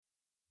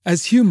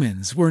As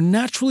humans, we're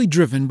naturally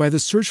driven by the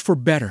search for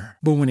better.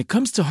 But when it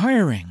comes to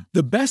hiring,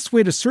 the best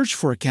way to search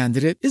for a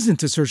candidate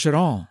isn't to search at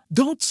all.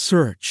 Don't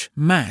search,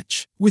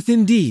 match with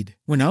Indeed.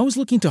 When I was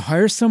looking to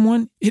hire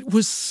someone, it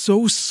was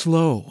so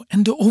slow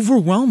and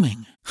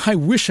overwhelming. I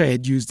wish I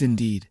had used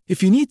Indeed.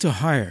 If you need to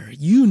hire,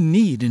 you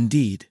need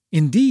Indeed.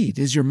 Indeed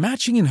is your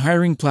matching and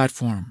hiring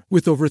platform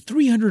with over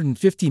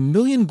 350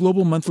 million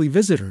global monthly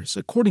visitors,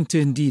 according to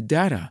Indeed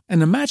data,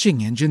 and a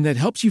matching engine that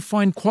helps you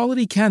find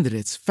quality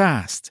candidates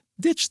fast.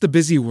 Ditch the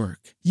busy work.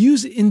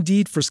 Use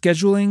Indeed for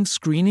scheduling,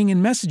 screening,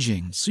 and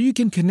messaging so you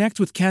can connect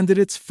with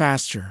candidates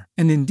faster.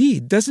 And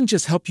Indeed doesn't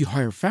just help you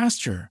hire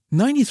faster.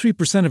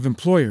 93% of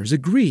employers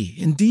agree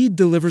Indeed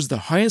delivers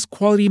the highest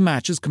quality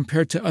matches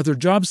compared to other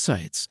job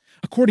sites,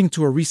 according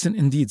to a recent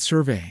Indeed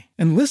survey.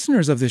 And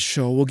listeners of this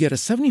show will get a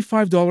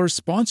 $75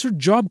 sponsored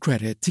job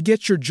credit to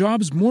get your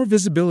jobs more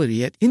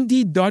visibility at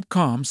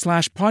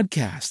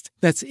Indeed.com/podcast.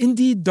 That's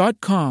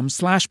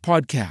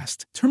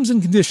Indeed.com/podcast. Terms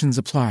and conditions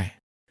apply.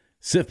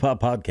 Sif Pop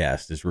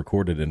Podcast is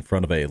recorded in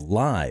front of a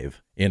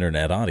live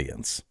internet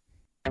audience.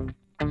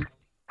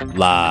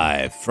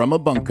 Live from a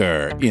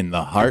bunker in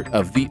the heart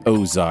of the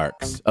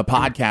Ozarks, a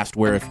podcast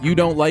where if you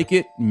don't like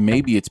it,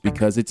 maybe it's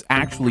because it's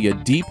actually a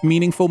deep,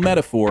 meaningful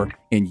metaphor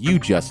and you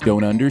just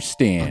don't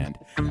understand.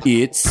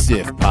 It's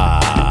Sif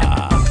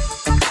Pop.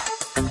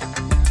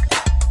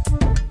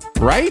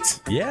 Right?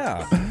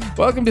 Yeah.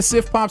 Welcome to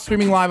Sif Pop,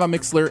 streaming live on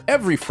Mixlr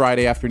every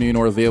Friday afternoon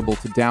or available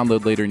to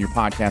download later in your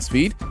podcast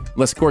feed.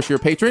 Unless, of course, you're a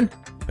patron.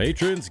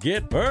 Patrons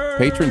get perks.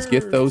 Patrons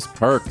get those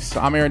perks.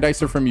 I'm Aaron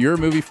Dicer from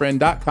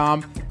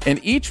YourMovieFriend.com, and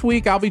each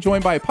week I'll be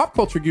joined by a pop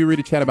culture guru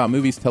to chat about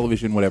movies,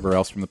 television, whatever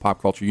else from the pop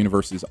culture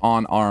universe is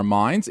on our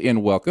minds.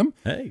 And welcome.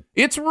 Hey.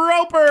 It's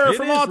Roper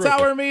from All Roper.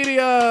 Tower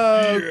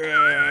Media.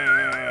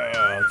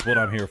 Yeah. That's what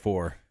I'm here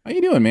for. How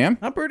you doing, man?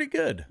 I'm pretty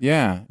good.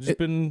 Yeah. Just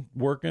been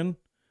working.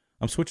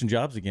 I'm switching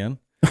jobs again.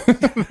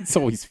 It's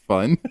always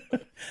fun.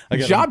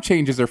 Job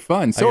changes are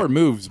fun. So are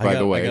moves, by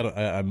the way.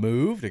 I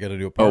moved. I got a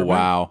new apartment. Oh,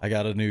 wow. I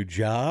got a new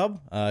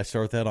job. I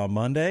start that on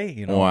Monday.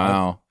 You know.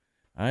 Wow.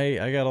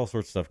 I got all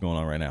sorts of stuff going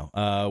on right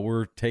now.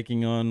 We're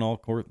taking on all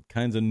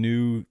kinds of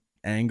new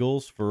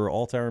angles for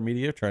All Tower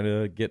Media, trying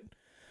to get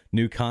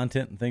new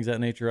content and things of that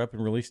nature up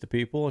and released to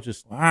people.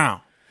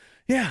 Wow.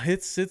 Yeah,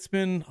 it's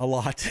been a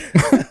lot,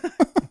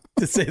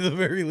 to say the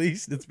very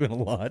least. It's been a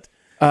lot.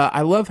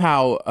 I love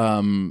how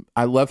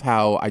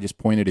I just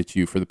pointed at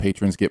you for the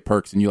patrons get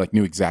perks, and you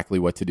knew exactly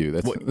what to do.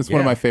 That's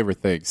one of my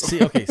favorite things.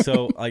 See, okay,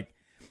 so I'm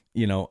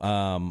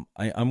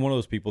one of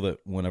those people that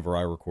whenever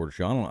I record a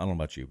show, I don't know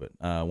about you, but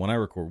when I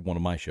record one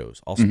of my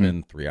shows, I'll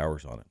spend 3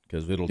 hours on it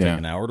because it'll take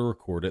an hour to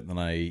record it, and then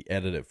I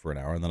edit it for an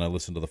hour, and then I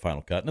listen to the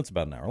final cut, and it's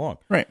about an hour long.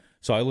 Right.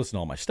 So I listen to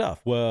all my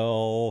stuff.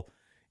 Well,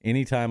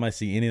 anytime I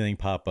see anything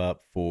pop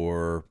up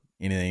for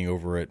anything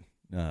over at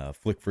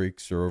Flick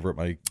Freaks or over at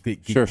my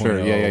Geek sure.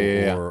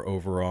 Yeah. or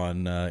over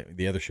on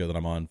the other show that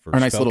I'm on for our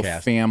nice Spellcast.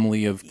 little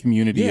family of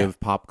community of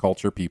pop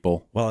culture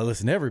people. Well, I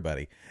listen to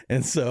everybody,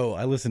 and so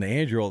I listen to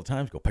Andrew all the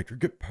time. Go,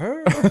 Patrick, get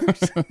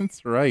perks.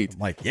 That's right. I'm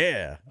like,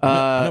 yeah,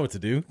 I know what to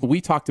do.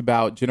 We talked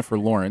about Jennifer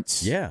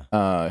Lawrence,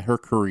 her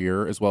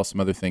career, as well as some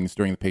other things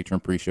during the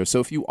Patreon pre-show. So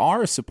if you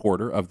are a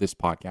supporter of this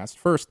podcast,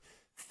 first,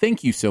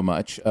 thank you so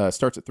much.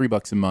 Starts at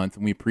 $3 a month,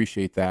 and we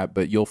appreciate that.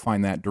 But you'll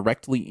find that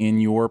directly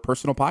in your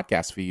personal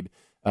podcast feed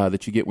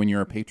that you get when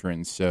you're a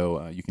patron.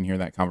 So you can hear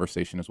that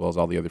conversation as well as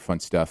all the other fun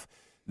stuff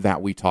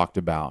that we talked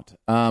about.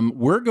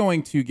 We're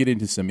going to get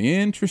into some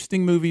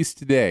interesting movies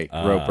today,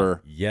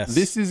 Roper. Yes.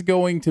 This is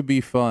going to be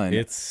fun.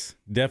 It's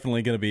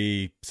definitely going to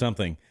be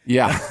something.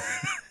 Yeah.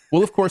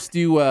 We'll, of course,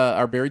 do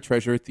our buried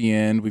treasure at the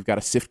end. We've got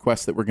a Sift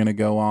quest that we're going to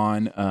go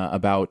on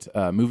about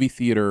movie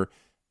theater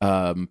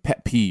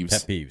pet peeves.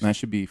 Pet peeves. That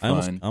should be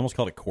fun. I almost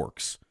called it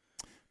quirks.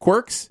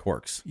 Quirks?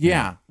 Quirks.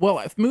 Yeah. Well,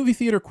 if movie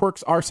theater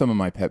quirks are some of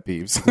my pet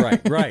peeves. Right.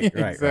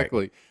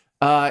 Exactly.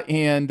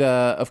 And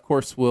of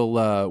course,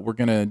 we're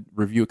going to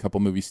review a couple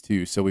movies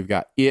too. So we've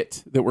got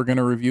It that we're going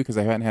to review because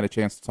I haven't had a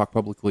chance to talk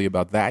publicly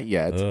about that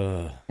yet.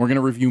 We're going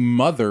to review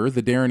Mother,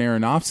 the Darren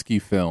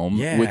Aronofsky film,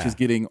 which is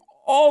getting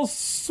all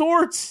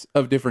sorts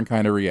of different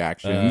kind of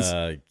reactions.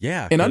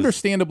 And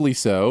understandably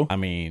so. I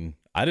mean,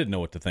 I didn't know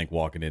what to think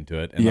walking into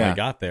it, and then I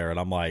got there, and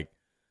I'm like,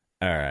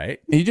 all right.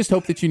 And you just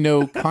hope that you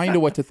know kind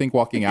of what to think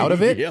walking out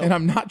of it, and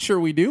I'm not sure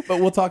we do, but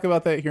we'll talk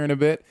about that here in a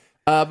bit.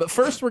 But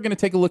first, we're going to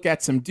take a look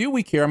at some Do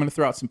We Care? I'm going to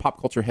throw out some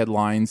pop culture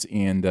headlines,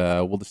 and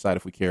we'll decide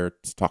if we care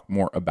to talk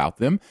more about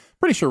them.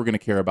 Pretty sure we're going to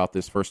care about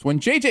this first one.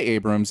 J.J.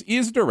 Abrams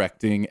is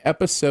directing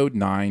Episode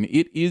 9.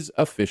 It is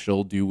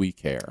official. Do we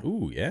care?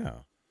 Ooh, yeah.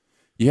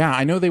 Yeah,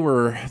 I know the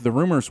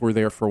rumors were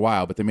there for a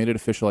while, but they made it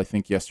official, I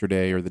think,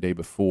 yesterday or the day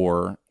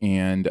before.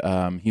 And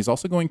he's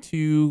also going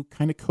to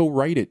kind of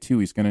co-write it, too.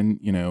 He's going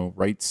to,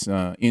 write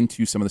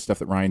into some of the stuff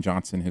that Rian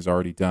Johnson has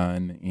already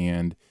done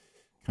and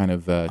kind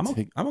of... I'm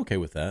okay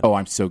with that. Oh,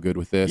 I'm so good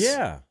with this.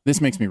 Yeah.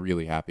 This makes me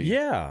really happy.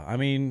 Yeah. I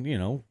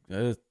mean,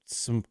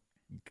 some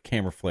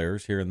camera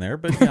flares here and there,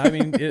 but I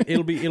mean,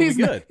 it'll be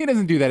good. He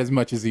doesn't do that as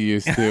much as he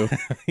used to.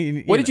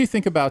 What did you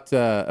think about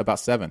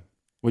 7?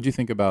 What did you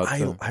think about...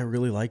 I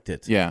really liked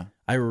it. Yeah.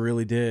 I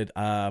really did.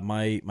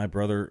 My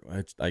brother,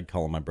 I'd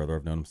call him my brother.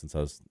 I've known him since I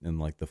was in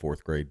like the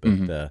 4th grade,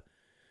 but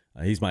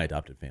he's my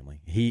adopted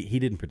family. He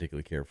didn't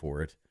particularly care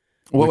for it.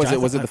 What was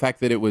it? Was it the fact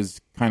that it was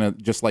kind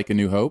of just like A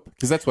New Hope?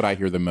 Because that's what I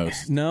hear the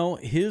most. No,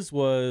 his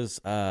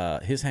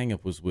hang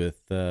up was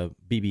with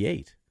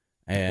BB-8.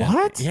 And,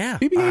 what? Yeah,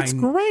 BB-8's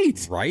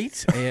great,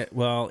 right? And,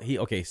 well,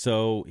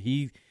 so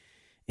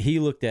he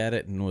looked at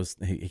it and this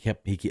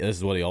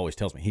is what he always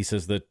tells me. He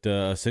says that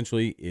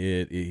essentially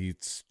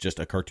it's just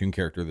a cartoon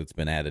character that's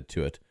been added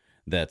to it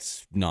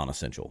that's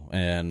non-essential.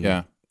 And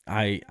yeah.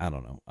 I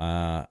don't know.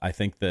 I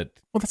think that...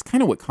 Well, that's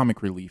kind of what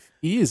comic relief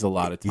is a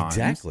lot of times.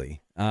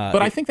 Exactly.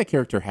 But I think that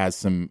character has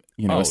some,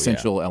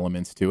 essential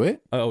elements to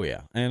it. Oh,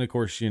 yeah. And, of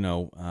course,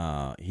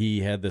 he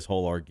had this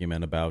whole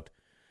argument about,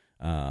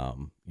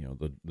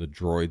 the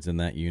droids in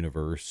that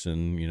universe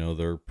and,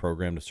 they're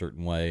programmed a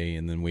certain way.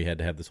 And then we had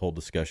to have this whole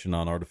discussion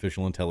on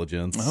artificial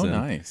intelligence. Oh,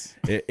 nice.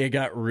 It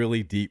got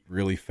really deep,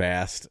 really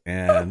fast.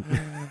 And,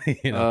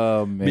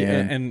 oh,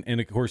 man. And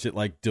of course, it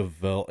like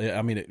developed.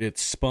 I mean, it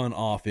spun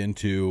off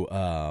into,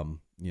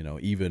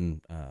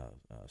 even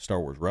Star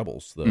Wars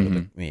Rebels,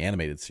 the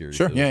animated series.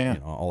 Sure, yeah.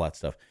 All that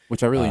stuff.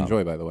 Which I really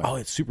enjoy, by the way. Oh,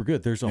 it's super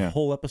good. There's a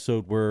whole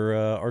episode where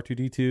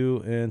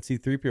R2-D2 and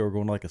C-3PO are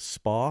going to like a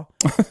spa.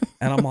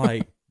 And I'm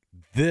like,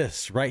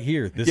 this right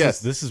here, this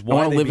is why I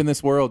want to live in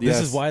this world. This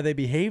is why they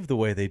behave the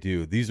way they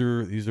do. These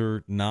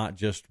are not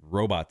just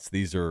robots.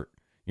 These are,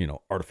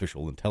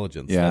 artificial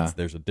intelligence. Yeah.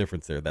 There's a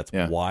difference there. That's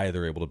why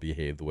they're able to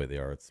behave the way they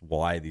are. It's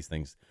why these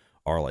things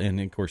are. And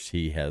of course,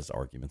 he has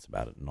arguments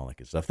about it and all that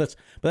good stuff.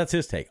 That's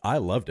his take. I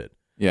loved it.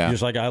 Yeah.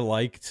 Just like I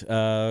liked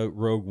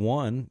Rogue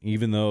One,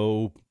 even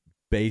though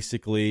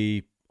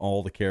basically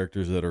all the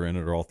characters that are in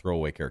it are all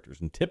throwaway characters.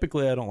 And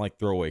typically I don't like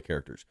throwaway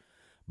characters.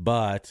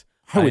 But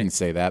I wouldn't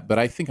say that, but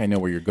I think I know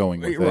where you're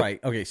going with it.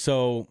 Right. Okay.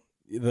 So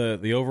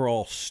the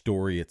overall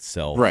story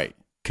itself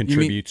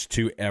contributes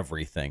to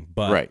everything.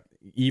 But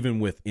even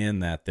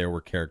within that, there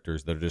were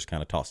characters that are just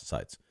kind of toss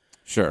asides.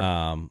 Sure.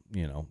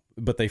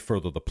 But they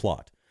further the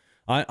plot.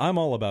 I'm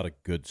all about a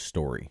good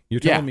story. You're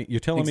telling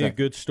me a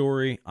good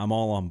story. I'm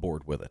all on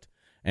board with it.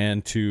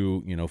 And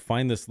to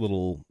find this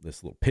little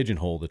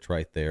pigeonhole that's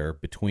right there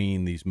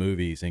between these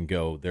movies and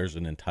go, there's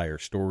an entire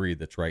story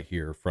that's right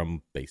here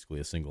from basically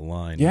a single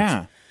line.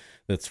 Yeah,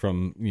 that's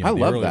from I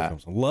love that.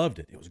 Films. I loved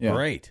it. It was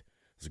great. It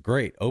was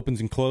great. Opens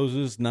and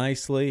closes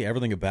nicely.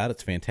 Everything about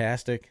it's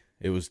fantastic.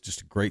 It was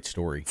just a great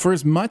story. For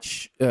as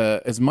much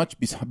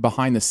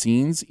behind the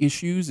scenes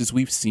issues as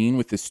we've seen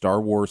with the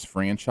Star Wars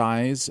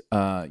franchise,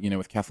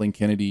 with Kathleen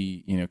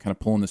Kennedy, kind of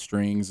pulling the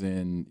strings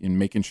and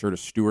making sure to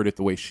steward it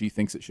the way she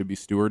thinks it should be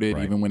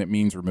stewarded, even when it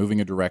means removing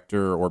a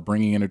director or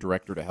bringing in a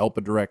director to help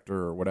a director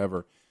or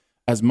whatever.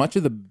 As much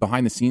of the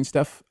behind the scenes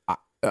stuff,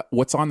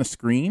 what's on the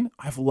screen,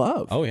 I've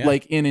loved. Oh, yeah.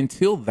 And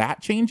until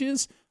that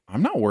changes,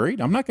 I'm not worried.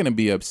 I'm not going to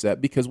be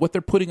upset because what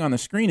they're putting on the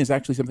screen is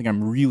actually something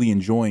I'm really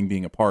enjoying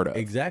being a part of.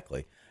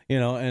 Exactly.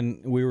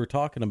 And we were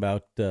talking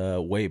about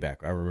way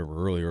back. I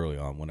remember early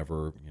on,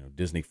 whenever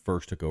Disney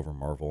first took over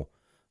Marvel,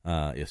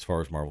 as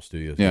far as Marvel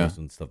Studios goes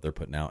and stuff they're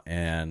putting out,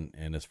 and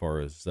as far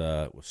as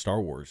with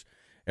Star Wars,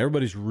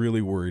 everybody's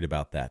really worried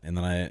about that. And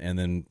then I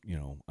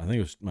think it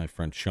was my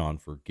friend Sean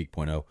for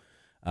Geek.0.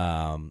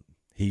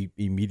 He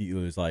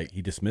immediately was like,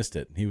 he dismissed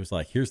it. He was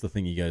like, here's the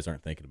thing you guys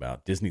aren't thinking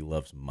about. Disney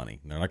loves money.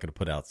 They're not going to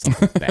put out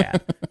something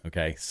bad.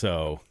 Okay.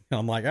 So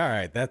I'm like, all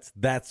right,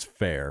 that's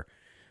fair.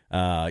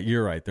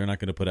 You're right. They're not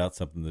going to put out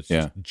something that's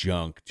just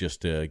junk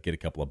just to get a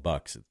couple of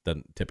bucks. It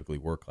doesn't typically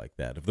work like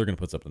that. If they're going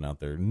to put something out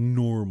there,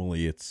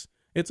 normally it's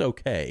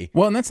okay.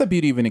 Well, and that's the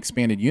beauty of an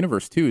expanded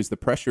universe too, is the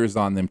pressure is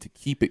on them to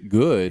keep it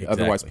good.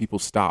 Exactly. Otherwise people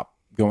stop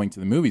going to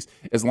the movies.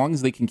 As long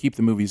as they can keep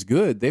the movies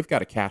good, they've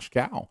got a cash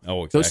cow.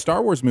 Oh, exactly. Those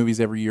Star Wars movies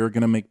every year are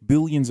going to make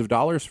billions of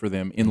dollars for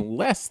them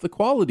unless the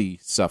quality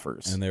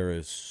suffers. And there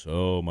is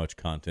so much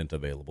content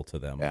available to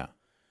them.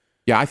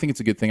 Yeah, I think it's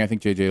a good thing. I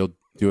think JJ will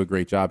do a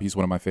great job. He's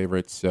one of my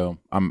favorites, so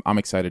I'm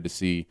excited to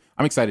see.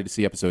 I'm excited to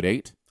see episode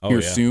 8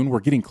 soon.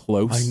 We're getting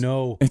close. I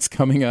know it's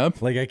coming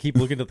up. Like I keep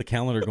looking at the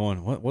calendar, going,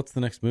 "What's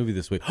the next movie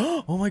this week?"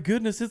 Oh my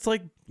goodness, it's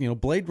like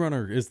Blade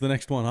Runner is the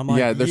next one. I'm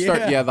like,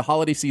 the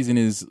holiday season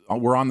is.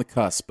 We're on the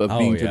cusp of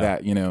being to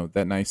that.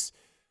 That nice.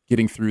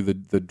 Getting through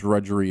the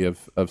drudgery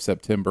of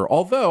September.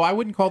 Although I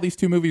wouldn't call these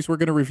two movies we're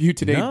going to review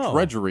today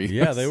drudgery.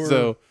 Yeah, they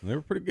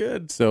were pretty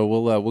good. So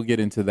we'll get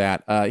into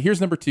that. Here's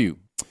number 2.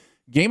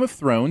 Game of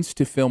Thrones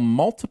to film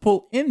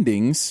multiple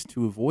endings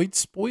to avoid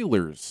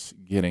spoilers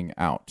getting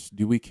out.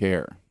 Do we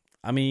care?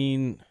 I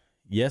mean,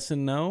 yes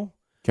and no.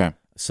 Okay.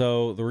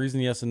 So the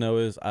reason yes and no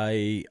is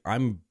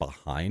I'm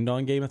behind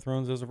on Game of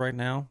Thrones as of right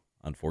now,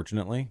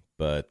 unfortunately.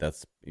 But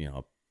that's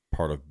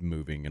part of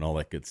moving and all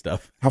that good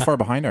stuff. How far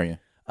behind are you?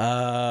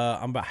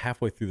 I'm about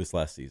halfway through this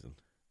last season.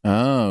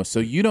 Oh,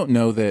 so you don't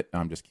know that?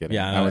 I'm just kidding.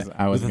 Yeah,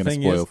 I was going to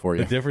spoil for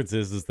you. The difference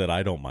is that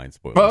I don't mind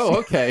spoilers. Oh,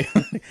 okay.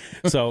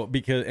 So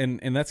because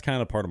and that's kind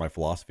of part of my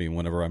philosophy.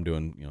 Whenever I'm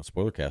doing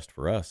spoiler cast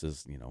for us,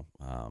 is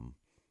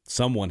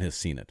someone has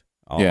seen it.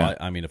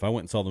 I mean, if I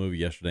went and saw the movie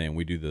yesterday and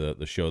we do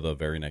the show the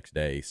very next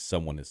day,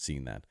 someone has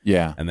seen that.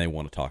 Yeah. And they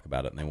want to talk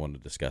about it and they want to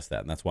discuss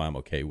that. And that's why I'm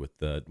okay with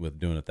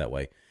doing it that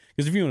way.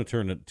 Because if you want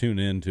to tune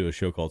in to a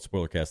show called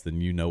Spoilercast, then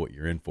you know what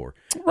you're in for.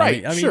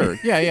 Right, sure.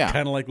 Yeah.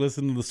 Kind of like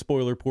listening to the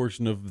spoiler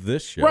portion of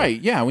this show.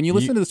 Right, yeah. When you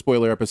listen to the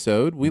spoiler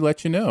episode, we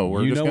let you know.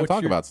 We're just going to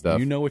talk about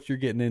stuff. You know what you're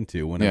getting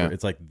into. Whenever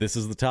it's like, this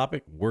is the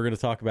topic, we're going to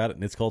talk about it,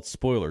 and it's called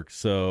spoiler.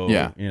 So,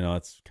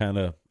 it's kind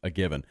of a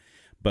given.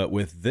 But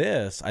with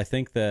this, I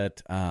think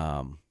that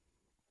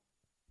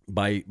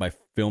by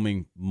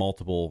filming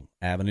multiple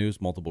avenues,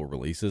 multiple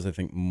releases, I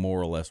think more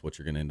or less what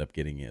you're going to end up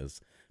getting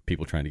is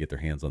people trying to get their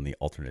hands on the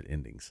alternate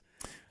endings.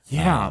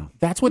 Yeah,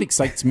 that's what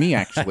excites me,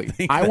 actually.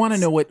 I want to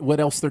know what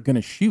else they're going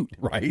to shoot.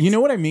 Right. You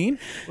know what I mean?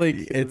 Like,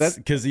 it's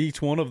because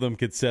each one of them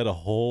could set a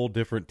whole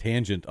different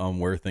tangent on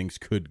where things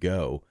could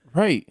go.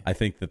 Right. I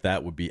think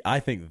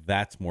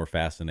that's more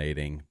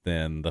fascinating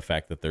than the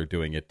fact that they're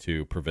doing it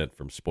to prevent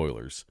from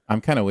spoilers. I'm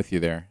kind of with you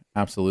there.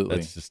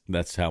 Absolutely.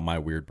 That's how my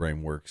weird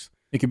brain works.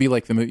 It could be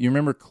like the movie. You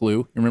remember Clue?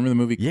 You remember the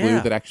movie Clue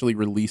that actually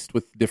released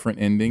with different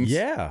endings?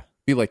 Yeah.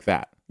 Be like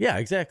that. Yeah,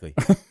 exactly.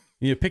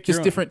 You pick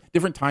just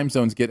different time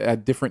zones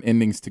get different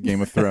endings to Game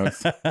of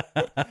Thrones.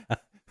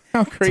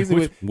 How crazy!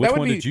 Which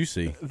one did you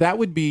see? That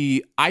would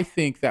be. I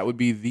think that would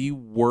be the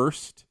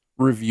worst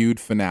reviewed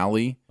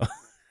finale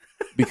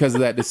because of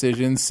that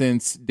decision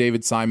since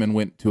David Simon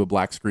went to a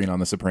black screen on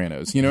The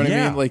Sopranos. You know what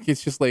I mean? Like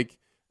it's just like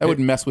that would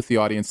mess with the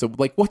audience. So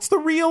like, what's the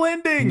real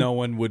ending? No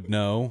one would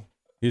know.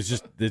 It's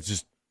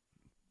just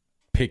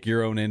pick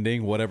your own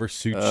ending, whatever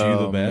suits you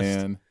the best.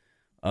 Man.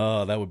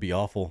 Oh, that would be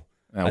awful.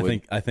 I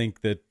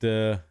think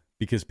that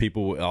because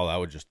people, that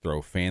would just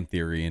throw fan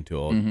theory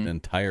into an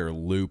entire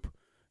loop.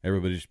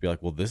 Everybody just be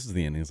like, "Well, this is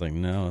the ending." It's like,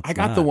 no, it's I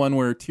got not. the one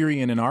where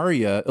Tyrion and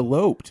Arya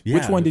eloped. Yeah,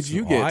 which one did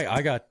you get?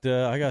 I got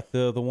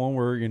the one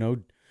where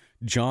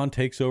Jon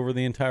takes over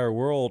the entire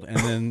world, and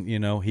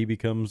then he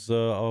becomes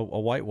a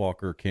White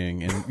Walker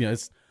king, and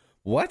it's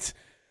what?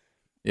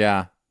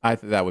 Yeah, I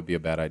think that would be a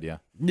bad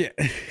idea. Yeah.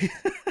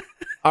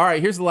 All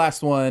right, here's the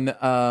last one,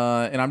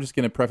 and I'm just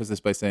going to preface this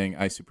by saying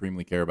I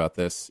supremely care about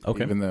this,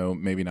 even though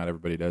maybe not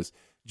everybody does.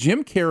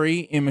 Jim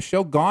Carrey and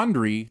Michelle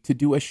Gondry to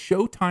do a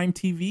Showtime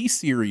TV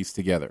series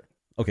together.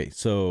 Okay,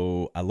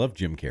 so I love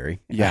Jim Carrey.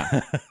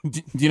 Yeah.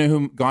 Do you know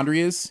who Gondry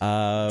is?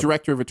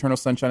 Director of Eternal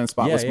Sunshine and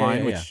Spotless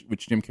Mind,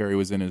 which Jim Carrey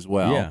was in as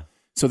well. Yeah.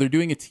 So they're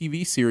doing a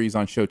TV series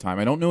on Showtime.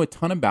 I don't know a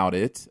ton about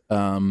it.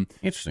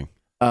 Interesting.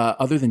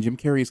 Other than Jim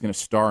Carrey is going to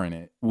star in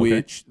it,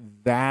 which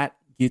that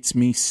gets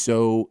me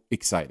so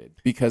excited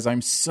because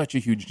I'm such a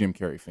huge Jim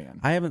Carrey fan.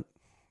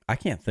 I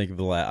can't think of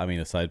the last. I mean,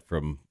 aside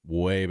from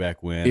way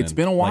back when, it's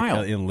been a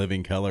while in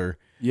Living Color,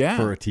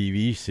 for a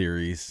TV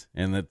series,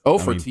 and that.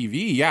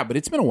 TV, yeah, but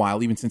it's been a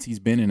while even since he's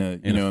been in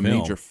a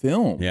major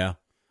film. Yeah,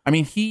 I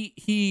mean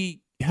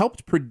he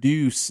helped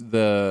produce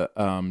the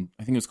I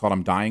think it was called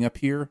I'm Dying Up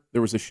Here.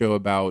 There was a show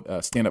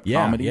about stand-up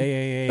comedy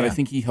that I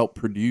think he helped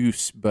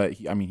produce, but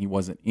he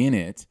wasn't in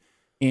it.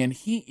 And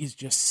he is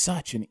just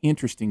such an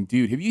interesting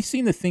dude. Have you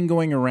seen the thing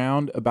going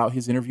around about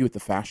his interview at the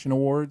Fashion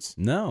Awards?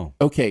 No.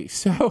 Okay,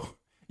 so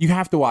you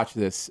have to watch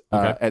this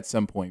at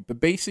some point. But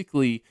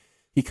basically,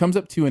 he comes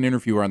up to an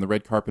interviewer on the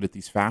red carpet at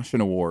these Fashion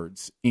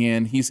Awards,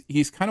 and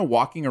he's kind of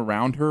walking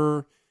around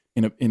her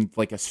in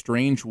like a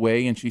strange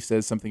way, and she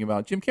says something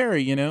about Jim Carrey. Are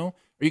you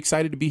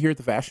excited to be here at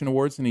the Fashion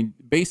Awards? And he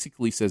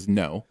basically says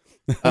no,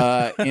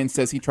 and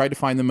says he tried to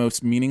find the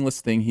most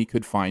meaningless thing he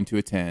could find to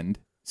attend.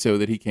 So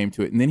that he came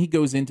to it. And then he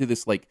goes into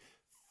this like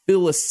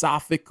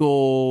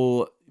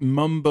philosophical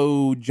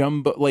mumbo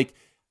jumbo. Like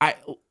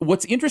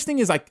what's interesting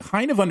is I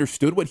kind of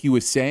understood what he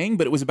was saying,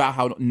 but it was about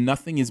how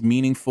nothing is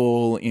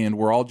meaningful and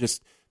we're all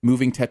just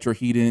moving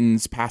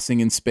tetrahedrons passing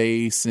in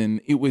space.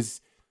 And it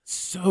was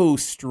so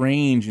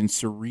strange and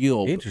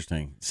surreal.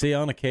 Interesting. See,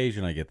 on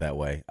occasion I get that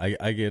way.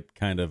 I get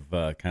kind of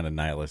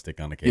nihilistic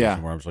on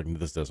occasion where I'm just like,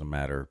 this doesn't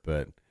matter.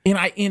 But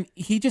and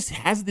he just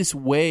has this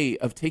way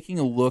of taking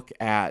a look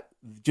at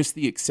just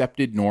the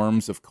accepted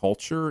norms of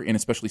culture and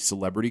especially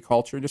celebrity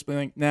culture and just being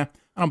like, nah,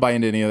 I don't buy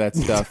into any of that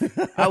stuff.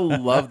 I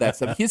love that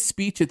stuff. His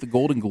speech at the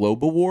Golden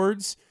Globe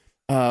Awards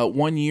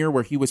one year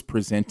where he was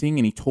presenting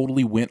and he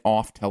totally went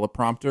off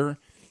teleprompter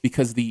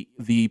because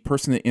the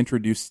person that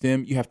introduced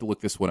him, you have to look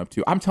this one up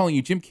too. I'm telling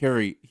you, Jim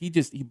Carrey, he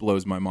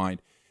blows my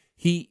mind.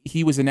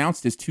 He was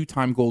announced as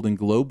 2-time Golden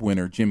Globe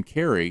winner, Jim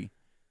Carrey.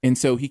 And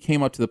so he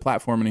came up to the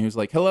platform and he was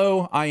like,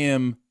 hello, I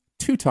am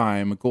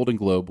 2-time Golden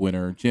Globe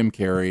winner, Jim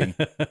Carrey.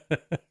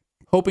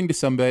 Hoping to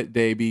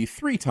someday be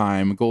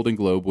 3-time Golden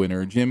Globe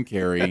winner, Jim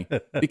Carrey,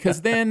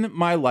 because then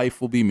my life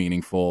will be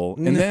meaningful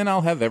and then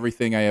I'll have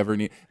everything I ever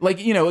need.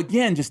 Like,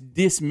 again, just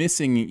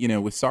dismissing,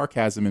 with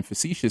sarcasm and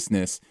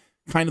facetiousness,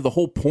 kind of the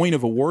whole point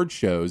of award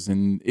shows.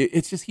 And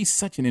it's just, he's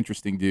such an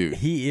interesting dude.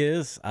 He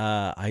is.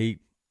 I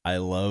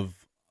love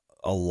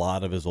a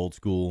lot of his old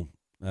school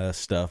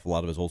stuff, a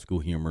lot of his old school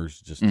humors,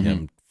 just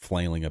him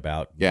flailing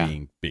about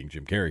being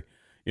Jim Carrey.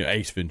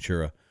 Ace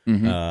Ventura,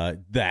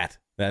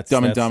 that's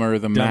Dumb and Dumber,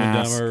 The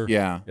Mask, Dumb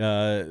and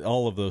Dumber,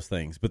 all of those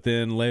things. But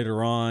then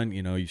later on,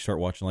 you start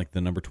watching like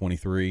The Number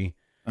 23,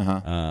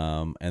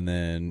 And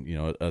then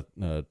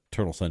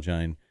Eternal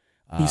Sunshine.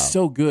 He's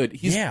so good.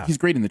 He's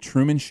great in The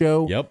Truman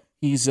Show. Yep.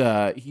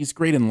 He's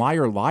great in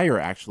Liar Liar.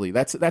 Actually,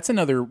 that's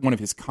another one of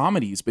his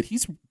comedies. But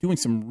he's doing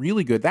some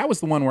really good. That was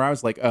the one where I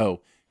was like,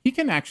 oh, he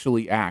can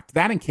actually act.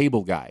 That and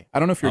Cable Guy. I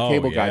don't know if you're a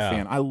Cable Guy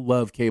fan. I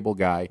love Cable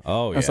Guy.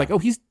 I was like, oh,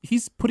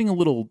 he's putting a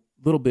little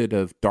bit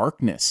of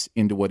darkness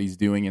into what he's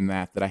doing in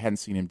that I hadn't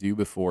seen him do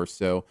before.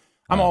 So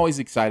I'm always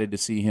excited to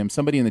see him.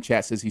 Somebody in the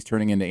chat says he's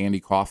turning into Andy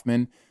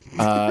Kaufman,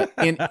 and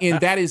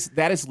that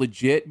is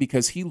legit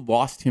because he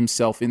lost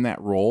himself in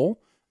that role.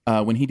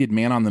 When he did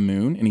Man on the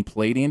Moon and he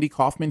played Andy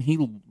Kaufman,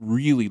 he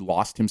really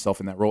lost himself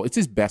in that role. It's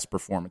his best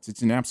performance.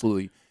 It's an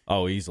absolutely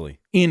easily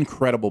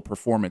incredible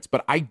performance.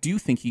 But I do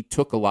think he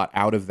took a lot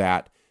out of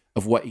that,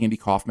 of what Andy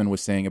Kaufman was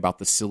saying about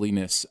the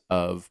silliness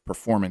of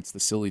performance, the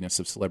silliness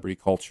of celebrity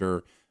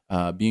culture,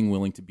 being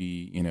willing to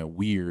be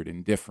weird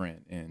and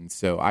different. And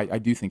so I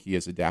do think he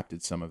has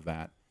adapted some of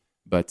that.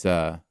 But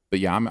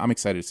yeah, I'm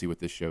excited to see what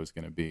this show is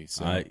going to be.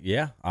 So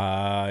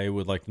I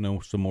would like to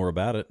know some more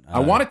about it. I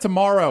want it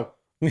tomorrow.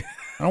 I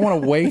don't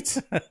want to wait.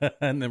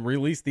 And then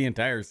release the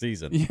entire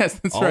season. Yes,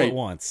 that's all right. At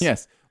once.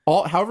 Yes.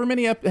 However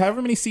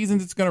many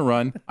seasons it's going to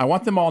run. I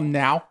want them all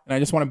now, and I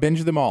just want to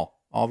binge them all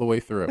the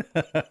way through.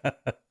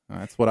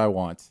 That's what I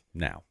want.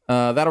 Now.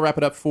 That'll wrap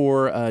it up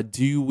for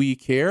Do We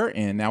Care?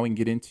 And now we can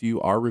get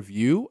into our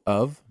review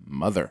of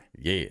Mother.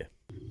 Yeah.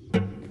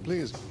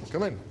 Please,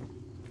 come in.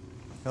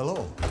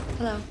 Hello.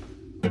 Hello.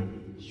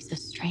 He's a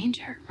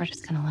stranger. We're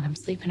just going to let him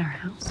sleep in our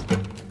house.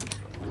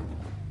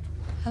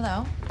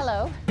 Hello.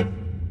 Hello.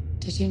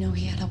 Did you know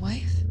he had a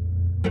wife?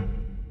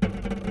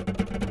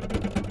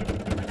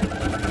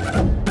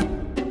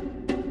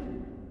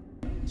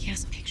 He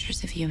has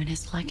pictures of you in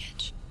his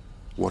luggage.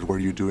 What were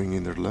you doing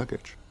in their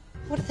luggage?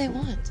 What do they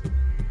want?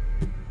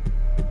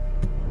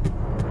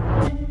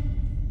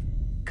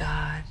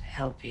 God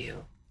help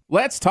you.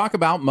 Let's talk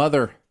about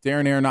Mother.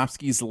 Darren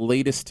Aronofsky's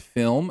latest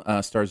film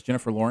stars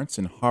Jennifer Lawrence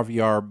and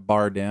Javier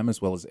Bardem,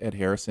 as well as Ed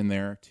Harris in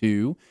there,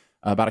 too.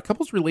 About a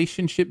couple's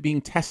relationship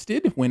being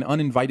tested when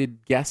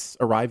uninvited guests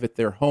arrive at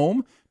their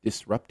home,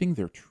 disrupting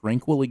their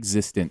tranquil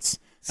existence.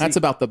 That's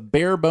about the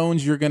bare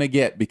bones you're going to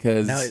get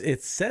because... Now,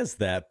 it says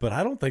that, but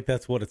I don't think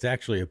that's what it's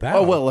actually about.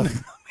 Oh, well,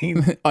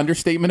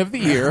 understatement of the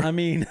year. I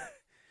mean...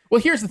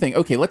 Well, here's the thing.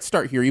 Okay, let's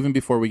start here. Even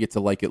before we get to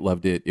Like It,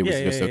 Loved It, it was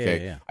just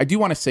okay. Yeah. I do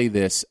want to say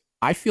this.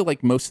 I feel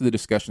like most of the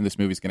discussion of this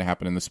movie is going to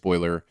happen in the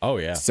spoiler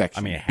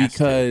section. I mean, it has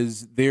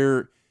because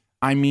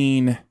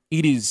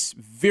it is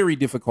very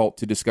difficult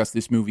to discuss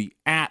this movie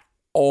at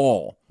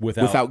all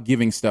without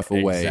giving stuff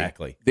away.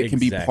 Exactly. That can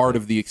be part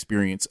of the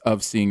experience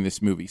of seeing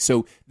this movie.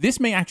 So this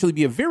may actually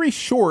be a very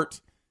short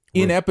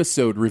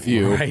in-episode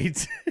review.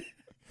 Right.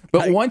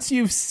 But once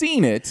you've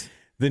seen it...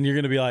 Then you're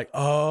going to be like,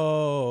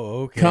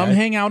 oh, okay. Come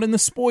hang out in the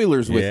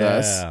spoilers with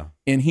us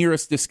and hear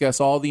us discuss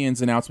all the ins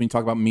and outs when you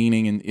talk about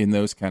meaning and in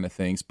those kind of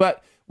things.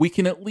 But we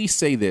can at least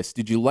say this.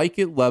 Did you like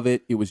it, love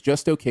it? It was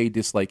just okay,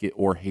 dislike it,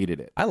 or hated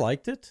it? I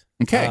liked it.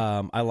 Okay.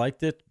 I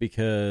liked it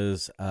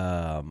because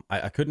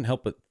I couldn't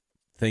help but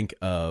think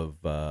of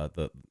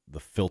the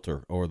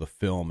filter or the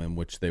film in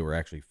which they were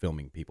actually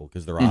filming people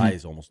because their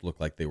eyes almost looked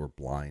like they were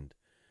blind.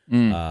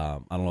 I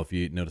don't know if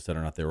you noticed that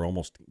or not. They were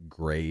almost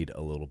grayed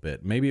a little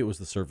bit. Maybe it was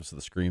the surface of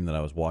the screen that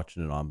I was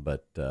watching it on,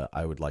 but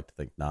I would like to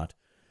think not.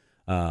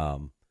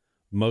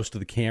 Most of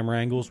the camera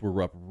angles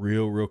were up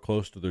real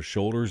close to their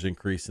shoulders,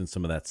 increasing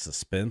some of that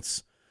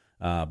suspense.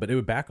 But it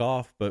would back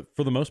off. But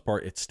for the most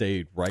part, it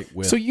stayed right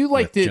with. So you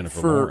liked it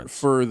for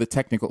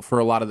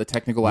a lot of the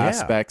technical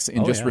aspects,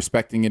 and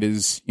respecting it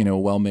as a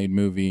well-made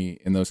movie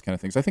and those kind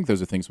of things. I think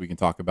those are things we can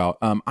talk about.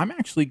 I'm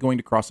actually going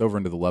to cross over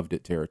into the loved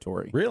it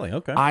territory. Really?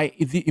 Okay.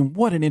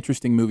 What an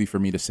interesting movie for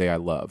me to say I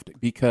loved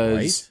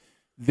because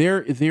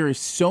there is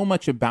so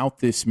much about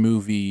this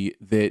movie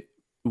that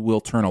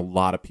will turn a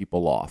lot of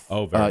people off.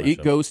 Oh, very much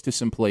it goes to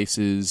some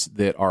places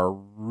that are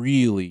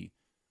really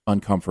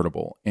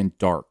uncomfortable and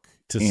dark.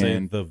 To say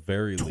the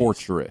very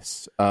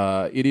torturous.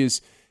 It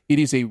is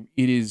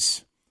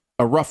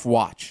a rough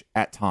watch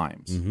at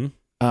times.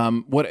 Mm-hmm.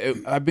 What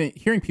I've been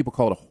hearing people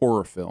call it a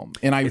horror film,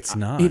 and it's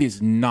not. It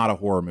is not a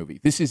horror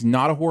movie. This is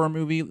not a horror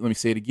movie. Let me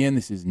say it again.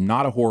 This is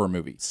not a horror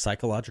movie.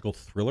 Psychological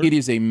thriller. It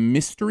is a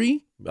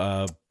mystery.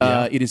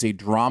 It is a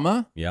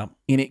drama. Yeah,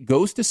 and it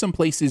goes to some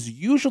places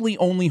usually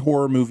only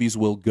horror movies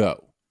will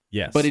go.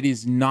 Yes, but it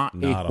is not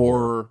a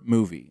horror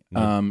movie.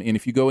 Nope. And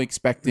if you go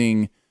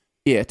expecting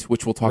It,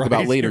 which we'll talk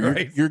about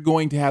later, you're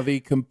going to have a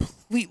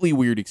completely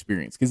weird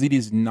experience because it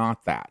is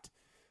not that.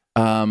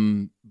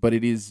 But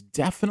it is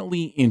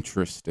definitely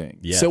interesting.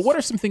 Yes. So what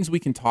are some things we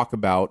can talk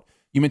about?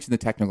 You mentioned the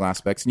technical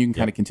aspects, and you can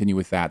kind of continue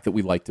with that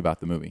we liked about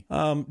the movie.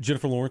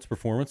 Jennifer Lawrence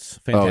performance,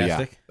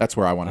 fantastic. Oh, yeah. That's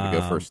where I wanted to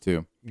go first,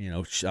 too.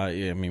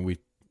 I mean, we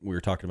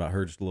were talking about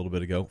her just a little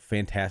bit ago.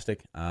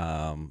 Fantastic.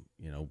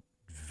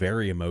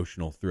 Very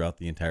emotional throughout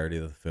the entirety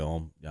of the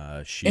film.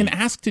 And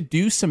asked to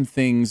do some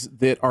things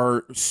that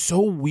are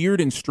so weird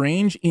and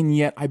strange, and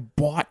yet I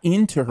bought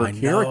into her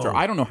character.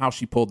 I don't know how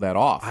she pulled that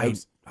off.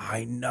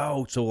 I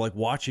know. So, like,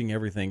 watching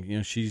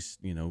everything, she's,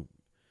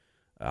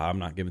 I'm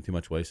not giving too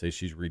much away. Say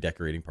she's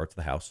redecorating parts of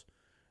the house.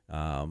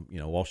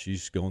 While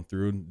she's going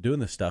through and doing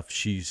this stuff,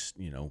 she's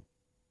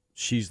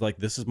like,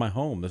 this is my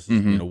home. This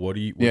is, what are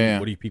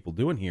you people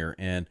doing here?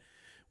 And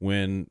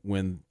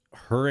when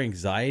her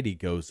anxiety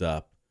goes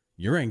up,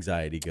 your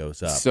anxiety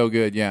goes up. So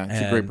good. Yeah.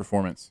 It's a great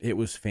performance. It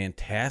was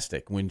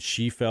fantastic. When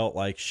she felt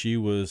like she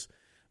was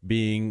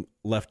being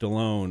left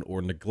alone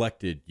or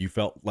neglected, you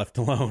felt left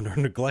alone or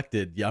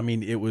neglected. I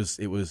mean, it was,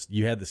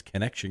 you had this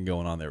connection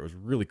going on there. It was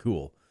really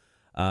cool.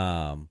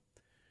 Ed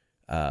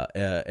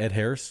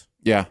Harris.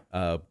 Yeah.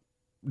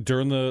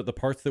 During the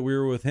parts that we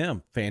were with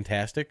him,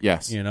 fantastic.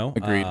 Yes.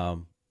 Agreed.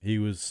 He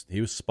was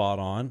spot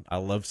on. I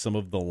love some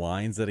of the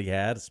lines that he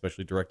had,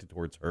 especially directed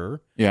towards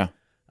her. Yeah.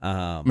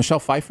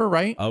 Michelle Pfeiffer,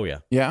 right? Oh yeah.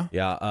 Yeah.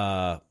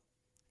 Yeah.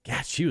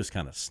 God, she was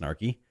kind of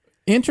snarky.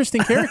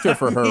 Interesting character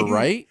for her,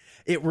 right?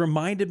 It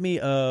reminded me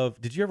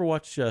of, did you ever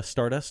watch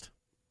Stardust?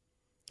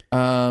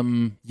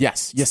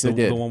 Yes, I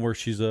did. The one where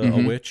she's a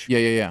witch.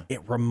 Yeah.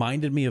 It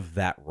reminded me of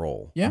that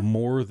role. Yeah.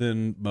 More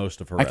than most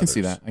of her. I can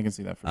see that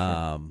for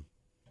sure.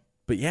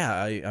 But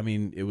yeah, I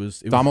mean, it was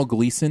Domhnall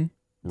Gleeson.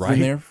 Right.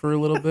 In there for a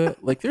little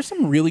bit. Like, there's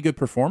some really good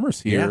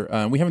performers here.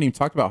 Yeah. We haven't even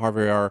talked about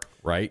Javier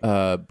right.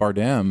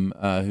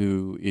 Bardem,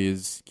 who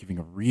is giving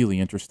a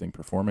really interesting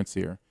performance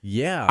here.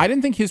 Yeah. I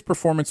didn't think his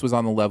performance was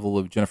on the level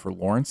of Jennifer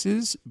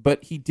Lawrence's,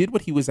 but he did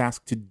what he was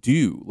asked to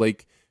do.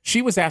 Like,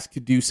 she was asked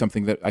to do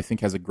something that I think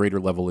has a greater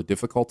level of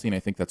difficulty, and I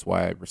think that's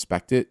why I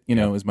respect it,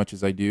 as much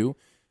as I do.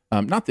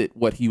 Not that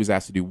what he was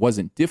asked to do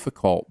wasn't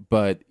difficult,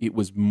 but it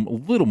was a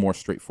little more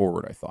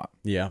straightforward, I thought.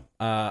 Yeah.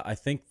 I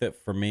think that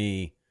for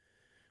me,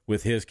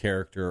 with his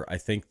character, I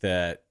think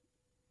that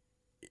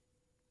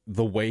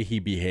the way he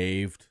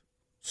behaved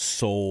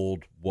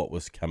sold what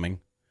was coming,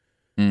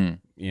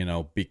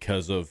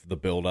 because of the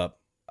buildup.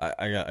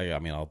 I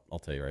mean, I'll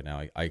tell you right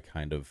now, I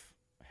kind of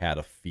had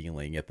a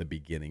feeling at the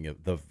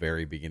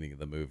very beginning of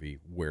the movie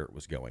where it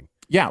was going.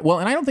 Yeah, well,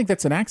 and I don't think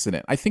that's an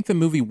accident. I think the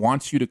movie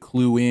wants you to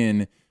clue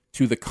in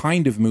to the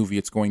kind of movie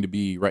it's going to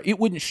be, right? It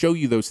wouldn't show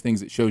you those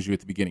things it shows you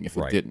at the beginning if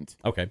it didn't.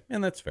 Okay,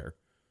 and that's fair.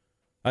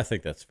 I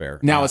think that's fair.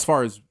 Now, as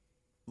far as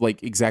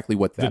like exactly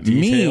what that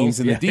means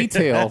and the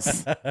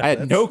details, I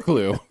had no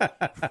clue.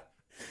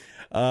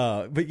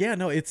 But yeah,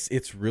 no,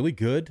 it's really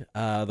good.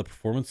 The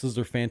performances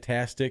are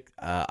fantastic.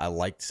 I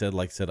like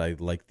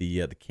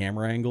the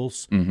camera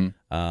angles,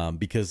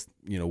 because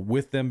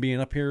with them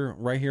being up here,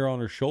 right here on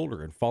her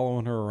shoulder and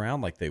following her around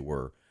like they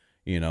were,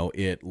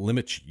 it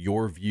limits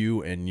your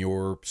view and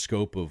your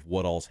scope of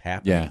what all's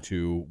happening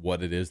to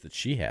what it is that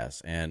she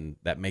has, and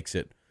that makes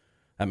that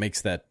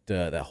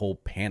whole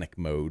panic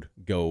mode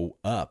go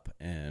up.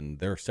 And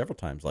there are several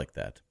times like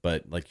that.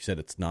 But like you said,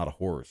 it's not a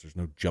horror. There's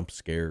no jump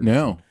scares.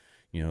 No.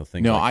 Things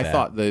like that. I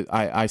thought that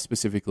I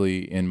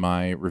specifically in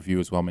my review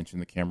as well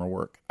mentioned the camera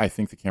work. I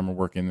think the camera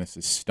work in this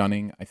is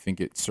stunning. I think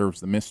it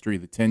serves the mystery,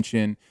 the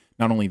tension.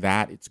 Not only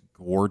that, it's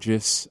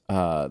gorgeous.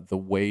 The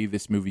way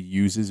this movie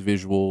uses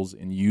visuals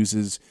and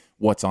uses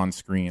what's on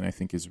screen, I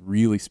think, is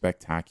really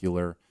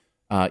spectacular.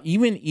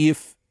 Even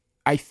if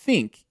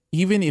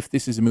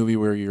this is a movie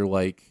where you're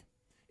like,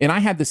 and I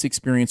had this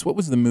experience. What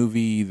was the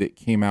movie that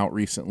came out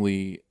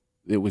recently?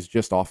 It was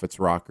just off its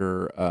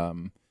rocker.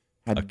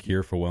 A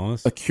Cure for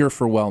Wellness? A Cure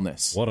for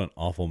Wellness. What an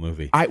awful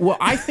movie.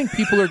 I think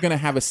people are going to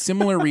have a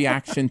similar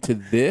reaction to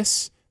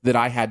this that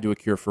I had to A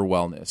Cure for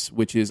Wellness,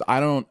 which is I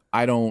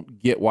don't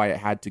get why it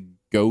had to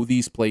go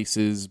these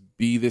places,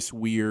 be this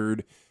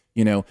weird,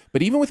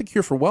 But even with A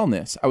Cure for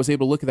Wellness, I was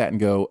able to look at that and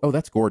go, oh,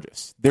 that's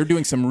gorgeous. They're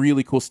doing some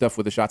really cool stuff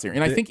with the shots here.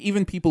 And I think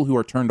even people who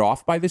are turned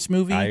off by this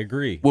movie I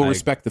agree. will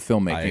respect the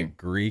filmmaking. I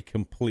agree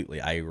completely.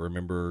 I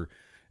remember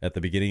at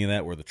the beginning of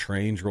that where the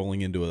train's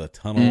rolling into a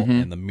tunnel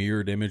and the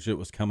mirrored image that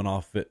was coming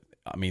off it.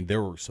 I mean,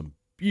 there were some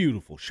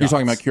beautiful shots. You're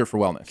talking about Cure for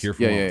Wellness. Cure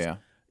for Wellness. Yeah.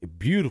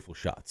 Beautiful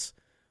shots.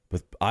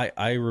 But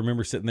I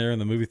remember sitting there in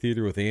the movie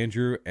theater with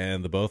Andrew,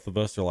 and the both of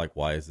us are like,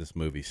 why is this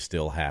movie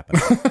still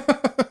happening?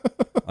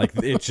 Like,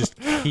 it just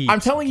keeps I'm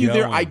telling you,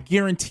 going. I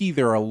guarantee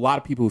there are a lot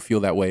of people who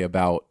feel that way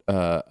about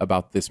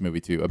this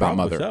movie too, about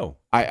Probably Mother. So.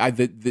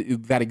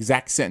 That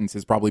exact sentence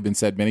has probably been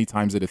said many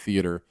times at a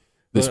theater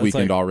this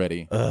weekend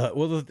already. So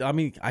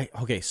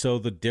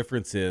the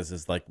difference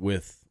is like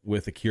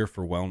with A Cure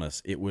for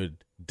Wellness, it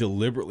would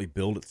deliberately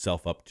build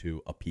itself up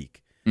to a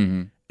peak,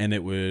 and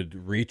it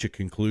would reach a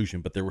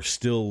conclusion, but there were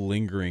still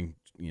lingering,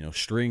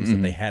 strings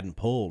that they hadn't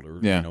pulled,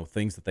 or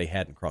things that they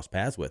hadn't crossed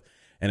paths with,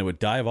 and it would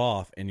dive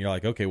off, and you're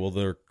like, okay, well,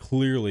 they're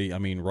clearly,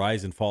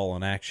 rise and fall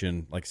in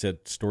action. Like I said,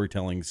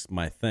 storytelling's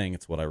my thing.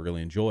 It's what I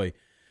really enjoy.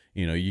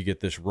 You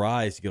get this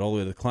rise, you get all the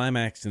way to the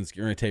climax, and it's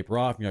going to taper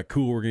off, and you're like,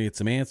 cool, we're going to get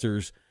some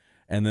answers.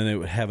 And then it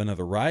would have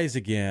another rise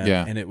again,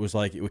 and it was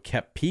like it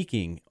kept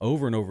peaking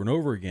over and over and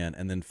over again,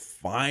 and then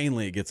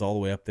finally it gets all the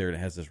way up there, and it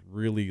has this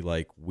really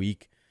like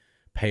weak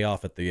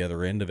payoff at the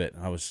other end of it.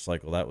 And I was just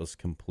like, well, that was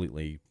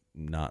completely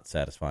not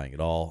satisfying at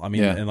all. I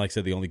mean, and like I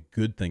said, the only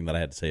good thing that I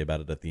had to say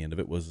about it at the end of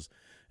it was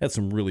it had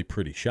some really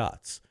pretty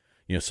shots.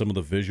 Some of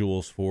the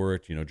visuals for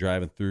it,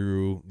 driving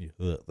through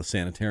the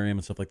sanitarium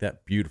and stuff like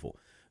that, beautiful.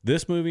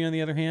 This movie, on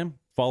the other hand,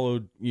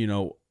 followed,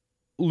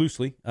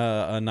 loosely,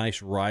 a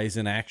nice rise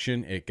in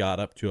action. It got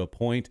up to a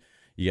point.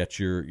 You got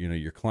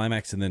your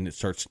climax, and then it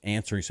starts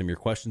answering some of your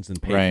questions,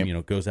 and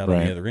Peyton, goes out on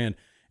the other end,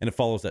 and it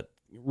follows that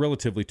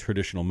relatively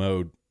traditional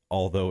mode,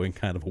 although in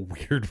kind of a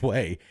weird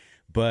way.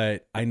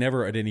 But I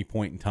never at any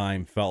point in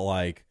time felt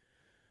like,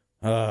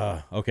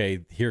 okay,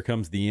 here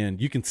comes the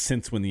end. You can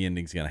sense when the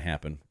ending's going to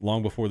happen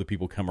long before the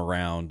people come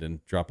around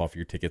and drop off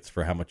your tickets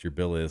for how much your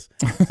bill is.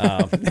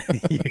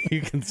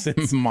 You can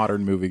sense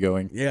modern movie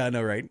going. Yeah, I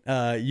know, right?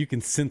 You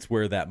can sense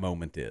where that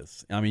moment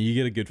is. I mean, you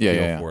get a good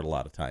feel for it a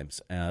lot of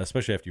times,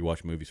 especially after you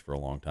watch movies for a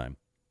long time.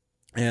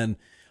 And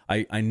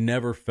I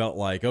never felt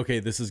like, okay,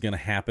 this is going to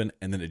happen,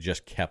 and then it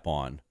just kept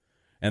on.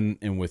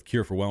 And with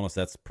Cure for Wellness,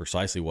 that's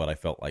precisely what I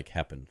felt like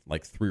happened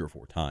like 3 or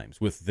 4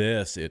 times. With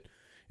this, it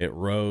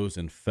rose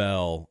and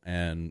fell,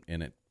 and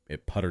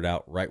it puttered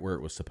out right where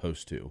it was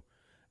supposed to.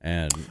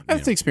 And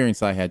that's the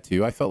experience I had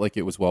too. I felt like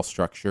it was well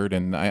structured,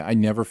 and I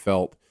never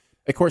felt.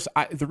 Of course,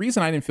 the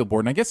reason I didn't feel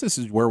bored, and I guess this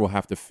is where we'll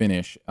have to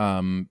finish,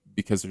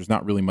 because there's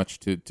not really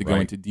much to go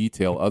into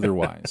detail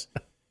otherwise.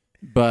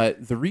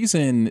 But the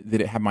reason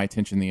that it had my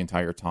attention the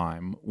entire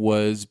time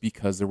was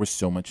because there was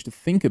so much to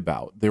think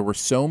about. There were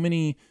so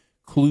many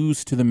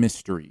clues to the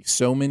mystery,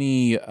 so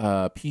many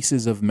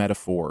pieces of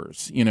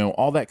metaphors,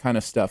 all that kind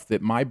of stuff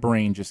that my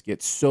brain just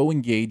gets so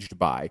engaged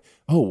by.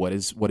 Oh, what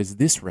does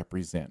this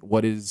represent?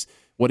 What does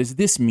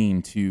this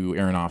mean to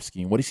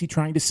Aronofsky? And what is he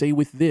trying to say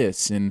with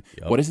this? And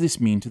what does this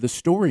mean to the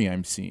story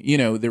I'm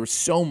seeing? There was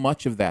so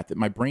much of that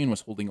my brain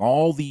was holding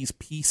all these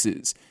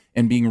pieces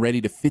and being ready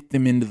to fit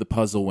them into the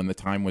puzzle when the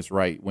time was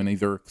right, when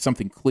either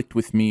something clicked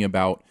with me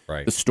about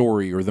the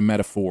story or the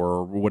metaphor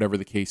or whatever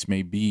the case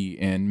may be.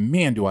 And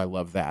man, do I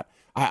love that.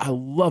 I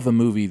love a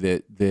movie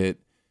that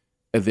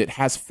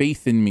has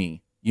faith in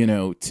me,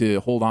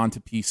 to hold on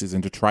to pieces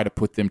and to try to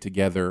put them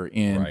together,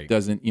 and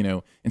doesn't,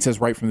 and says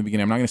right from the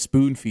beginning, I'm not going to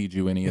spoon feed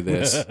you any of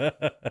this.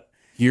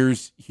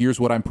 Here's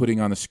what I'm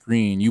putting on the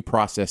screen. You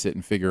process it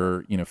and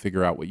figure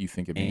out what you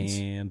think it means.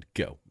 And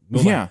go.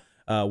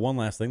 One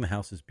last thing. The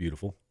house is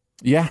beautiful.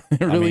 Yeah, it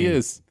really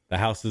is. The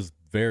house is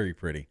very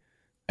pretty.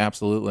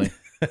 Absolutely.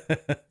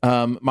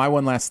 My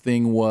one last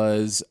thing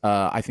was,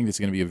 I think this is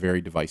going to be a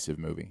very divisive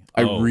movie.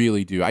 I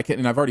really do.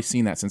 And I've already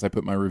seen that since I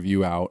put my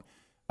review out.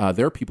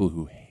 There are people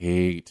who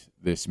hate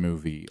this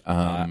movie.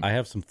 I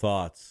have some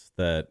thoughts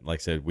that,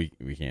 like I said, we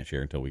can't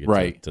share until we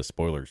get to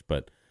spoilers.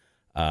 But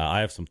I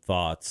have some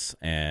thoughts,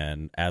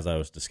 and as I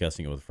was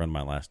discussing it with a friend of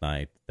mine last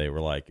night, they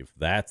were like, if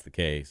that's the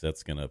case,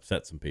 that's going to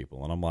upset some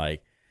people. And I'm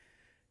like,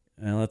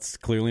 well, that's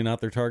clearly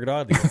not their target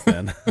audience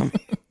then.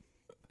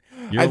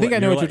 I think I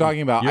know what you're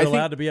talking about. You're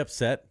allowed to be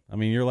upset. I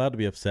mean, you're allowed to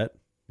be upset,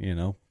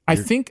 I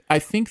think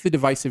the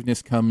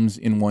divisiveness comes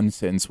in one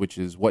sense, which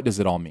is, what does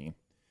it all mean?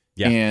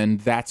 Yeah. And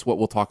that's what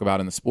we'll talk about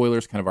in the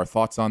spoilers, kind of our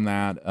thoughts on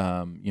that,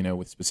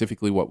 with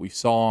specifically what we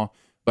saw.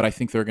 But I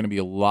think there are going to be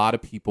a lot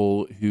of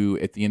people who,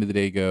 at the end of the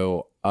day,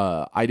 go,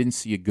 I didn't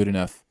see a good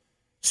enough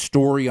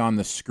story on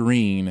the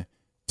screen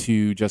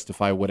to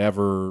justify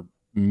whatever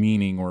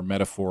meaning or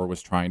metaphor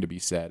was trying to be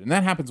said. And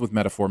that happens with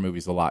metaphor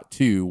movies a lot,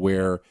 too,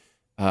 where...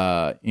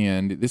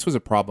 and this was a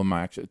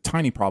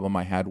tiny problem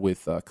I had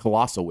with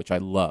Colossal, which I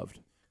loved.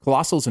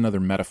 Colossal is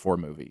another metaphor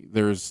movie.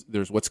 There's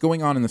what's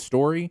going on in the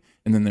story,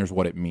 and then there's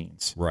what it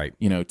means, right?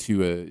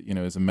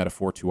 As a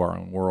metaphor to our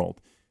own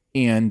world.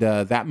 And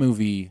that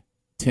movie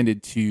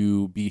tended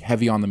to be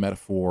heavy on the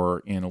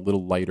metaphor and a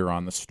little lighter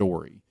on the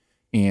story.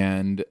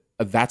 And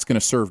that's going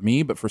to serve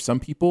me, but for some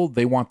people,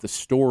 they want the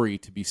story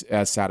to be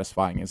as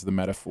satisfying as the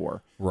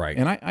metaphor, right?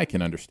 And I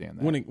can understand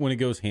that. When it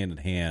goes hand in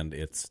hand,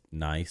 it's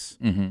nice.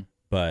 Mm-hmm.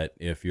 But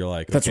if you're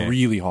like, that's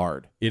really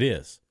hard. It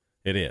is.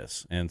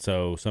 And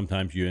so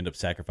sometimes you end up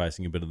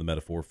sacrificing a bit of the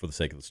metaphor for the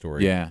sake of the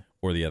story,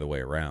 or the other way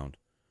around.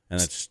 And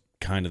that's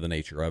kind of the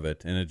nature of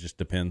it. And it just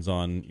depends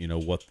on,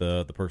 what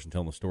the person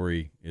telling the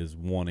story is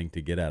wanting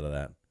to get out of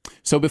that.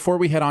 So before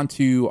we head on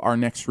to our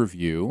next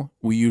review,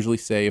 we usually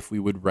say if we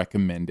would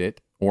recommend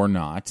it or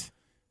not.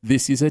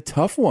 This is a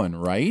tough one,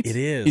 right? It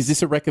is. Is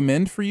this a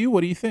recommend for you?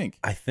 What do you think?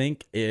 I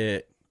think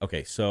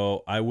okay,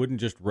 so I wouldn't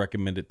just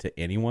recommend it to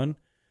anyone.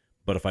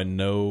 But if I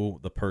know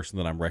the person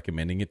that I'm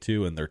recommending it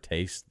to and their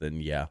taste,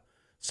 then yeah.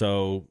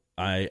 So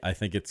I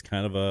think it's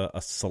kind of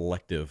a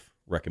selective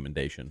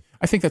recommendation.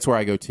 I think that's where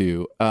I go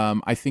too.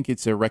 I think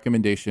it's a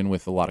recommendation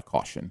with a lot of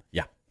caution.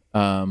 Yeah.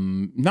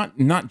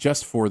 Not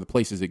just for the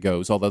places it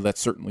goes, although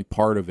that's certainly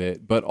part of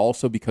it, but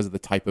also because of the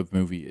type of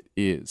movie it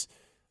is.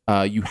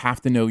 You have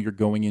to know you're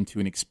going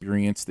into an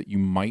experience that you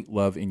might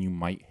love and you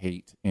might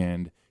hate,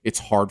 and it's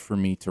hard for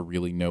me to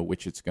really know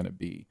which it's going to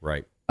be.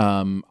 Right.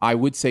 I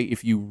would say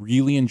if you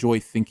really enjoy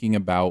thinking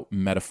about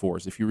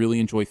metaphors, if you really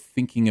enjoy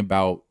thinking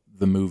about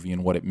the movie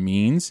and what it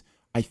means,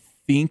 I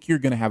think you're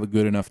going to have a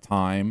good enough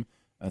time.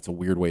 That's a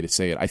weird way to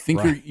say it. I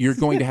think you're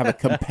going to have a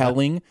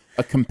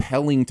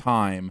compelling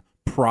time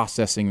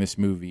processing this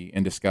movie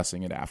and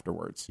discussing it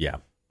afterwards. Yeah.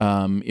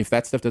 If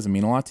that stuff doesn't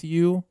mean a lot to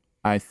you,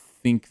 I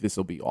think this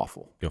will be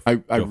awful.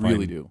 I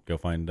really do. Go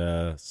find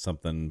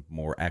something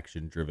more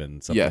action driven.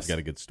 Something that's got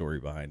a good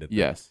story behind it.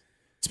 Yes.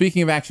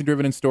 Speaking of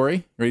action-driven and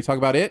story, ready to talk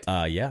about it?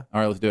 Yeah.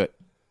 All right, let's do it.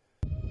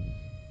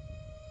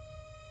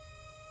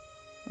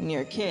 When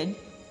you're a kid, you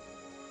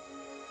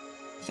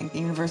think the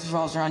universe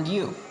revolves around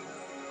you.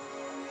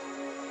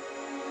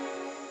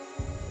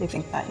 You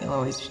think that you'll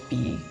always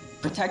be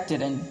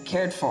protected and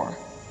cared for.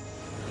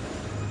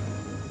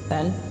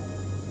 Then,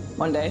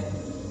 one day,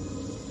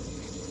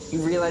 you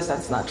realize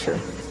that's not true.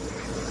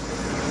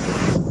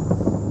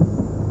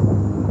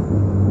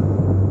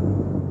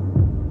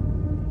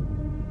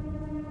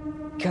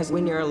 Because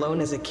when you're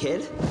alone as a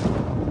kid,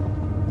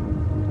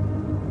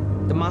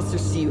 the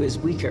monsters see you as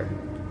weaker.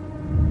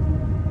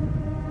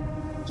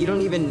 You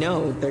don't even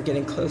know they're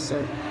getting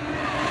closer.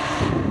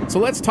 So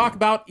let's talk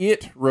about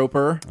It,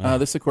 Roper.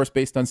 This, of course,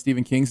 based on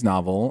Stephen King's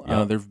novel.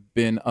 Yep. There have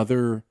been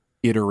other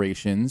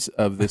iterations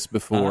of this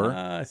before.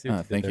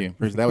 Thank you.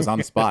 That was on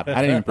the spot.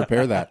 I didn't even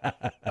prepare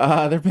that.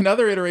 There have been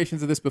other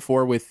iterations of this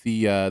before with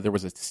the, there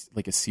was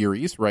a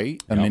series,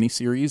 right? A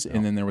mini-series,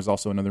 and then there was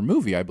also another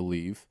movie, I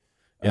believe,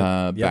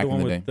 back the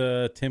one in the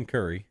day. with Tim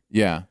Curry.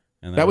 Yeah.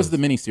 And that was the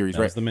miniseries,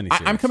 right? Was the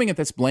miniseries. I'm coming at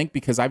this blank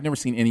because I've never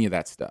seen any of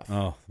that stuff.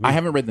 Oh, I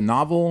haven't read the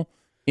novel,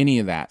 any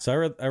of that.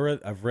 So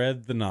I've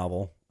read the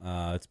novel.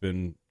 It's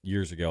been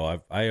years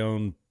ago. I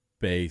own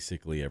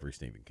basically every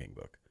Stephen King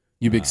book.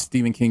 You big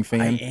Stephen King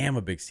fan? I am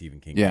a big Stephen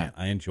King fan.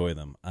 I enjoy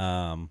them.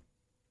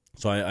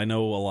 So I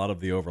know a lot of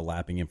the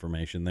overlapping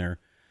information there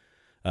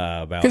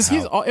about because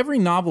every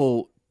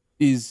novel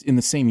is in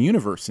the same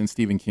universe in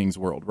Stephen King's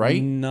world,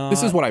 right?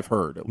 This is what I've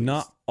heard. At least.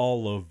 Not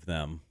all of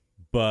them,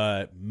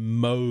 but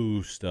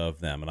most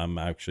of them, and I'm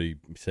actually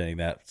saying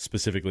that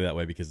specifically that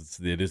way because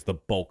it is the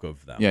bulk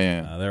of them.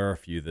 Yeah. There are a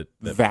few that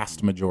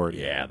vast majority.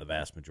 Yeah, the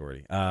vast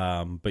majority.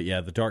 But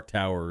yeah, the Dark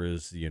Tower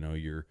is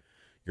your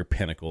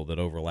pinnacle that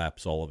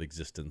overlaps all of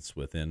existence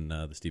within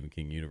the Stephen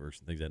King universe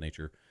and things of that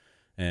nature.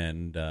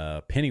 And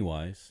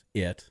Pennywise,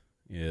 it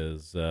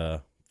is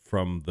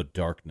from the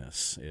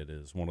darkness. It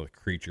is one of the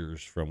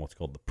creatures from what's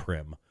called the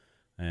Prim.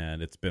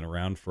 And it's been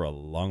around for a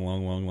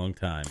long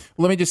time.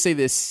 Let me just say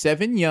this.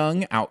 7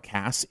 young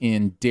outcasts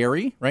in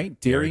Derry, right?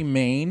 Derry,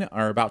 Maine,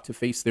 are about to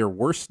face their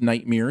worst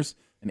nightmares,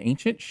 an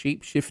ancient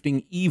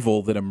shape-shifting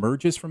evil that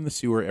emerges from the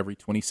sewer every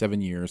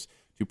 27 years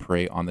to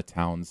prey on the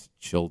town's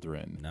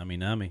children.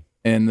 Nami.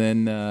 And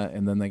then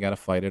they got to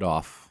fight it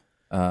off.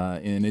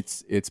 And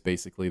it's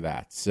basically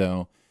that.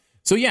 So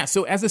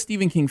as a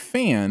Stephen King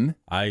fan...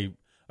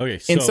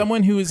 and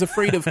someone who is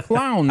afraid of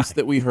clowns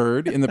that we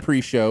heard in the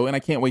pre-show, and I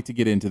can't wait to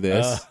get into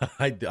this.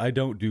 I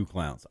don't do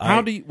clowns.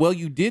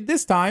 You did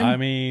this time. I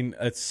mean,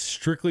 it's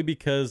strictly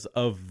because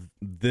of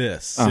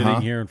this, sitting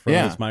here in front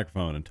of this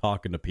microphone and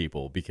talking to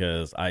people,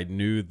 because I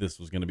knew this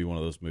was going to be one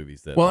of those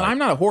movies that... Well, I'm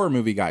not a horror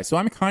movie guy, so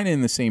I'm kind of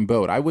in the same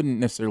boat. I wouldn't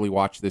necessarily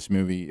watch this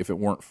movie if it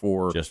weren't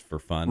for... Just for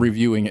fun?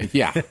 Reviewing it.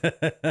 Yeah.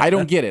 I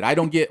don't get it. I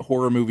don't get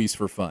horror movies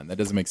for fun. That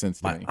doesn't make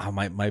sense to me.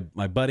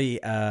 My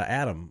buddy,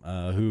 Adam,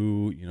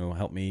 who,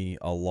 helped me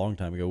a long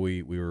time ago,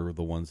 we were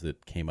the ones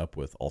that came up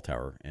with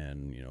Alltower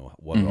and,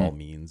 what it all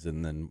means,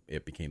 and then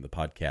it became the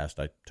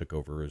podcast. I took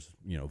over as,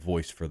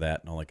 voice for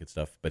that and all that good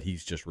stuff, but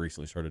he's just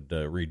recently started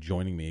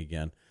rejoining me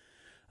again.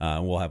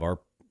 We'll have our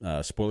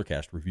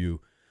Spoilercast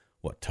review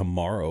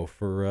tomorrow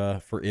for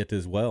it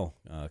as well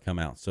come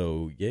out,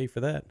 so yay for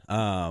that.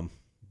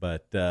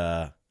 But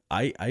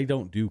I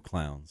don't do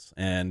clowns,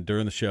 and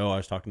during the show I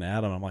was talking to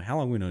Adam. I'm like, how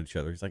long have we known each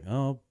other? He's like,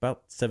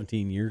 about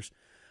 17 years.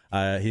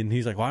 And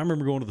he's like, well, I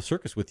remember going to the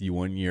circus with you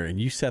one year, and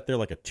you sat there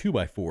like a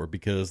 2x4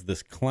 because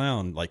this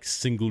clown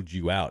singled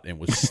you out and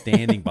was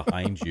standing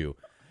behind you.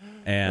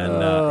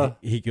 And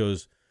he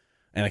goes,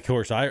 and of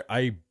course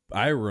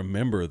I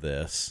remember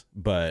this,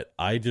 but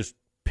I just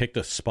picked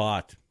a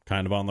spot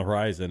kind of on the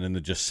horizon and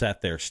then just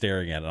sat there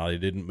staring at it. I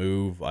didn't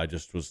move.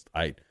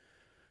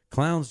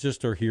 Clowns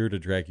just are here to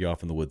drag you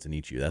off in the woods and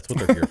eat you. That's what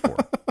they're here for.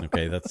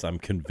 Okay, I'm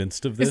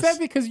convinced of this. Is that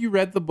because you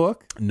read the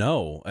book?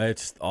 No,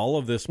 it's all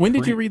of this. When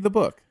did you read the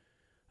book?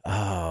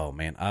 Oh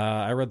man,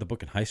 I read the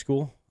book in high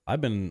school.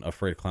 I've been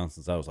afraid of clowns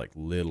since I was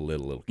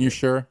little kid. You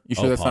sure? You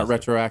sure that's positive. not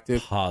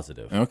retroactive?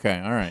 Positive. Okay,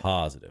 all right.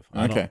 Positive.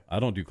 Okay. I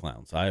don't do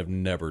clowns. I have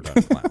never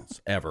done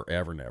clowns. Ever.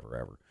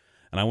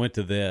 And I went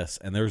to this,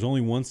 and there was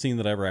only one scene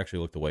that I ever actually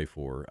looked away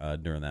for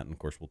during that. And of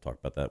course, we'll talk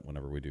about that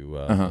whenever we do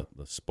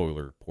the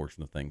spoiler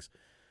portion of things,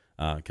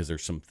 because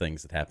there's some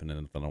things that happen in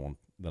it that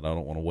I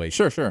don't want to waste.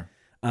 Sure.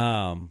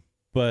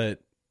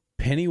 But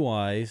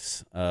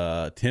Pennywise,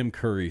 Tim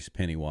Curry's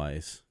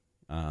Pennywise,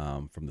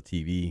 from the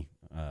TV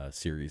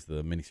series,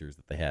 the miniseries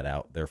that they had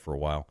out there for a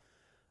while,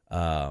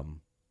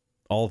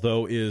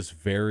 although is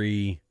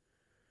very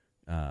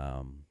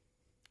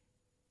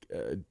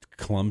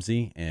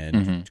clumsy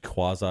and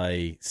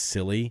quasi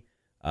silly,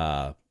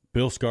 Bill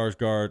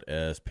Skarsgård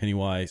as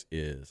Pennywise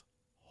is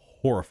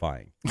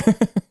horrifying.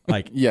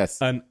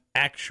 Yes, an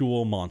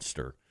actual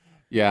monster.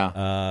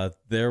 Yeah.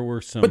 There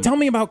were some... But tell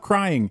me about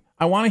crying.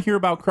 I want to hear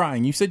about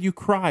crying. You said you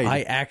cried.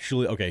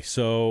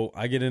 So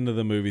I get into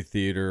the movie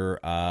theater.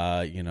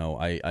 I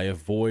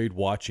avoid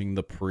watching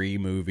the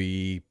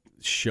pre-movie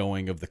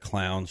showing of the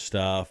clown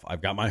stuff.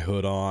 I've got my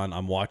hood on.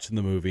 I'm watching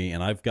the movie,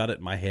 and I've got it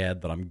in my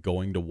head that I'm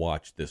going to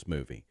watch this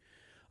movie.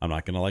 I'm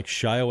not going to like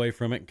shy away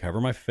from it and cover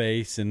my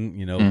face and,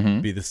 you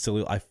know, be the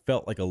silly. I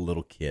felt like a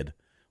little kid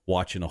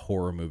watching a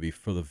horror movie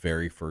for the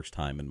very first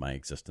time in my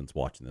existence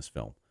watching this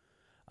film.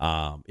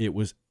 It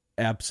was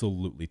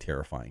absolutely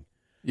terrifying.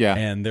 Yeah.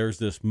 And there's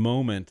this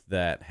moment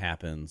that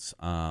happens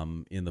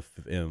in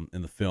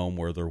the film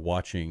where they're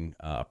watching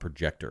a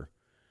projector,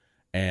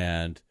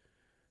 and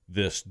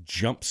this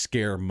jump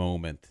scare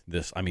moment,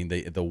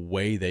 the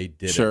way they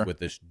did it with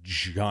this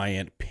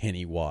giant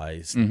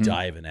Pennywise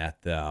diving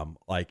at them,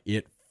 like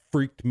it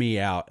freaked me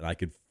out, and I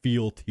could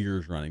feel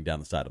tears running down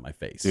the side of my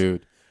face.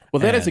 Dude. Well,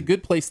 that is a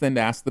good place then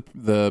to ask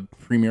the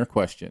premiere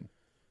question.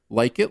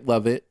 Like it,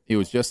 love it, it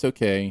was just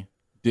okay,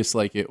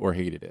 dislike it, or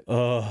hated it?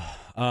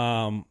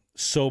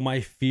 So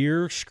my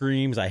fear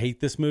screams, I hate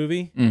this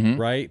movie,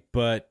 right?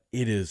 But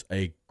it is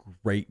a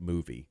great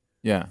movie.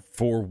 Yeah.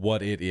 For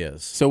what it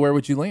is. So where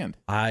would you land?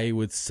 I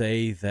would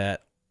say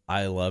that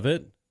I love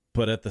it,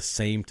 but at the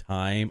same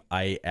time,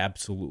 I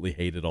absolutely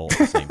hate it all at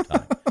the same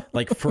time.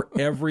 Like, for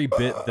every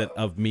bit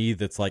of me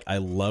that's like, I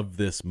love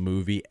this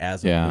movie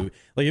as a movie.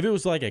 Like, if it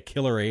was like a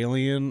killer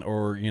alien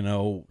or, you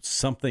know,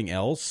 something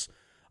else,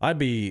 I'd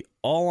be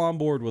all on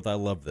board with I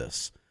love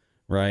this,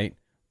 right?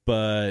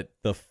 But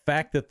the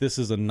fact that this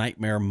is a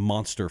nightmare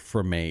monster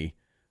for me,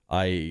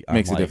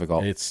 makes it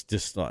difficult. It's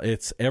just,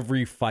 it's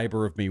every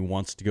fiber of me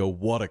wants to go,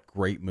 what a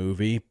great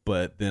movie.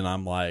 But then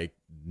I'm like,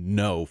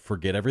 no,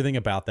 forget everything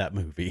about that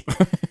movie.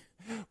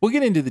 We'll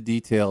get into the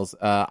details.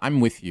 I'm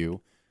with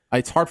you.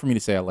 It's hard for me to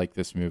say I like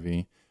this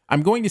movie.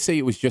 I'm going to say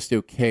it was just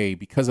okay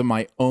because of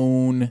my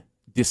own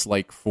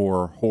dislike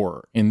for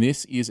horror. And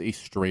this is a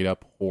straight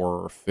up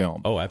horror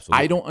film. Oh,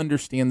 absolutely. I don't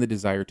understand the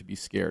desire to be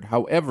scared.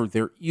 However,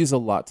 there is a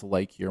lot to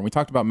like here. And we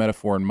talked about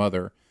metaphor and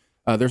Mother.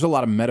 There's a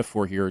lot of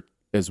metaphor here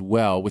as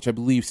well, which I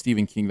believe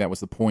Stephen King, that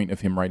was the point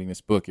of him writing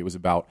this book. It was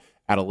about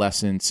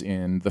adolescence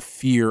and the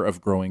fear of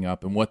growing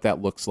up and what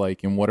that looks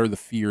like and what are the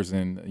fears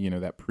in, you know,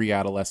 that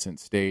pre-adolescent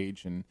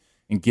stage and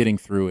getting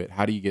through it.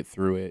 How do you get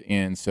through it?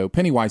 And so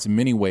Pennywise in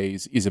many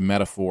ways is a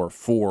metaphor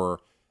for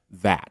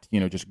that,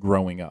 you know, just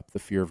growing up, the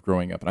fear of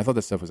growing up. And I thought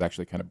this stuff was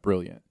actually kind of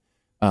brilliant.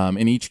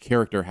 And each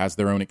character has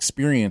their own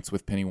experience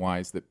with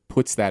Pennywise that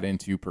puts that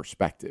into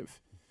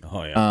perspective.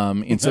 Oh yeah.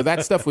 And so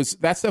that stuff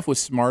was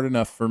smart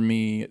enough for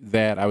me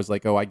that I was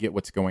like, oh, I get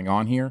what's going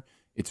on here.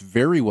 It's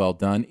very well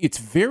done. It's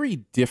very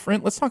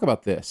different. Let's talk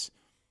about this.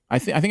 I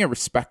think I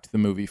respect the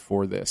movie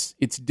for this.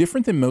 It's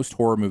different than most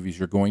horror movies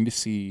you're going to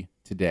see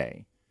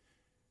today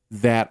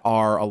that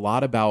are a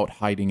lot about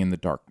hiding in the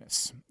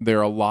darkness.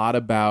 They're a lot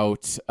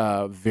about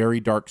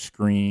very dark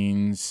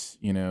screens,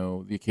 you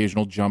know, the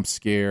occasional jump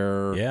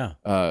scare,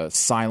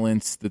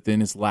 silence that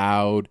then is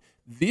loud.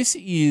 This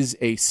is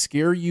a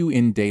scare you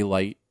in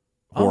daylight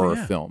horror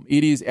film.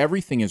 It is,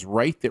 everything is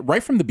right there,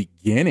 right from the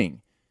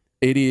beginning.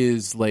 It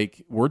is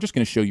like, we're just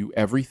going to show you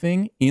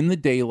everything in the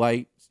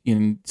daylight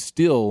and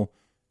still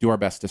do our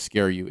best to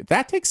scare you.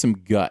 That takes some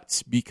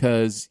guts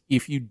because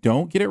if you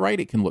don't get it right,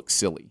 it can look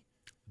silly.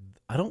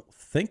 I don't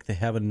think they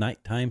have a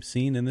nighttime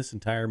scene in this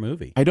entire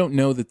movie. I don't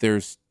know that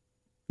there's.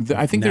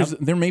 I think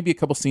there may be a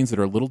couple scenes that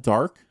are a little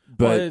dark,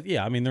 but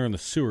I mean they're in the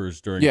sewers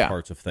during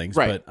parts of things.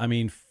 Right. But I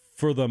mean,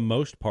 for the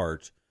most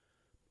part,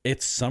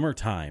 it's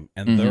summertime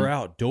and they're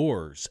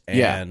outdoors,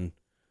 and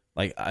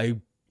like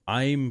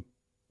I'm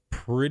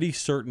pretty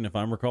certain, if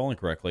I'm recalling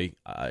correctly,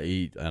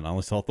 I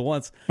only saw it the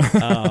once.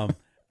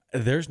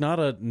 There's not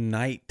a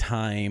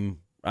nighttime.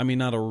 I mean,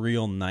 not a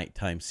real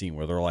nighttime scene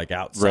where they're like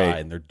outside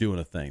and they're doing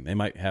a thing. They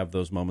might have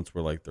those moments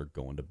where like they're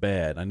going to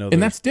bed. I know,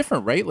 and that's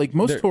different, right? Like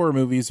most horror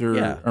movies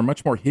are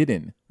much more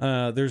hidden.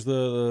 There's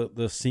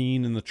the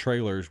scene in the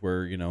trailers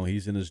where, you know,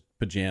 he's in his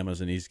pajamas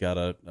and he's got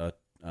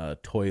a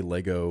toy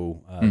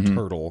Lego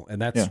turtle,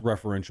 and that's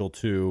referential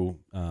to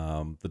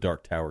the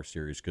Dark Tower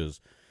series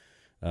because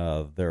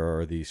there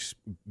are these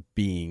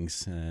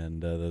beings,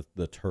 and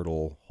the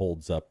turtle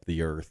holds up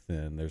the earth,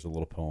 and there's a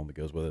little poem that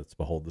goes with it. It's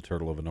 "Behold the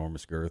turtle of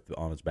enormous girth,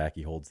 on his back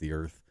he holds the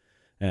earth."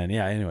 And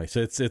anyway,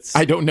 so it's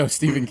I don't know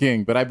Stephen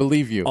King, but I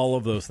believe you. All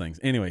of those things.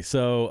 Anyway,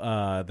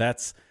 so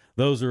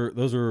those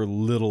are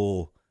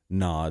little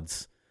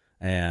nods,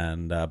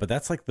 and but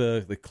that's like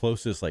the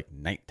closest like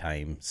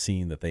nighttime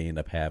scene that they end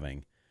up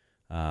having.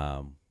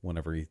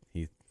 Whenever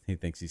he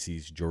thinks he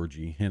sees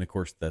Georgie, and of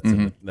course that's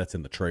in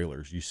the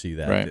trailers. You see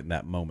that in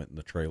that moment in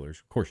the trailers.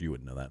 Of course, you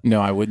wouldn't know that. No,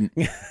 I wouldn't.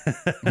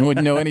 I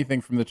wouldn't know anything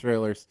from the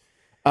trailers.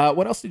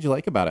 What else did you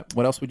like about it?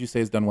 What else would you say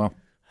is done well?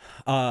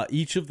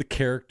 Each of the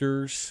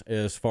characters,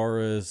 as far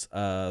as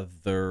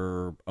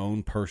their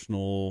own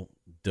personal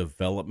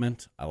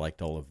development, I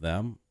liked all of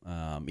them.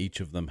 Each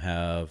of them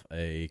have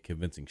a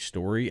convincing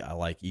story. I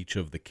like each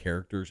of the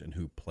characters and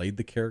who played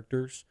the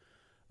characters.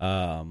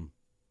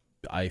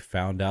 I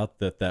found out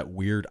that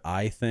weird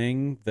eye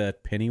thing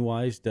that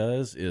Pennywise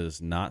does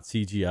is not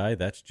CGI.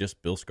 That's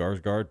just Bill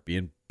Skarsgård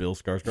being Bill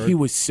Skarsgård. He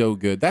was so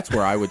good. That's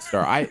where I would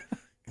start. I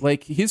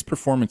like his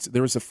performance.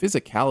 There was a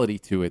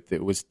physicality to it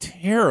that was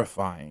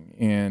terrifying.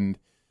 And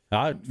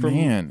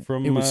Man,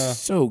 it was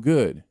so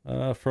good.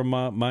 From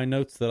my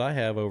notes that I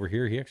have over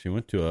here, he actually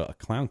went to a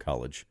clown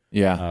college.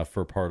 Yeah.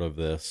 For part of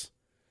this,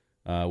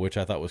 which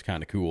I thought was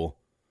kind of cool.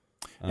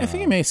 I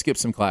think he may have skipped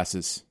some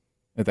classes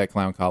at that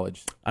clown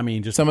college. I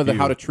mean, just some of the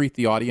how to treat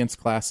the audience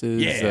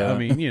classes. Yeah, I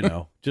mean,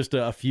 just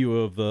a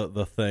few of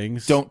the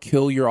things. Don't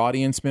kill your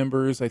audience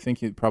members. I think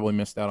he probably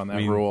missed out on that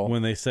rule.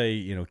 When they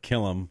say,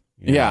 kill them.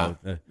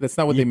 That's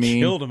not what they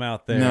mean. Killed them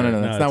out there.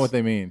 No, that's not what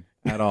they mean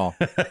at all.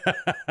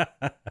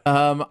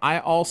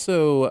 I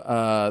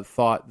also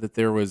thought that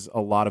there was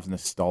a lot of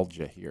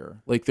nostalgia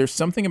here. Like, there's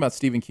something about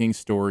Stephen King's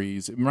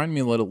stories. It reminded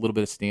me a little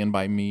bit of Stand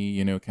By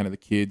Me, kind of the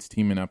kids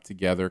teaming up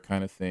together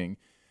kind of thing.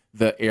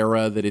 The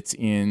era that it's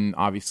in,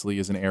 obviously,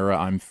 is an era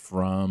I'm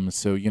from.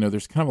 So,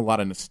 there's kind of a lot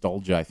of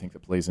nostalgia, I think,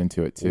 that plays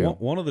into it, too.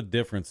 One of the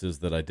differences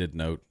that I did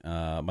note,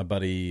 my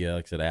buddy,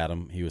 like I said,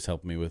 Adam, he was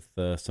helping me with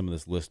some of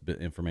this list bit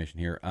information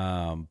here.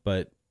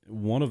 But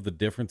one of the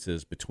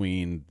differences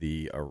between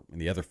the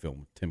other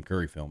film, Tim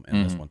Curry film,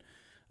 and this one,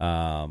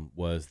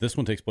 was this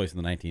one takes place in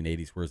the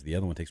 1980s, whereas the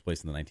other one takes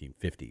place in the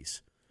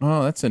 1950s.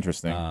 Oh, that's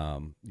interesting.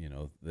 When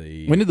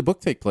did the book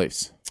take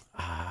place?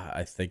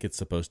 I think it's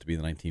supposed to be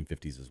the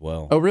 1950s as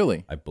well. Oh,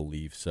 really? I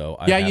believe so.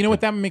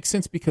 What? That makes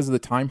sense because of the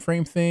time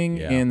frame thing,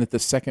 and that the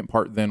second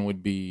part then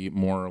would be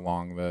more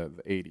along the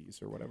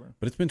 80s or whatever.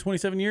 But it's been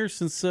 27 years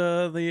since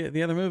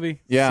the other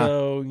movie. Yeah.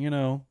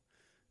 So,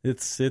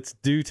 it's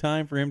due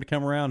time for him to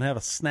come around and have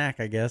a snack,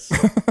 I guess.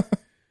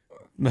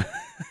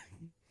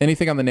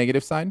 Anything on the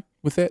negative side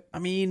with it? I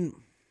mean,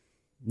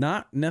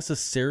 not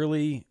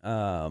necessarily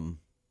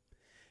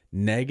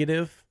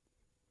negative.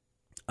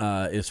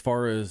 As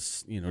far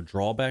as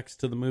drawbacks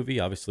to the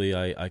movie, obviously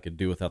I could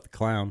do without the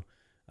clown,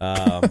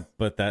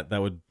 but that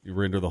would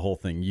render the whole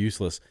thing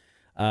useless.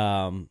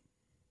 Like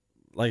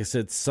I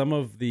said, some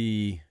of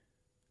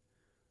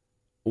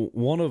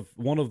one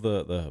of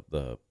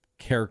the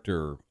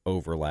character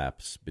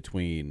overlaps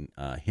between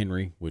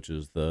Henry, which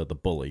is the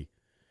bully,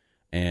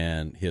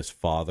 and his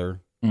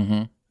father.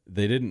 Mm-hmm.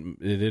 They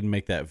didn't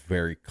make that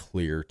very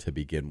clear to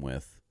begin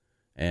with.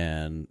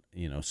 And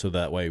so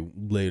that way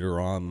later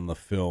on in the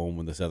film,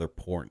 when this other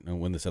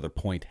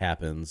point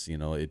happens,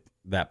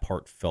 that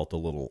part felt a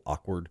little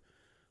awkward.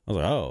 I was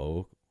like,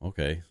 oh,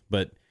 okay.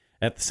 But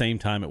at the same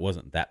time, it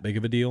wasn't that big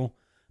of a deal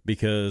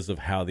because of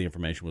how the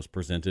information was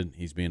presented.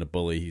 He's being a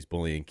bully. He's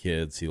bullying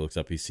kids. He looks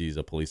up, he sees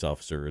a police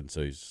officer, and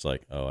so he's just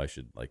like, oh, I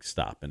should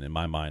stop. And in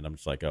my mind, I'm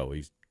just like, oh,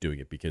 he's doing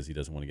it because he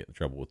doesn't want to get in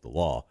trouble with the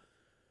law.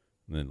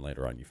 And then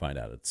later on, you find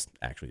out it's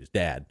actually his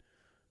dad.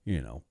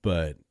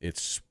 But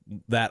it's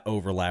that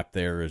overlap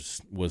there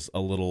was a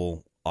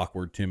little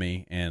awkward to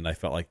me, and I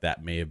felt like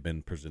that may have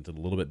been presented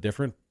a little bit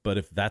different. But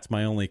if that's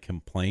my only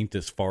complaint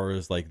as far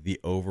as the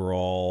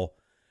overall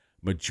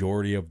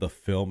majority of the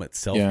film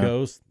itself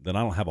goes, then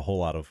I don't have a whole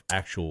lot of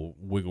actual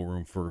wiggle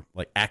room for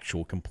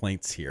actual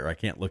complaints here. I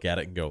can't look at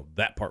it and go,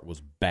 that part was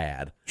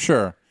bad.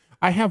 Sure.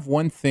 I have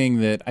one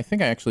thing that I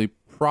think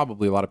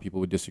probably a lot of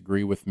people would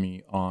disagree with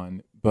me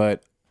on,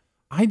 but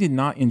I did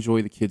not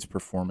enjoy the kids'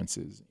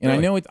 performances,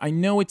 and really? I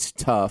know it's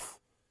tough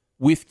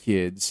with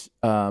kids,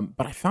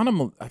 but I found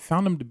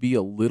them to be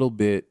a little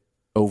bit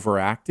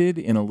overacted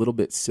and a little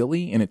bit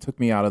silly, and it took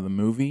me out of the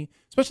movie.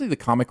 Especially the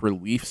comic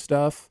relief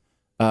stuff,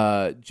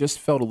 just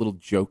felt a little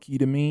jokey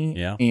to me.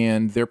 Yeah.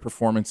 And their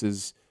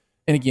performances,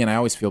 and again, I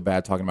always feel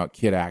bad talking about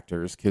kid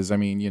actors because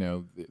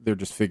they're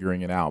just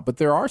figuring it out. But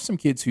there are some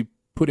kids who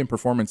put in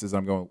performances.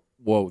 I'm going,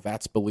 whoa,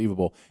 that's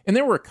believable. And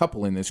there were a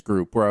couple in this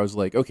group where I was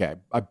like, okay,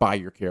 I buy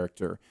your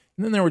character.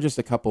 And then there were just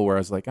a couple where I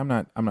was like, I'm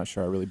not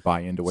sure I really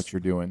buy into what you're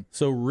doing.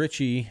 So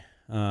Richie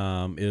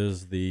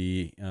is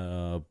the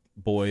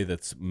boy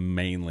that's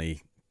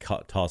mainly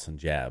tossing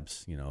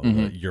jabs,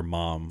 your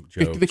mom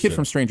jokes. The kid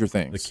from Stranger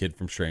Things. The kid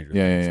from Stranger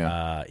Things.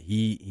 Yeah.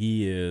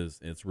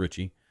 It's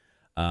Richie.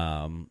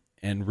 And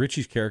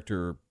Richie's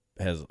character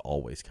has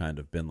always kind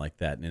of been like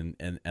that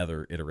in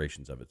other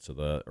iterations of it. So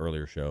the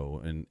earlier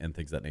show and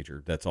things of that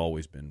nature, that's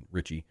always been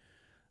Richie.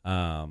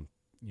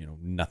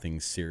 Nothing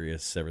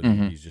serious, everything.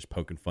 Mm-hmm. He's just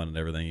poking fun at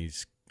everything.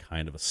 He's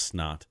kind of a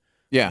snot.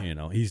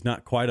 Yeah. He's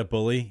not quite a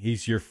bully.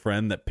 He's your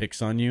friend that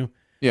picks on you.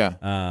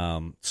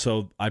 Yeah.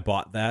 So I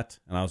bought that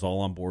and I was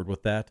all on board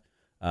with that.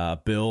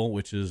 Bill,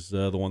 which is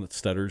the one that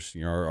stutters,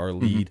 our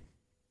lead,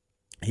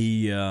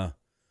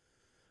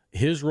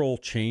 his role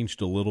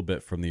changed a little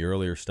bit from the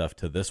earlier stuff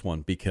to this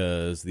one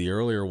because the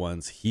earlier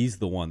ones, he's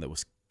the one that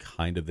was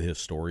kind of the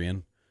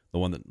historian, the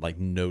one that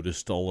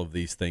noticed all of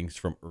these things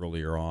from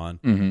earlier on.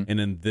 Mm-hmm.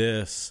 And in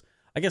this,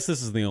 I guess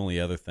this is the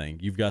only other thing.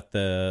 You've got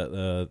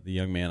the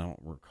young man, I don't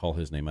recall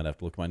his name. I'd have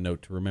to look at my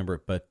note to remember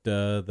it, but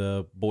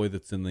the boy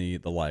that's in the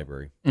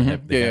library,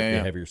 mm-hmm.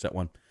 the heavier set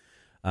one.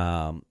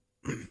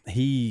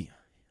 He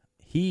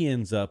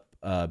ends up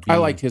I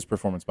liked his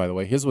performance, by the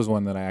way. His was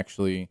one that I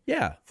actually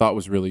thought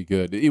was really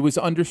good. It was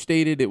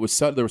understated. There was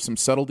some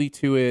subtlety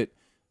to it.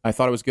 I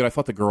thought it was good. I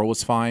thought the girl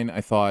was fine.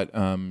 I thought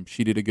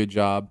she did a good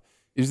job.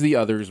 The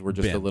others were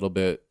just Ben. a little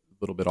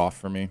bit off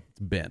for me. It's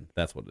Ben.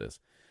 That's what it is.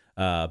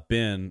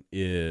 Ben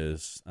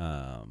is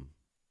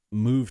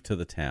moved to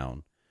the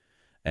town,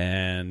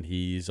 and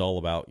he's all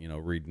about,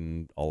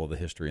 reading all of the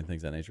history and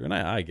things of that nature. And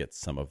I get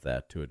some of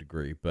that to a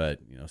degree, but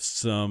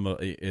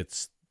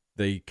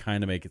they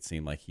kind of make it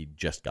seem like he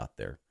just got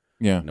there.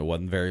 Yeah. And it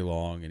wasn't very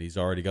long, and he's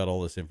already got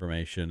all this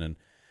information, and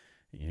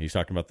he's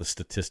talking about the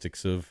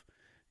statistics of,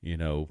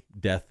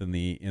 death in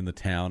the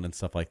town and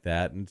stuff like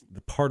that. And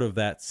the part of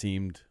that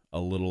seemed a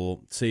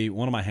little,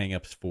 one of my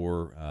hangups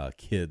for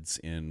kids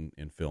in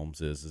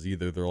films is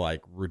either they're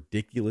like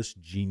ridiculous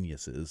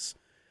geniuses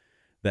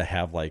that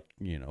have they're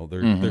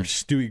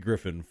Stewie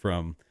Griffin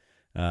from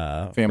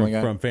Family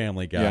Guy, from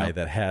Family Guy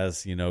that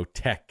has,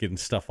 tech and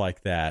stuff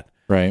like that.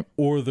 Right.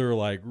 Or they're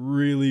like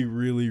really,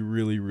 really,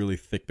 really, really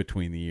thick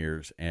between the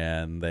ears,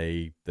 and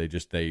they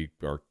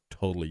are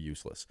totally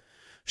useless.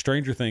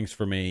 Stranger Things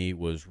for me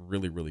was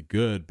really, really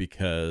good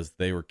because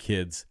they were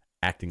kids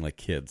acting like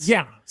kids.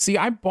 Yeah. See,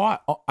 I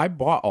bought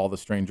all the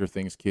Stranger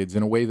Things kids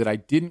in a way that I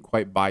didn't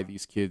quite buy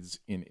these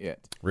kids in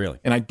it. Really?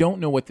 And I don't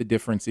know what the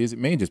difference is. It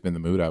may have just been the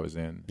mood I was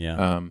in.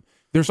 Yeah.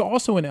 There's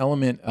also an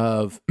element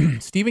of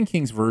Stephen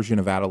King's version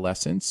of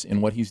adolescence,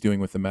 and what he's doing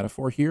with the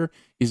metaphor here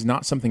is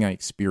not something I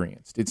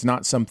experienced. It's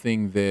not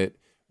something that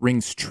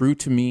rings true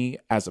to me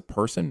as a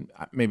person.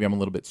 Maybe I'm a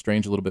little bit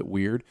strange, a little bit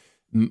weird.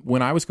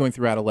 When I was going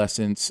through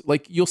adolescence,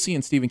 like you'll see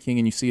in Stephen King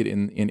and you see it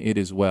in it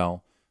as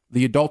well,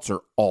 the adults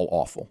are all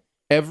awful.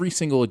 Every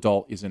single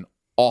adult is an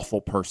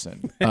awful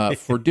person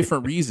for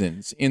different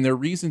reasons. And there are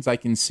reasons I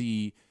can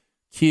see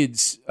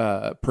kids'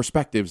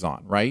 perspectives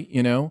on, right?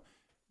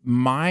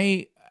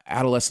 My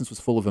adolescence was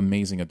full of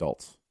amazing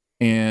adults.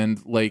 And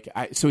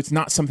so it's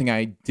not something I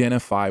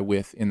identify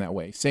with in that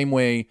way. Same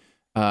way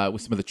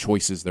with some of the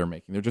choices they're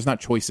making. They're just not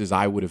choices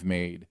I would have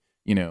made,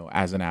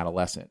 as an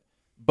adolescent.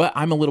 But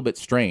I'm a little bit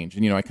strange,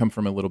 and I come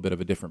from a little bit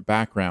of a different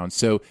background,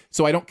 so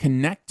I don't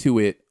connect to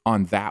it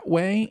on that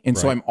way, and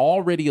so I'm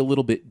already a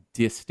little bit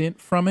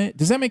distant from it.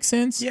 Does that make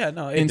sense? Yeah,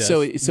 no, it and does.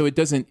 so it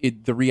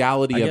doesn't. The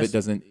reality of it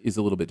is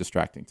a little bit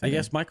distracting to me. I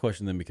guess my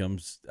question then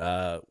becomes,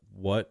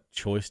 what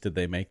choice did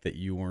they make that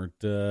you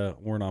weren't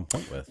on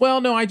point with? Well,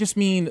 no, I just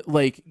mean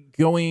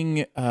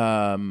going,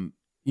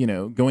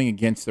 going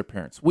against their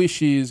parents'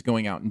 wishes,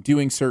 going out and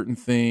doing certain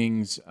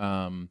things.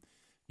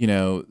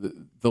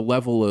 The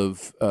level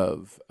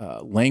of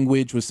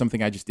language was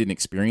something I just didn't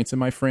experience in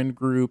my friend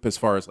group, as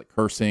far as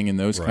cursing and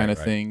those kind of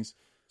things.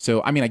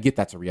 So, I get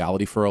that's a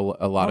reality for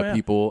a lot of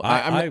people.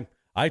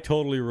 I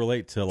totally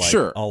relate to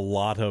a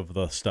lot of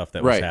the stuff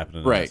that was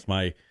happening. Right.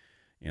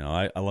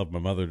 I love my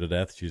mother to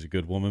death. She's a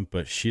good woman,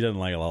 but she doesn't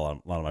like a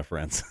lot of my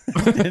friends.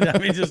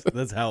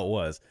 That's how it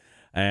was.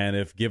 And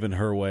if given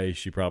her way,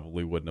 she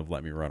probably wouldn't have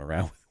let me run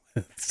around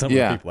with some of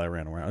the people I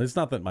ran around. It's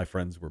not that my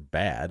friends were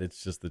bad.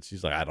 It's just that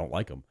she's like, I don't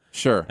like them.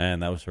 Sure.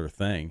 And that was her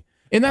thing.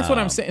 And that's what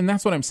I'm saying. And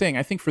that's what I'm saying.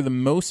 I think for the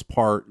most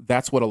part,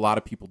 that's what a lot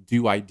of people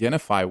do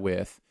identify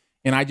with.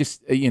 And I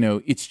just,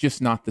 it's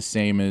just not the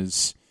same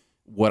as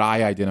what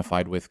I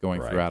identified with going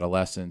through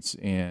adolescence.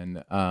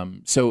 And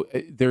so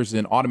there's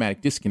an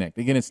automatic disconnect.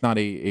 Again, it's not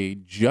a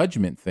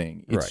judgment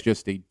thing. It's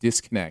just a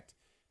disconnect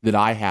that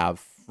I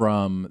have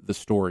from the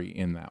story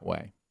in that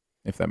way,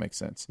 if that makes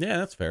sense. Yeah,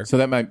 that's fair. So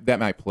that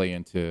might play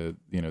into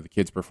the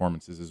kids'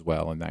 performances as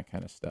well and that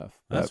kind of stuff.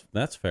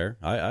 That's fair.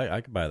 I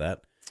could buy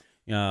that.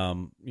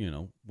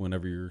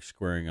 Whenever you're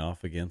squaring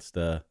off against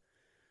a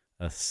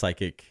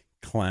psychic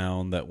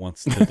clown that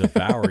wants to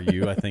devour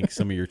you, I think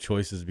some of your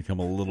choices become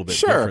a little bit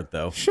different,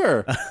 though.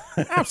 Sure,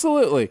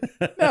 absolutely.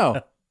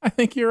 No, I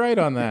think you're right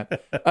on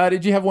that.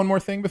 Did you have one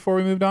more thing before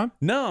we moved on?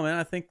 No, man.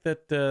 I think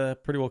that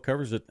pretty well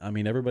covers it.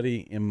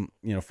 Everybody,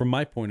 from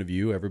my point of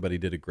view, everybody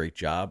did a great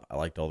job. I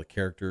liked all the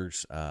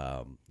characters.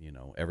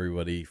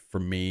 Everybody for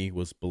me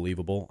was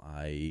believable.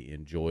 I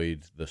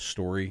enjoyed the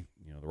story.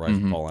 The rise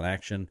and fall in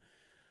action.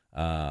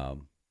 I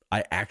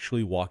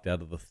actually walked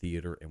out of the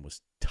theater and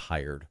was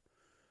tired.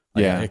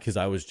 Because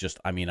I was just,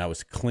 I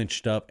was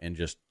clenched up and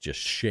just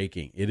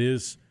shaking. It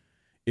is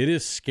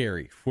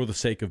scary for the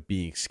sake of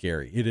being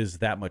scary. It is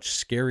that much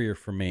scarier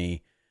for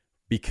me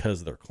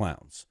because they're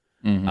clowns.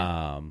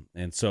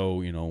 And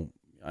so,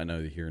 I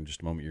know that here in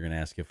just a moment you're going to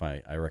ask if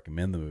I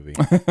recommend the movie.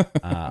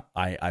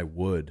 I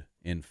would,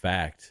 in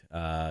fact,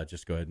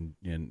 just go ahead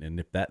and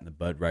nip that in the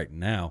bud right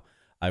now.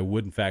 I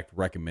would, in fact,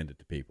 recommend it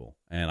to people.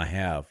 And I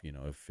have,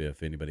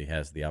 if anybody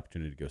has the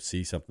opportunity to go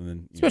see something.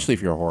 Then, especially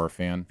if you're a horror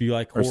fan. If you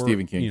like horror, or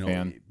Stephen King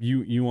fan.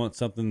 You want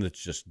something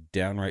that's just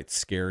downright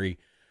scary.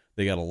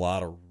 They got a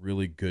lot of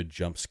really good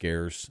jump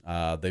scares.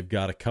 They've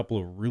got a couple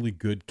of really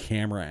good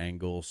camera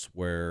angles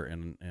where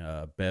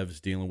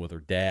Bev's dealing with her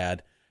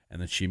dad, and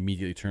then she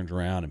immediately turns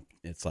around, and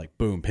it's like,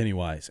 boom,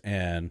 Pennywise.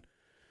 And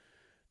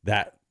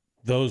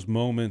those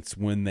moments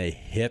when they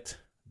hit,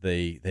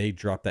 they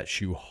drop that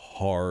shoe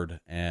hard,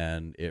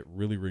 and it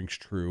really rings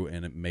true,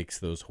 and it makes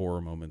those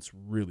horror moments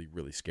really,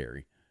 really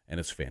scary, and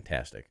it's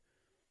fantastic.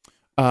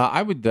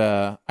 I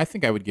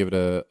think I would give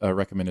it a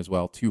recommend as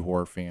well to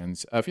horror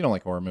fans. If you don't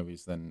like horror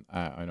movies, then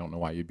I don't know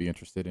why you'd be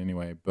interested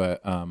anyway.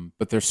 But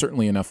there's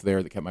certainly enough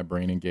there that kept my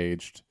brain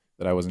engaged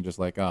that I wasn't just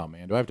like, oh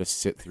man, do I have to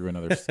sit through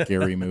another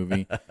scary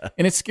movie?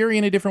 And it's scary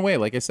in a different way.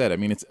 Like I said, I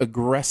mean, it's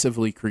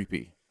aggressively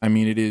creepy. I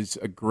mean, it is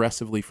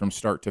aggressively from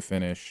start to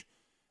finish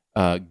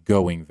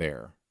going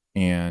there.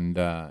 And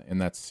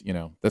that's,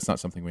 that's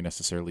not something we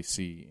necessarily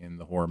see in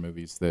the horror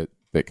movies that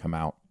come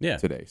out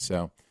today.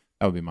 So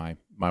that would be my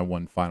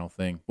one final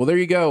thing. Well, there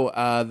you go.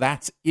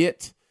 That's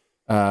it.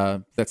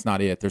 That's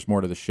not it. There's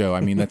more to the show.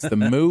 I mean, that's the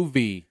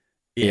movie.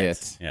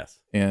 Yes.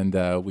 And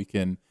we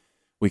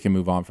can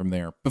move on from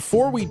there.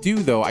 Before we do,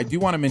 though, I do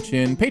want to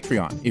mention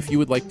Patreon. If you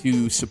would like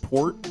to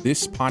support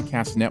this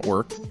podcast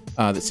network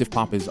that Sif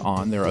Pop is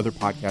on, there are other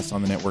podcasts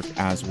on the network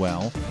as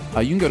well.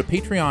 You can go to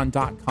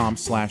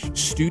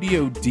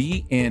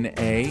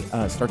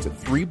patreon.com/StudioDNA. Starts at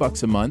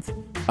 $3 a month.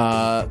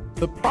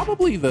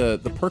 Probably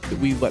the perk that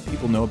we let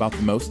people know about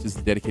the most is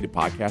the dedicated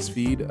podcast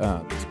feed. It's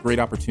a great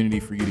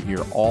opportunity for you to hear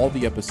all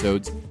the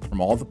episodes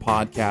from all the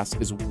podcasts,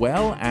 as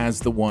well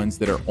as the ones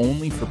that are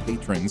only for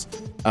patrons.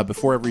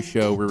 Before every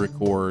show, we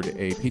record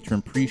a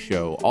patron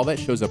pre-show. All that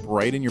shows up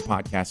right in your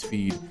podcast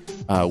feed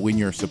when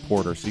you're a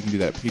supporter. So you can do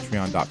that at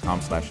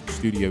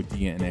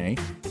patreon.com/StudioDNA.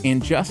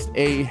 And just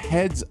a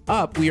heads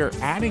up, we are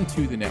adding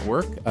to the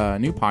network a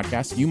new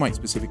podcast you might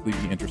specifically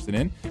be interested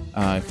in.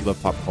 If you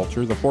love pop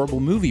culture, the Horrible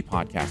Movie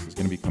Podcast is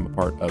going to become a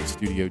part of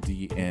Studio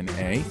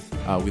DNA.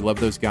 We love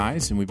those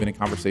guys, and we've been in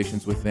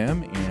conversations with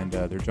them, and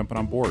they're jumping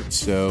on board.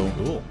 So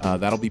cool.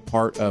 That'll be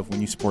part of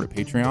when you support at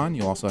Patreon.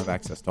 You'll also have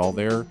access to all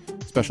their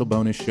special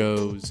bonus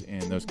shows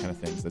and those kind of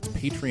things. That's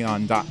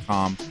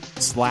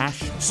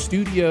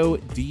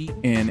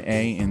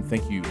patreon.com/StudioDNA, and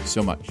thank you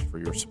so much for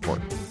your support.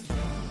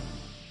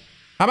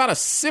 How about a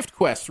Sift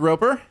Quest,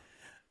 Roper?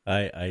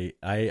 I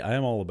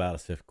am all about a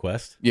Sift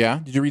Quest. Yeah?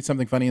 Did you read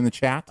something funny in the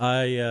chat?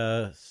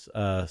 So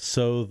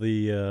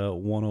the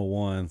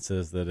 101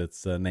 says that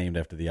it's named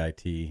after the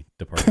IT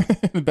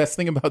department. The best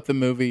thing about the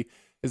movie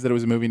is that it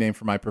was a movie named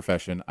for my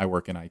profession. I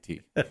work in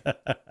IT.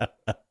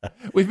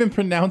 We've been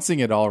pronouncing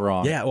it all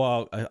wrong. Yeah,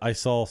 well, I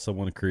saw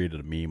someone created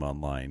a meme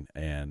online,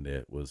 and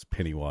it was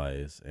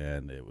Pennywise,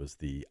 and it was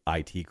the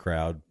IT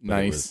crowd.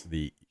 Nice.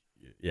 Very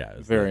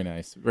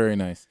nice. Very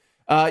nice.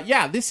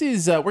 This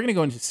is, we're going to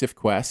go into Sift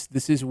Quest.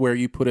 This is where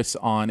you put us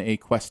on a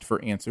quest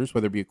for answers,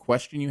 whether it be a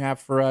question you have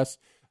for us,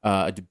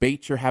 a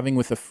debate you're having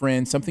with a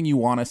friend, something you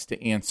want us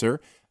to answer.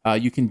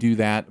 You can do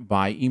that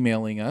by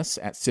emailing us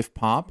at at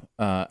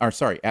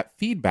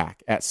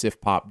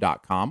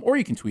feedback@sifpop.com, or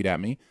you can tweet at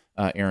me,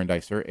 Aaron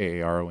Dicer,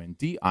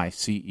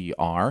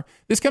 AARONDICER.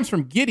 This comes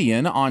from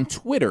Gideon on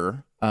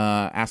Twitter.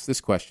 Asked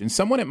this question.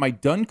 Someone at my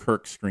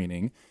Dunkirk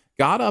screening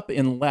got up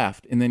and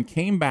left and then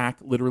came back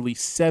literally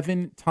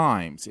 7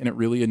 times, and it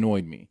really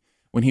annoyed me.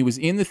 When he was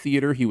in the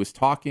theater, he was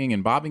talking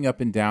and bobbing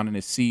up and down in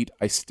his seat.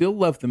 I still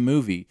loved the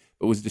movie,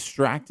 but was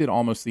distracted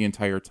almost the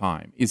entire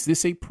time. Is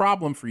this a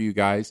problem for you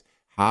guys?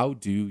 How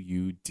do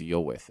you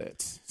deal with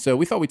it? So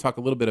we thought we'd talk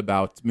a little bit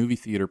about movie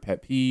theater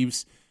pet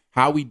peeves,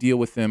 how we deal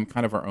with them,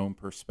 kind of our own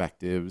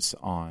perspectives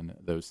on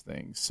those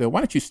things. So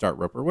why don't you start,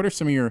 Roper? What are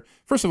some of your,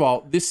 first of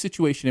all, this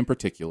situation in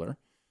particular,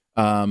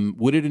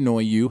 would it annoy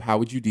you? How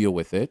would you deal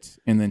with it?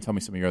 And then tell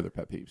me some of your other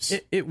pet peeves.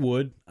 It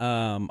would.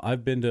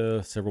 I've been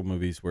to several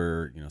movies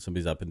where,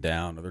 somebody's up and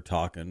down, or they're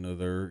talking, or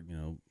they're,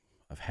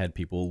 I've had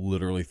people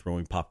literally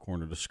throwing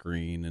popcorn at the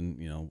screen, and,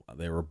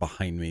 they were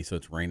behind me, so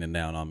it's raining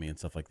down on me and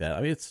stuff like that.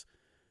 I mean, it's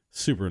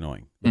super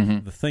annoying.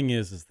 Mm-hmm. The thing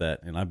is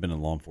that, and I've been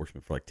in law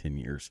enforcement for like 10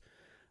 years,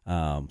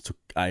 so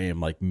I am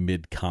like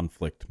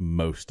mid-conflict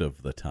most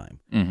of the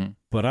time. Mm-hmm.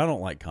 But I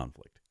don't like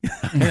conflict.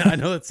 I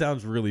know that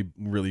sounds really,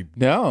 really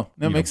no,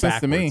 makes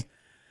sense to me.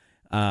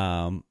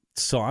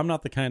 So I'm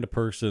not the kind of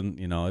person,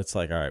 it's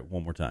like, all right,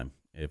 one more time.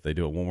 If they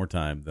do it one more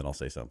time, then I'll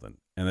say something,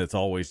 and it's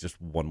always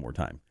just one more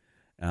time.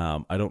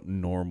 I don't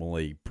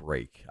normally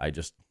break. I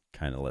just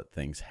kind of let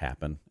things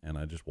happen, and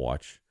I just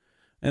watch.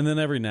 And then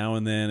every now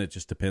and then, it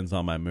just depends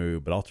on my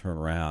mood. But I'll turn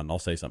around and I'll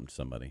say something to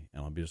somebody,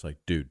 and I'll be just like,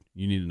 "Dude,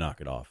 you need to knock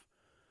it off."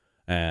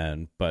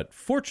 But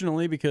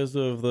fortunately, because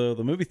of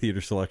the movie theater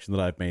selection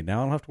that I've made now,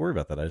 I don't have to worry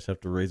about that. I just have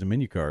to raise a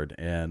menu card,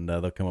 and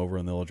they'll come over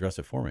and they'll address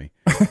it for me.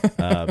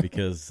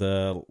 Because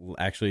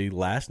actually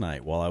last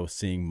night while I was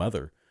seeing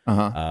Mother,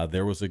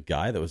 there was a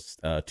guy that was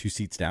 2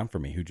 seats down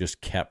from me who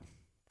just kept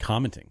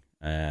commenting.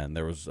 And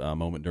there was a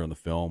moment during the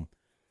film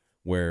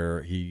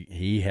where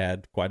he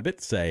had quite a bit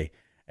to say.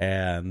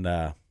 And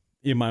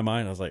in my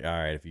mind, I was like, all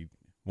right, if you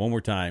one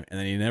more time. And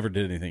then he never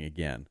did anything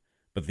again.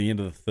 But at the end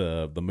of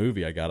the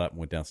movie, I got up and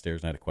went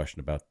downstairs and I had a question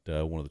about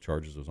one of the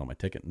charges that was on my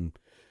ticket. And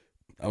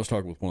I was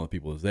talking with one of the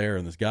people that was there,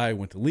 and this guy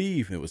went to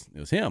leave. And it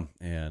was him.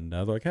 And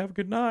they're like, have a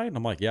good night. And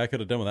I'm like, yeah, I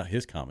could have done without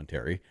his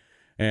commentary.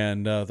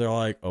 And they're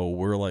like, oh,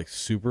 we're like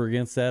super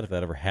against that. If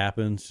that ever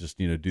happens, just,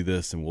 do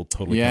this and we'll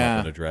totally come up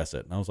and address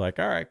it. And I was like,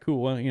 all right,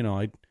 cool. Well,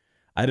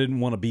 I didn't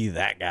want to be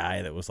that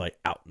guy that was like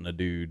outing a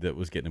dude that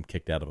was getting him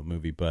kicked out of a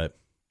movie, but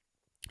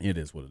it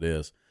is what it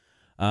is.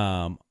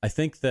 I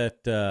think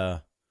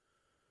that,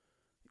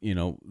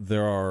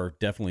 there are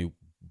definitely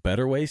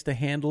better ways to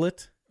handle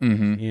it.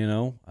 Mm-hmm.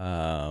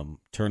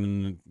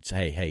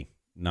 Hey,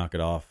 knock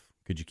it off.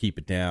 Could you keep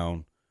it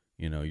down?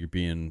 You're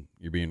being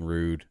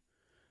rude.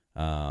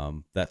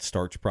 that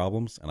starts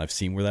problems, and I've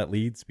seen where that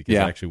leads because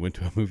I actually went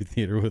to a movie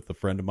theater with a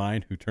friend of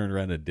mine who turned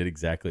around and did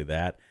exactly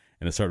that,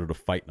 and it started a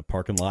fight in a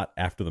parking lot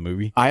after the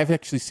movie. I have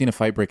actually seen a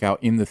fight break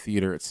out in the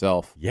theater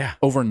itself. Yeah.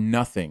 Over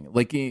nothing.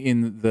 Like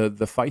in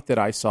the fight that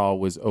I saw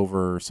was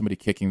over somebody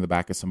kicking the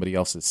back of somebody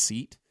else's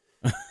seat.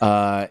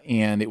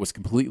 And it was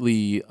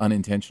completely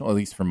unintentional, at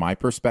least from my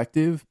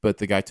perspective, but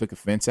the guy took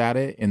offense at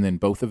it, and then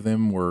both of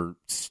them were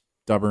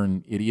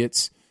stubborn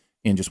idiots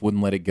and just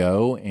wouldn't let it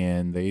go,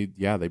 and they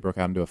broke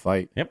out into a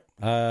fight. Yep.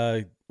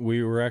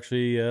 We were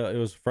actually it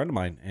was a friend of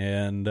mine,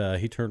 and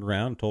he turned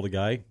around and told the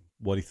guy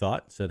what he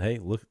thought, said, "Hey,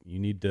 look, you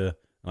need to,"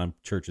 and I'm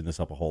churching this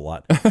up a whole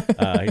lot.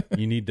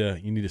 You need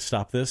to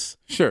stop this.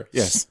 Sure.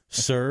 Yes,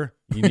 sir.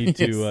 You need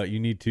to you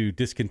need to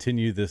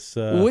discontinue this.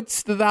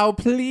 Wouldst thou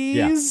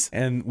please? Yeah.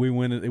 And we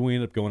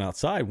ended up going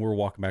outside. We were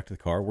walking back to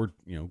the car. We're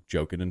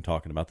joking and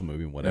talking about the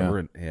movie and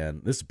whatever. Yeah.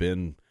 And this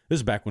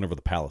is back whenever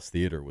the Palace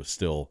Theater was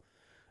still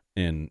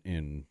in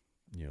the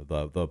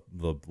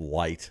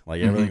light,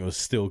 like everything was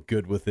still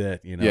good with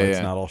it.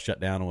 It's not all shut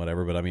down or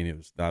whatever. But I mean, it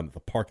was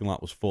the parking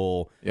lot was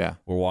full. Yeah,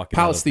 we're walking.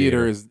 Palace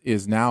Theater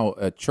is now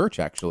a church.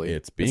 Actually,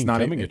 it's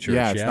becoming a church.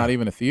 Yeah, it's not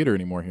even a theater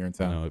anymore here in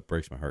town. No, it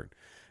breaks my heart.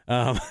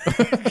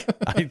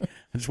 I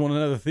just want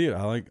another theater.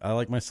 I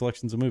like my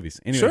selections of movies.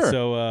 Anyway, sure.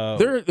 So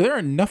there are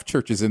enough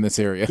churches in this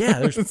area. Yeah,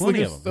 there's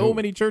plenty of them. So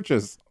many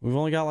churches. We've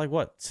only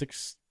got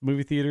 6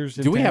 movie theaters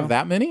in Do we town? have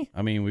that many?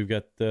 I mean, we've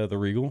got the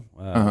Regal.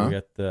 We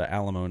got the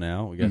Alamo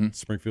now. We got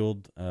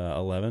Springfield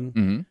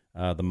 11.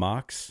 The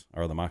Mox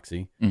or the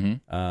Moxie.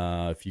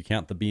 If you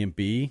count the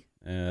B&B,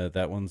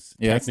 that one's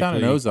it's down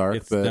in Ozark.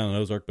 It's down in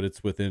Ozark, but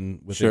it's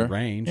within sure.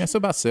 range. Yeah, so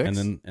about 6.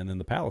 And then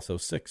the Palace, so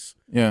 6.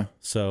 Yeah.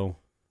 So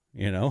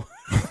I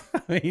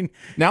mean,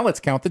 now let's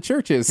count the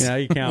churches. Yeah,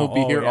 you count.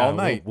 We'll be here all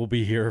night. We'll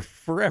be here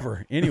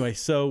forever. Anyway,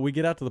 so we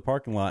get out to the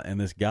parking lot,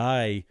 and this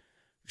guy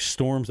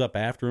storms up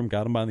after him,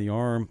 got him by the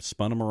arm,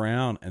 spun him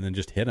around, and then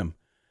just hit him.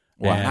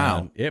 Wow.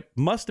 And it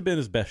must have been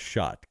his best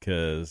shot,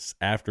 because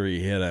after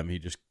he hit him, he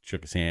just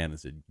shook his hand and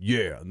said,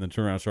 "Yeah," and then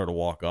turned around and started to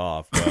walk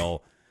off.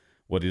 Well,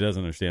 what he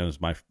doesn't understand is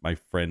my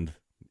friend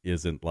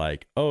isn't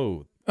like,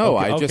 okay,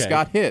 I just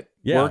got hit.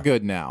 Yeah. We're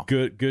good now.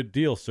 Good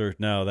deal, sir.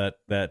 No,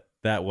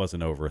 that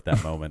wasn't over at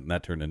that moment, and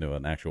that turned into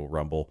an actual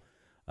rumble.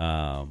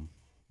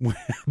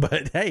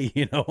 But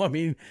hey, I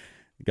mean,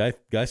 guy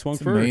swung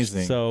it's first.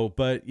 Amazing. So,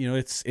 but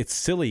it's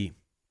silly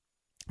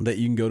that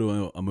you can go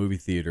to a movie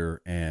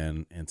theater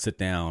and sit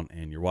down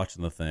and you're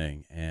watching the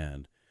thing,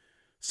 and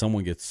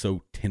someone gets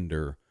so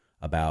tender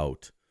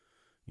about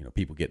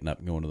people getting up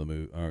and going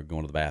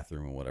to the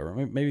bathroom or whatever. I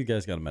mean, maybe the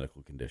guy's got a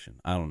medical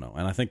condition. I don't know,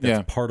 and I think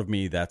that's part of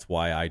me. That's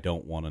why I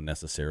don't want to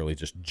necessarily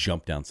just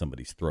jump down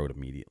somebody's throat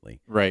immediately.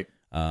 Right.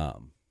 I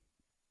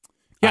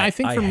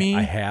think for me,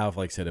 I have,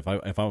 like I said,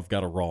 if I've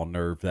got a raw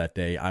nerve that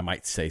day, I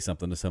might say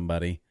something to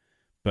somebody,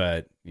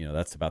 but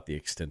that's about the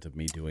extent of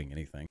me doing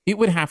anything. It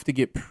would have to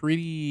get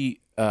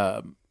pretty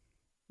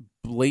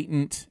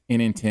blatant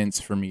and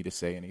intense for me to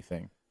say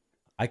anything.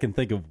 I can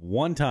think of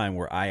one time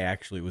where I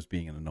actually was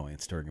being an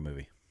annoyance during a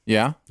movie.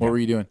 Yeah? What were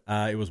you doing?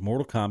 It was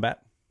Mortal Kombat.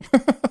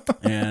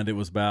 And it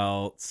was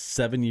about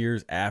 7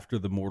 years after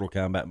the Mortal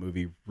Kombat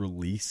movie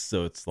released,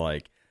 so it's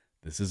like,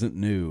 this isn't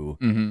new.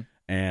 Mm-hmm.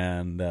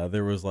 And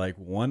there was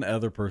one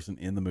other person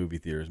in the movie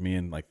theaters, me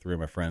and 3 of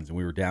my friends, and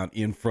we were down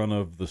in front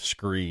of the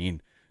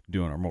screen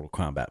doing our Mortal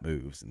Kombat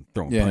moves and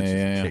throwing punches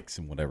and kicks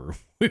and whatever.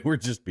 We were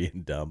just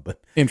being dumb, but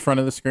in front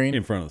of the screen.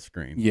 In front of the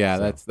screen. Yeah,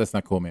 so. That's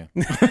not cool, man.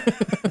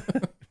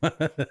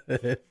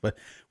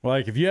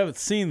 But if you haven't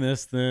seen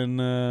this, then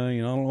I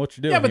don't know what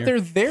you're doing. Yeah, but here.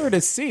 they're there to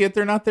see it.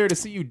 They're not there to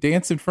see you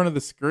dance in front of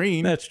the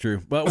screen. That's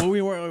true. But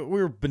we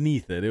were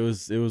beneath it. It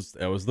was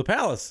the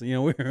Palace. We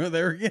were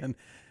there again.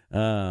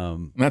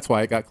 That's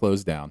why it got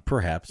closed down.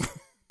 Perhaps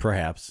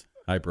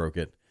I broke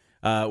it.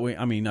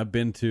 I've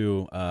been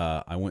to.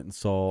 I went and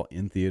saw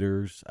in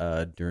theaters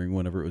during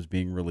whenever it was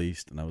being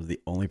released, and I was the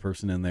only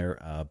person in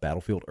there.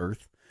 Battlefield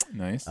Earth.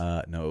 Nice.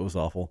 No, it was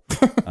awful.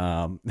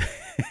 I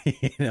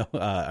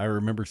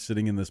remember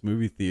sitting in this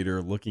movie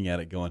theater, looking at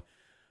it, going,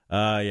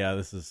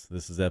 this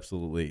is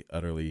absolutely,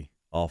 utterly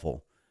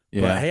awful."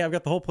 Yeah. But hey, I've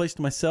got the whole place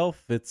to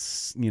myself.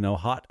 It's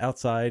hot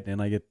outside,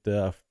 and I get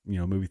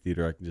movie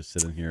theater. I can just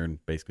sit in here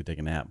and basically take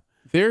a nap.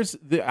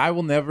 It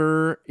will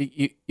never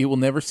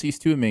cease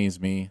to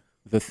amaze me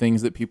the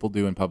things that people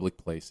do in public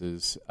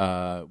places,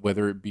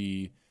 whether it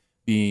be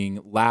being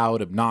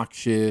loud,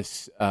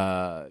 obnoxious,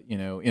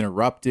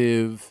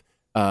 interruptive,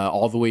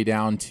 all the way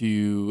down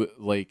to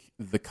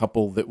the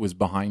couple that was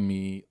behind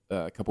me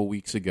a couple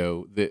weeks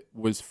ago that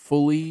was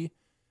fully.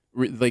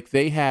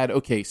 They had,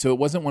 so it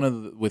wasn't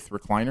one with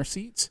recliner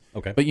seats,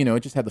 but it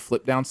just had the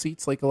flip down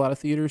seats like a lot of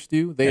theaters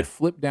do. They had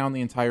flipped down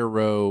the entire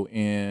row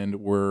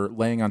and were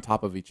laying on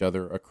top of each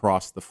other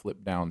across the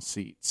flip down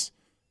seats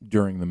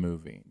during the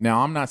movie. Now,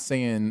 I'm not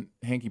saying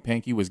hanky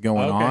panky was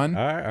going on,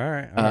 all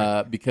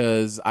right.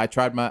 because I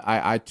tried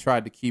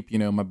to keep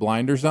my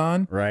blinders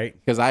on, right?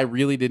 Because I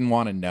really didn't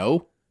want to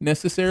know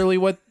necessarily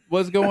what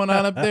was going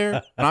on up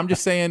there. And I'm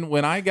just saying,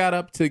 when I got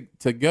up to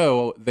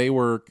go, they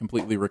were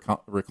completely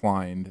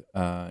reclined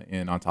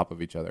and on top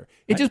of each other.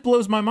 It just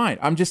blows my mind.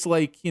 I'm just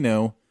like,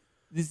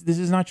 this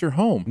is not your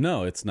home.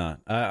 No, it's not.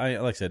 I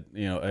like I said,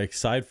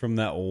 aside from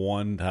that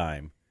one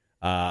time,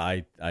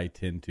 I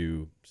tend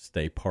to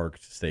stay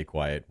parked, stay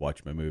quiet,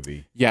 watch my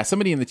movie. Yeah,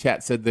 somebody in the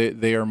chat said that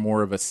they are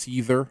more of a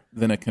seether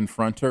than a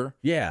confronter.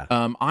 Yeah.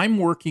 I'm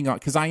working on,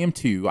 because I am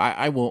too.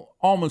 I will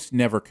almost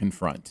never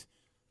confront.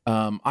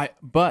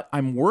 But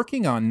I'm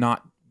working on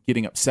not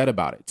getting upset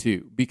about it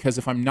too, because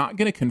if I'm not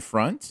going to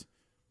confront,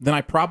 then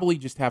I probably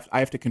just have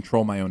to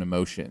control my own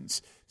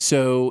emotions.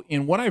 So,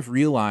 in what I've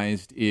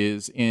realized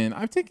is, and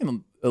I've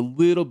taken a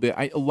little bit,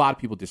 a lot of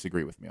people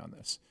disagree with me on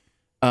this.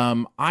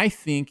 I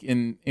think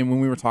in when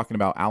we were talking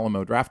about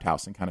Alamo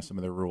Drafthouse and kind of some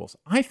of their rules,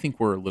 I think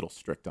we're a little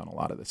strict on a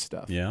lot of this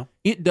stuff. Yeah.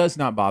 It does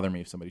not bother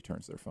me if somebody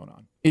turns their phone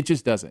on. It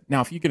just doesn't.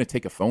 Now, if you're going to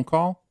take a phone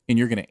call and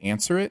you're going to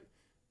answer it,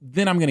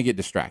 then I'm going to get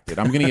distracted.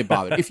 I'm going to get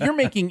bothered. If you're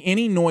making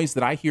any noise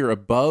that I hear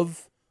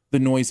above the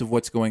noise of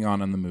what's going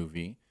on in the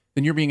movie,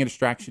 then you're being a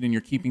distraction and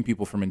you're keeping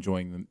people from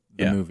enjoying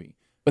the movie.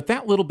 But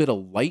that little bit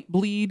of light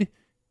bleed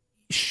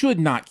should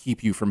not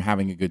keep you from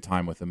having a good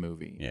time with a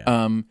movie.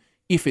 Yeah.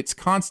 If it's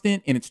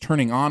constant and it's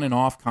turning on and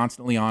off,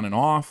 constantly on and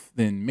off,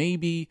 then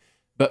maybe.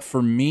 But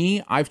for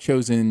me, I've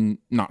chosen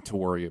not to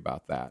worry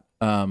about that.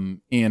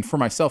 And for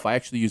myself, I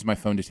actually use my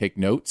phone to take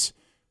notes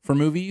for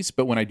movies.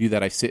 But when I do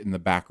that, I sit in the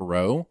back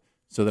row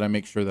so that I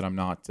make sure that I'm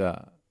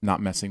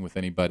not messing with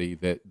anybody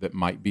that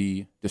might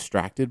be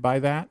distracted by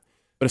that.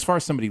 But as far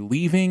as somebody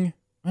leaving,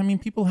 I mean,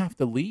 people have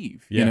to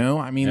leave, They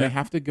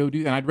have to go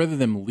do that. And I'd rather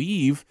them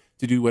leave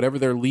to do whatever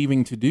they're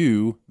leaving to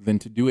do than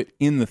to do it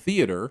in the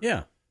theater.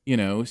 Yeah.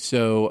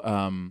 So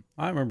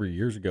I remember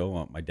years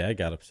ago, my dad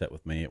got upset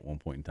with me at one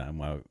point in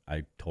time.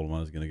 I told him I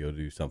was going to go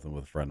do something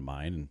with a friend of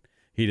mine, and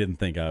he didn't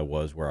think I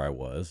was where I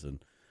was.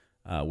 And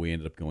we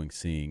ended up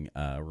seeing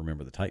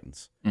Remember the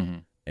Titans. Mm-hmm.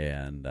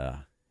 And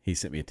he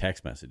sent me a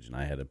text message, and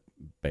I had to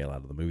bail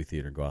out of the movie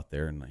theater and go out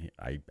there. And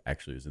I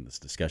actually was in this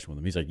discussion with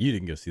him. He's like, "You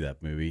didn't go see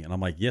that movie?" And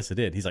I'm like, "Yes, I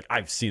did." He's like,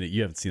 "I've seen it.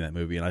 You haven't seen that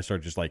movie." And I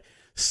started just like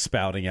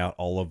spouting out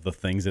all of the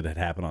things that had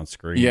happened on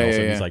screen.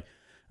 He's like,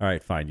 "All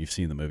right, fine. You've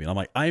seen the movie." And I'm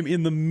like, "I'm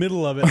in the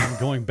middle of it. I'm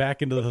going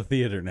back into the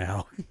theater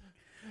now."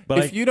 But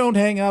if you don't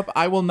hang up,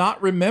 I will not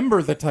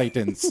remember the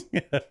Titans.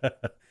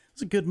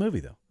 It's a good movie,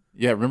 though.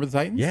 Yeah, Remember the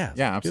Titans? Yeah,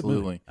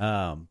 absolutely.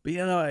 But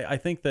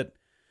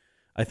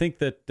I think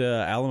that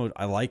Alamo.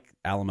 I like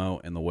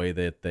Alamo and the way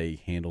that they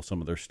handle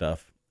some of their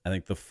stuff. I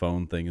think the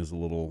phone thing is a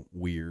little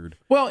weird.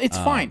 Well, it's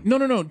fine.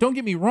 No. Don't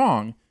get me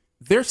wrong.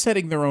 They're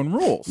setting their own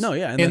rules. No,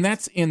 yeah, and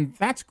that's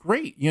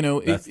great.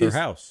 That's their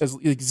house.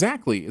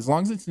 Exactly. As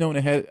long as it's known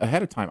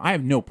ahead of time, I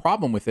have no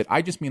problem with it.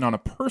 I just mean on a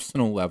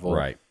personal level.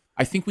 Right.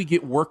 I think we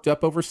get worked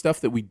up over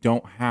stuff that we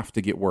don't have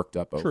to get worked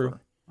up over. True.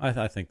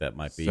 I think that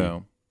might be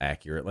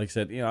accurate. Like I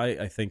said,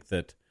 I think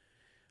that,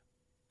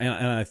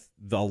 and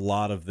a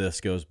lot of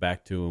this goes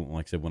back to,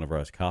 like I said, whenever I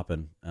was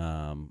copping,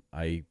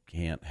 I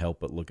can't help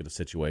but look at a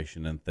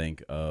situation and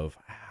think of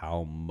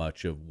how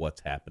much of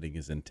what's happening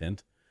is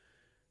intent.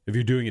 If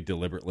you're doing it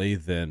deliberately,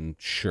 then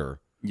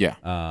sure. Yeah.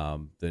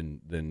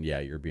 Then yeah,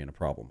 you're being a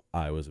problem.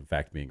 I was in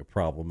fact being a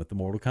problem at the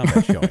Mortal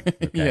Kombat showing.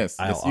 Okay? Yes,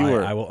 you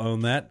were. I will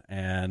own that,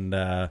 and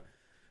that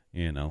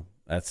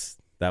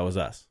was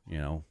us.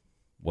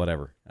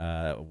 Whatever.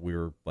 We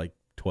were like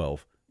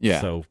 12.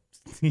 Yeah. So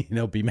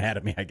be mad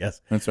at me, I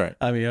guess. That's right.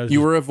 I mean, you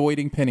were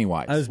avoiding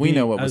Pennywise. We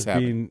know what was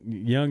happening.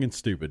 Being young and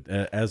stupid,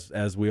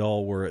 as we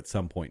all were at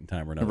some point in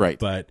time or another. Right.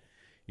 But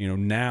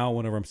now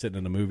whenever I'm sitting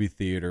in a movie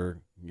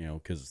theater,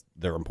 because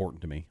they're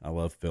important to me. I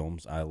love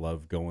films. I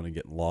love going and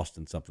getting lost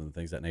in something and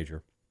things of that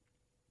nature.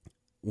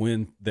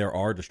 When there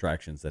are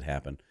distractions that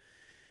happen,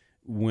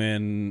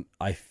 when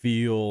I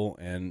feel,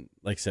 and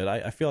like I said,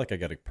 I feel like I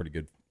got a pretty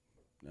good,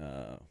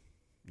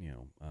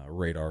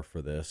 radar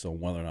for this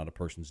on whether or not a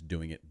person's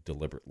doing it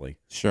deliberately.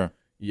 Sure.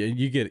 Yeah,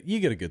 you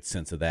get a good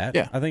sense of that.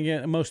 Yeah. I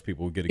think most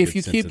people would get a good sense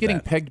of that. If you keep getting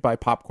pegged by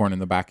popcorn in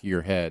the back of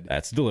your head,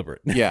 that's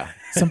deliberate. Yeah,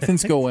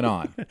 something's going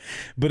on.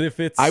 But if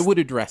it's, I would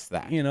address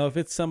that. If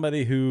it's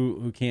somebody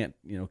who can't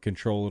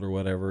control it or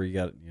whatever, you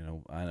got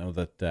I know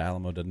that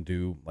Alamo doesn't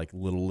do like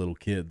little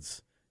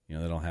kids. They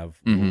don't have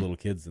little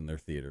kids in their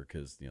theater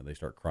because they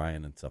start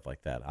crying and stuff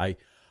like that.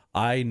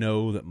 I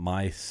know that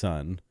my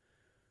son,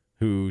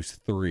 who's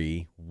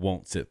 3,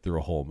 won't sit through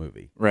a whole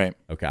movie. Right.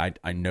 Okay,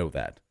 I know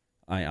that.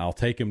 I'll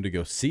take him to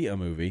go see a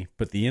movie,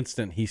 but the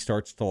instant he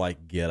starts to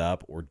like get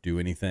up or do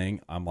anything,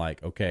 I'm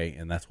like, okay,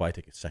 and that's why I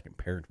take a second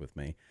parent with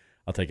me.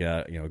 I'll take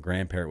a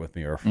grandparent with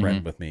me or a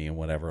friend with me and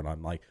whatever, and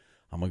I'm like,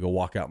 I'm gonna go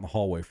walk out in the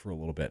hallway for a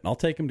little bit, and I'll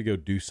take him to go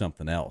do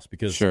something else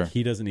because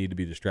he doesn't need to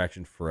be a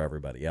distraction for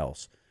everybody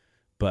else.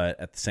 But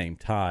at the same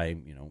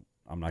time,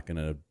 I'm not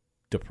gonna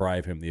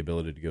deprive him the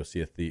ability to go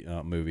see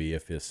a movie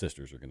if his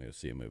sisters are gonna go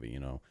see a movie.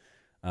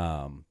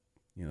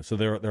 So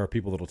there are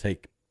people that'll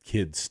take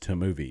kids to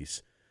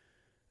movies.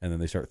 and then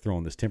they start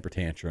throwing this temper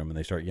tantrum and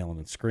they start yelling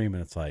and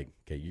screaming. It's like,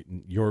 okay,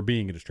 you're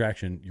being a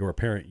distraction. You're a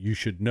parent. You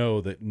should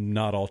know that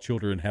not all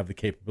children have the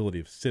capability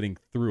of sitting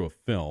through a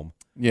film.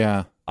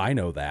 Yeah. I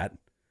know that.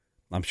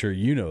 I'm sure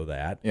you know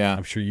that. Yeah.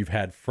 I'm sure you've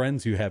had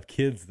friends who have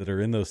kids that are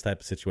in those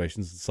type of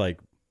situations. It's like,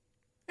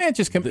 it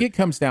just it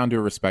comes down to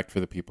a respect for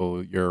the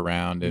people you're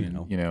around,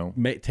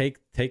 and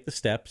take the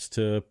steps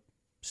to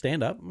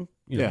stand up.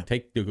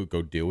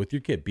 Go deal with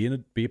your kid.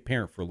 Be a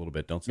parent for a little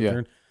bit. Don't sit there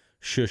and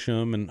shush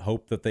them and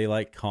hope that they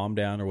like calm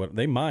down or what.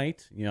 They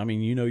might.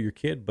 Your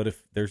kid, but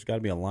if there's got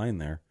to be a line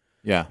there.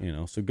 Yeah.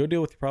 So go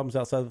deal with your problems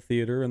outside the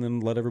theater, and then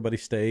let everybody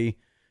stay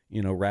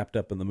wrapped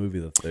up in the movie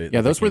that they.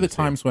 Yeah, those were the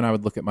times when I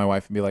would look at my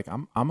wife and be like,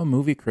 I'm a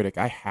movie critic.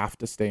 I have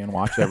to stay and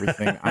watch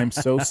everything. I'm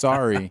so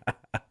sorry.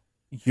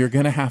 You're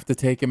going to have to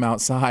take him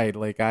outside.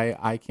 Like,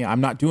 I can't. I'm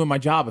not doing my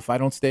job if I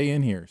don't stay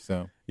in here.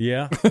 So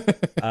yeah.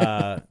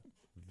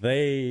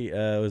 They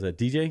was a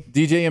DJ?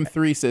 DJ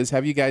M3 says,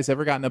 have you guys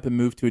ever gotten up and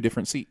moved to a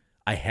different seat?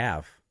 I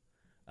have.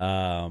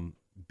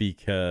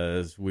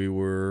 Because it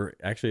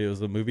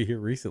was a movie here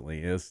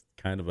recently. It's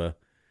kind of a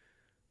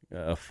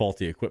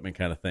faulty equipment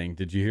kind of thing.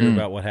 Did you hear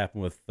about what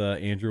happened with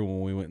Andrew when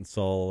we went and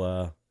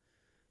saw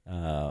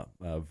when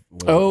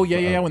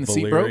the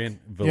seat broke?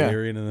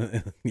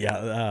 Valerian,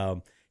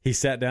 he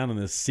sat down in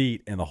his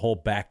seat and the whole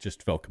back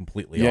just fell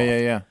completely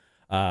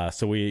off.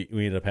 So we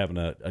ended up having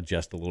to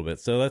adjust a little bit.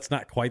 So that's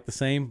not quite the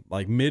same.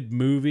 Like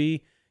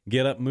mid-movie,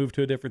 get up, move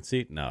to a different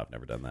seat. No, I've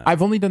never done that.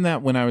 I've only done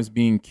that when I was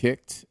being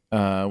kicked,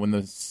 when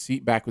the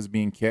seat back was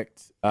being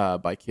kicked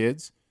by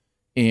kids.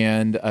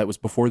 And it was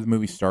before the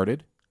movie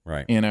started.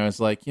 Right. And I was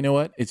like, you know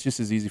what? It's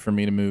just as easy for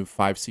me to move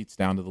 5 seats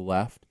down to the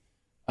left.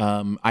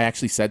 I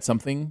actually said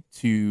something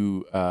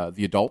to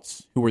the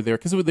adults who were there,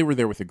 because they were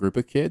there with a group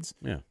of kids.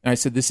 Yeah. And I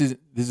said, this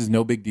is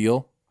no big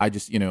deal. I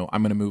just, I'm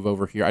going to move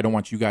over here. I don't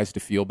want you guys to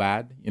feel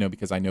bad,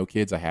 because I know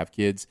kids. I have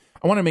kids.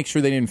 I want to make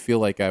sure they didn't feel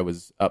like I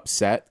was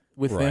upset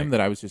with them, that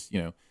I was just,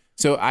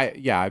 So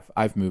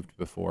I've moved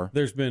before.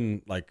 There's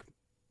been like,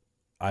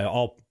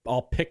 I'll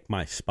pick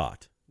my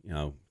spot,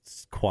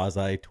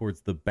 quasi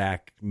towards the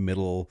back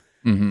middle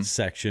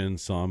section.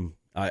 So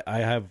I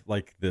have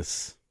like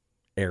this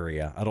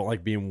area. I don't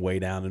like being way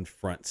down in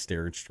front,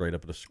 staring straight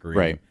up at a screen.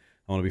 Right.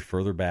 I want to be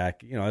further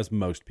back, as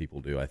most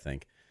people do, I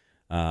think.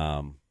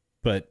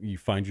 But you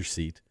find your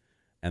seat,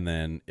 and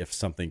then if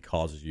something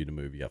causes you to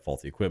move, you got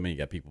faulty equipment, you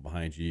got people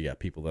behind you, you got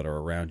people that are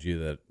around you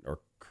that are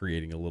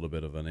creating a little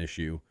bit of an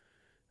issue,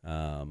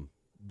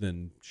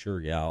 then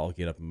sure, I'll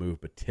get up and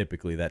move. But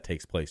typically that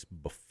takes place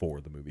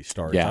before the movie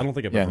starts. I don't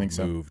think I've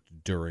ever moved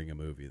during a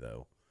movie,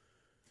 though.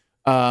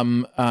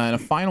 On a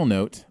final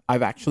note,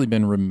 I've actually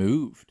been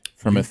removed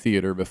from a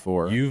theater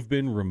before. You've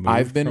been removed?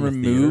 I've been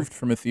removed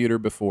from a theater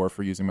before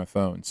for using my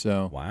phone.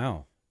 So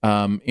wow.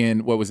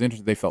 And what was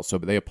interesting, they felt so,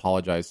 but they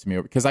apologized to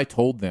me because I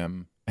told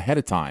them ahead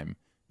of time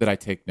that I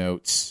take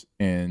notes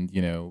and,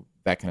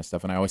 that kind of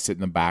stuff. And I always sit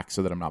in the back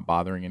so that I'm not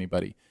bothering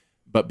anybody.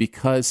 But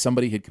because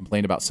somebody had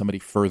complained about somebody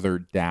further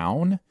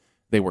down,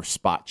 they were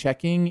spot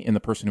checking, and the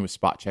person who was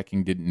spot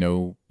checking didn't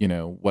know,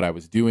 what I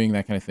was doing,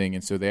 that kind of thing.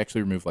 And so they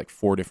actually removed like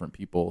 4 different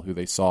people who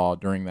they saw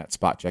during that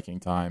spot checking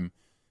time,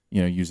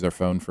 use their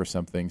phone for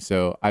something.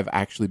 So I've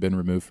actually been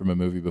removed from a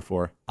movie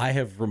before. I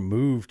have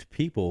removed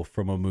people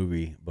from a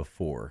movie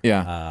before.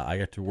 Yeah. I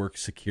got to work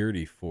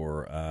security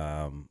for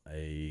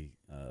a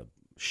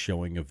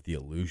showing of The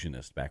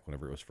Illusionist back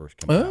whenever it was first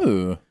coming out.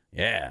 Oh.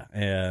 Yeah.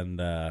 And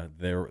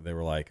they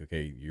were like,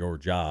 okay, your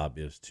job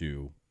is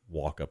to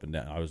walk up and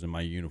down. I was in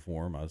my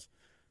uniform. I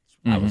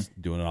was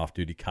doing an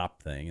off-duty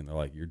cop thing, and they're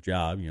like, your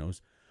job,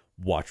 is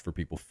watch for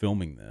people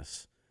filming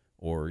this,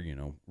 or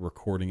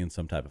recording in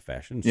some type of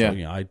fashion. So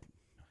why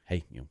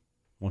don't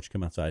you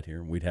come outside here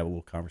and we'd have a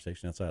little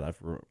conversation outside.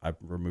 I've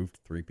removed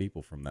 3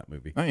 people from that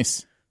movie.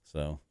 Nice.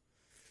 So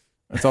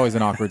it's always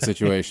an awkward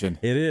situation.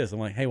 It is. I'm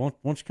like, hey, why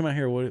don't you come out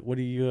here? What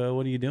are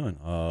you doing?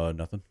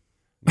 Nothing.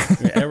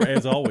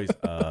 As always,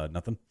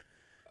 nothing.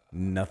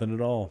 Nothing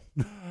at all.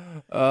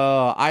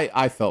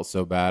 I felt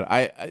so bad.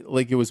 I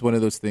like, it was one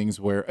of those things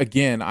where,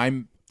 again,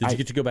 Did you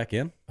get to go back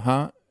in?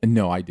 Huh?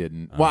 No, I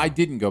didn't. Well, I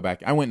didn't go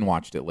back. I went and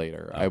watched it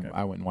later. Okay.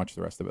 I went and watched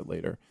the rest of it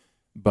later.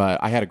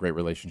 But I had a great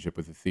relationship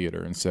with the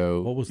theater, and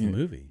so what was the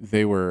movie?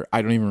 They were.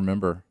 I don't even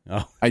remember.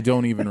 Oh. I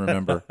don't even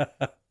remember.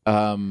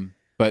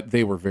 But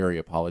they were very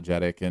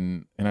apologetic,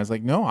 and I was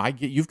like, no,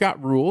 you've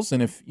got rules,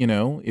 and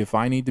if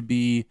I need to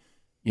be,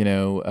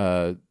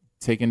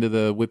 taken to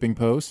the whipping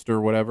post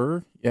or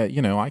whatever,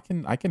 I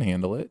can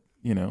handle it.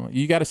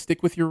 You got to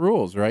stick with your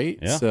rules, right?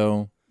 Yeah.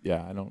 So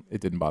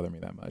it didn't bother me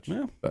that much.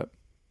 Yeah. But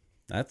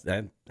that's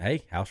that.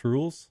 Hey, house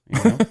rules.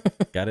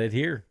 Got to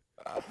adhere.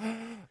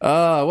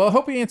 Well, I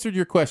hope we answered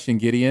your question,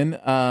 Gideon.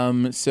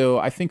 So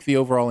I think the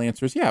overall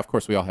answer is, of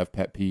course we all have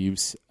pet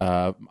peeves.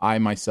 I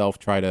myself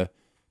try to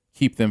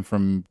keep them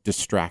from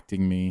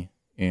distracting me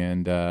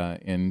and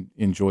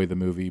enjoy the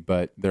movie,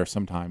 but there are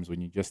some times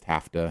when you just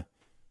have to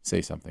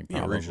say something.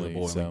 Probably. The original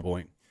boiling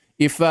point.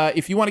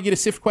 If you want to get a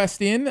Sift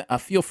Quest in,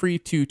 feel free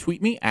to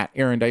tweet me at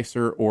Aaron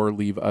Dicer or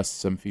leave us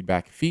some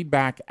feedback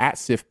at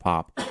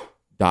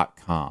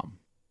siftpop.com.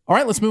 All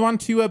right, let's move on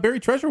to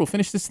Buried Treasure. We'll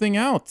finish this thing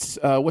out.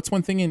 What's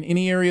one thing in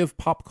any area of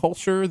pop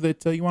culture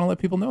that you want to let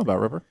people know about,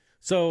 River?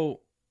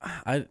 So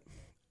I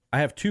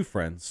have two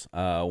friends,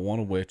 one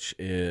of which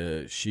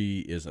she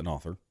is an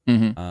author,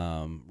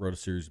 wrote a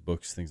series of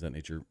books, things of that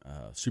nature,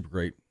 super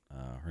great.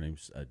 Her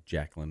name's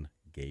Jacqueline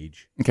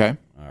Gage. Okay.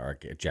 Or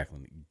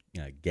Jacqueline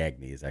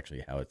Gagne is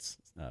actually how it's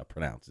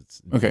pronounced. It's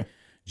okay.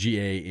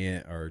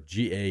 Gagne.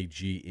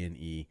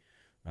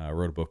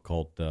 Wrote a book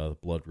called The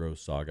Blood Rose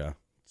Saga.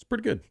 It's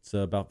pretty good. It's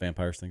about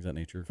vampires, things of that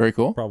nature. Very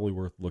cool. Probably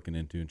worth looking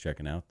into and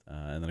checking out.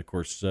 And then, of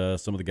course,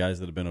 some of the guys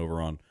that have been over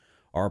on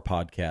our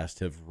podcast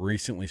have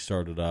recently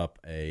started up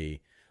a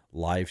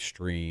live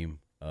stream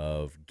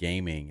of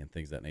gaming and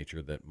things of that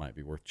nature that might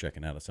be worth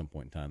checking out at some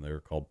point in time. They're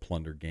called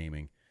Plunder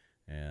Gaming.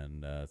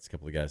 And it's a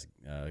couple of guys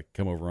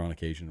come over on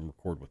occasion and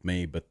record with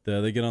me. But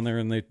they get on there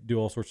and they do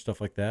all sorts of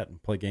stuff like that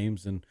and play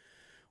games and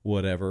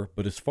whatever.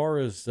 But as far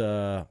as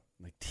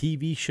like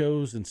TV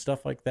shows and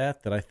stuff like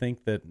that I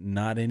think that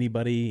not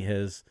anybody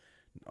has,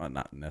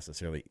 not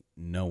necessarily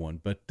no one,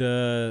 but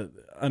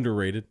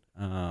underrated.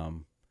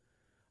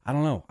 I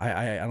don't know.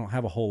 I don't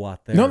have a whole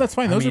lot there. No, that's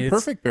fine. Those are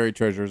perfect buried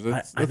treasures.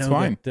 That's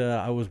fine.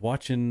 I was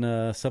watching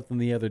something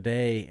the other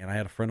day, and I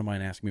had a friend of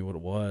mine ask me what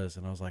it was,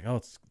 and I was like, "Oh,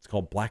 it's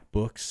called Black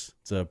Books.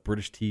 It's a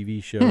British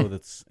TV show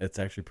it's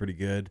actually pretty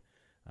good."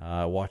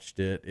 I watched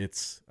it.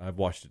 I've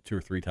watched it 2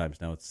 or 3 times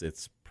now.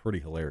 It's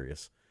pretty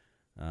hilarious.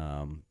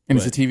 And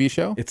it's a TV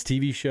show? It's a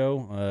TV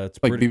show. It's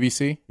like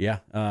BBC? Yeah.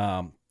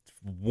 It's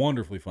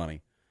wonderfully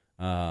funny.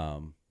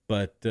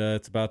 But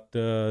it's about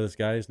this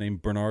guy. His name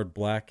Bernard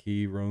Black.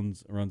 He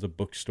runs a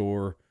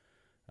bookstore.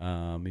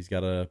 He's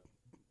got an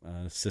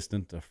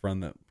assistant, a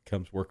friend that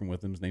comes working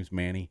with him. His name's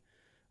Manny.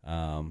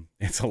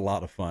 It's a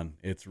lot of fun.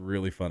 It's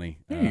really funny.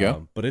 There you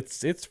go. But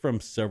it's from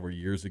several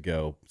years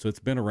ago, so it's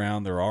been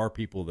around. There are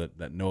people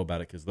that know about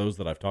it, because those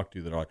that I've talked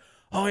to that are like,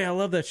 "Oh yeah, I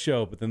love that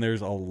show." But then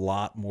there's a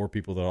lot more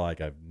people that are like,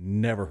 "I've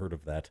never heard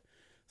of that."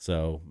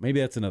 So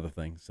maybe that's another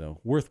thing. So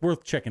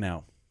worth checking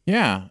out.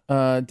 Yeah,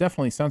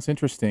 definitely sounds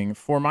interesting.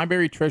 For my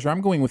buried treasure,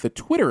 I'm going with a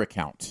Twitter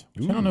account,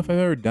 which I don't know if I've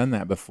ever done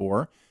that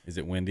before. Is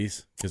it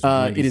Wendy's?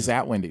 It is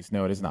at Wendy's.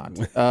 No, it is not.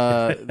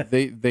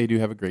 They do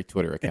have a great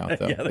Twitter account,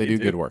 though. Yeah, they do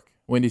good work.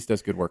 Wendy's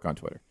does good work on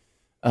Twitter.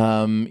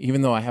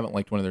 Even though I haven't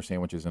liked one of their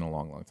sandwiches in a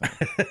long, long time.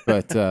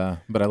 But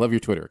I love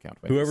your Twitter account,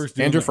 Wendy's. Whoever's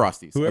doing Andrew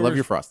Frosties. I love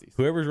your Frosties.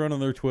 Whoever's running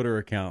their Twitter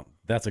account,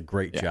 that's a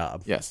great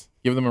job. Yes.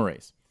 Give them a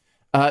raise.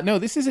 No,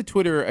 this is a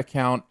Twitter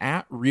account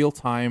at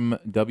Realtime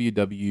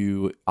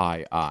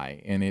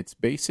WWII, and it's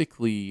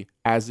basically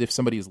as if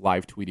somebody is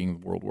live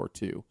tweeting World War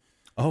II.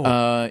 Oh.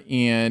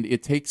 And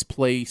it takes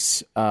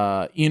place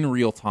in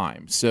real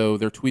time. So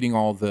they're tweeting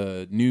all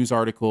the news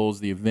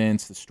articles, the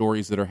events, the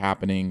stories that are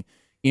happening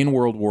in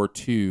World War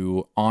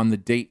II on the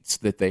dates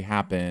that they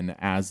happen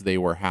as they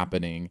were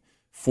happening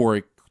for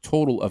a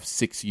total of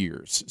 6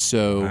 years.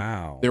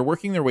 So they're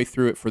working their way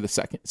through it for the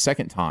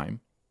second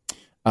time.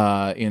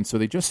 And so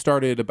they just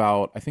started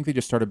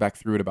back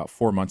through it about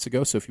 4 months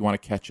ago. So if you want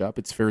to catch up,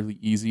 it's fairly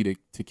easy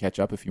to catch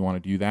up if you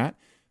want to do that.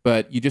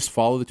 But you just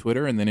follow the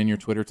Twitter, and then in your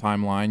Twitter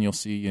timeline, you'll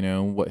see,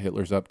 what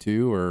Hitler's up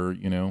to, or,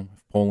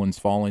 if Poland's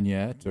fallen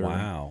yet. Or,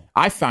 wow.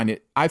 I found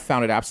it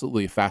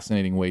absolutely a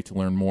fascinating way to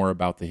learn more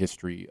about the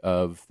history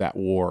of that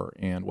war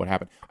and what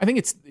happened. I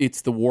think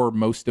it's the war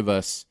most of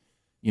us,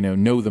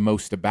 know the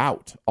most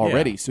about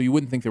already. Yeah. So you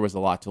wouldn't think there was a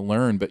lot to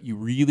learn, but you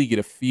really get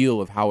a feel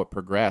of how it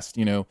progressed.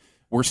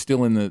 We're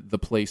still in the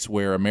place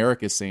where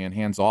America's saying,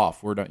 hands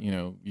off. We're not,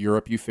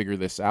 Europe, you figure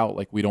this out.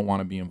 Like, we don't want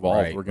to be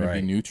involved. Right, we're going to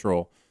be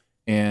neutral.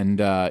 And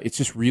it's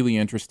just really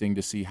interesting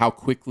to see how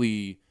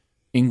quickly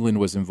England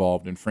was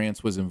involved and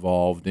France was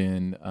involved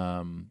in,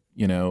 I don't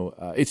know.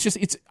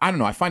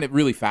 I find it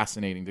really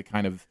fascinating to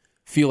kind of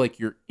feel like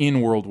you're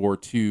in World War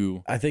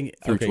II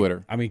through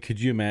Twitter. I mean,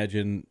 could you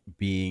imagine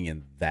being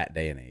in that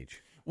day and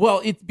age?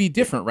 Well, it'd be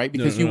different, right?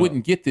 Because you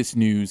wouldn't get this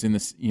news in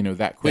this,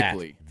 that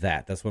quickly.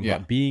 That's what I'm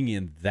about. Being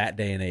in that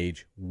day and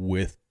age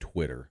with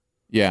Twitter.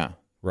 Yeah.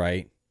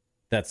 Right?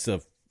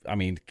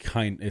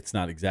 It's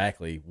not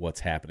exactly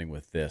what's happening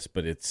with this,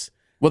 but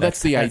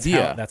that's the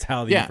idea. That's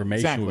how the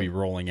information will be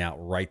rolling out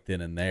right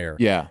then and there.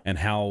 Yeah. And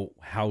how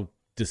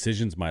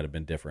decisions might have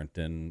been different,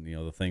 and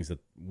the things that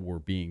were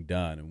being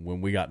done, and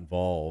when we got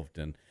involved,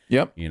 and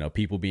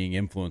people being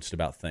influenced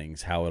about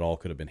things, how it all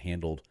could have been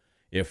handled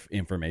if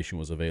information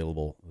was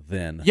available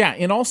then. Yeah,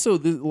 and also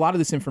a lot of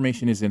this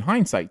information is in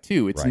hindsight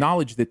too. It's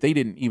knowledge that they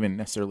didn't even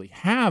necessarily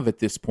have at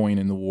this point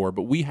in the war,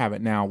 but we have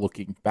it now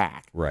looking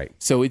back. Right.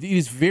 So it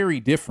is very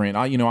different.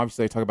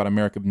 Obviously I talk about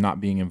America not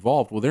being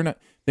involved. Well, they're not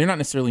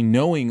necessarily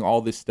knowing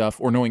all this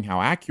stuff or knowing how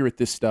accurate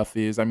this stuff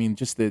is. I mean,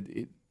 just that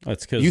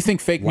it's because you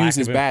think fake news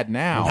is bad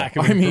now.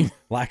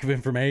 Lack of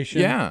information.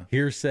 Yeah.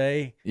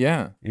 Hearsay.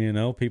 Yeah.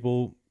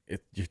 People.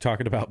 You're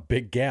talking about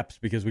big gaps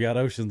because we got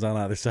oceans on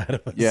either side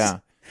of us.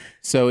 Yeah.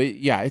 So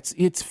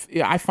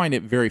I find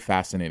it very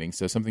fascinating.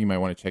 So something you might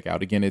want to check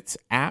out. Again, it's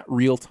at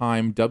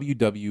Realtime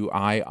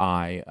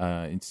WWII.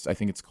 I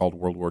think it's called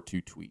World War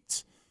II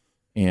Tweets,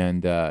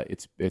 and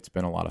it's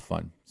been a lot of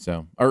fun.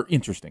 Or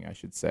interesting, I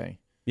should say.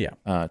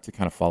 to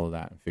kind of follow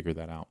that and figure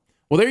that out.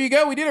 Well, there you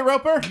go. We did it,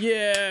 Roper.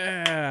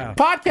 Yeah.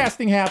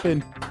 Podcasting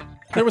happened.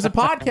 There was a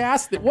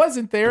podcast that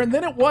wasn't there, and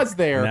then it was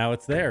there. Now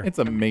it's there. It's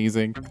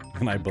amazing.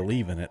 And I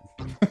believe in it.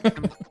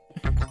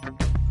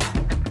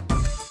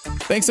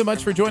 Thanks so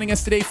much for joining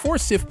us today for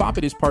Sif Pop.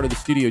 It is part of the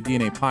Studio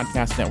DNA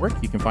Podcast Network.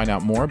 You can find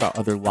out more about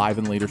other live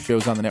and later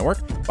shows on the network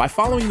by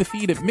following the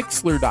feed at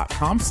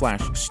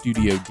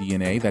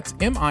mixlr.com/StudioDNA. That's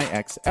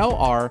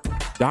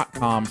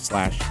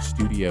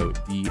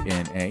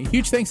MIXLR.com/StudioDNA.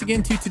 Huge thanks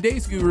again to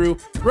today's guru,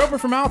 Roper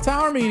from All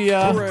Tower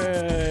Media.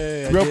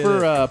 Hooray!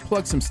 Roper,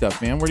 plug some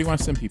stuff, man. Where do you want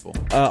to send people?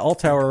 All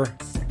Tower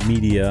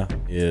Media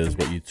is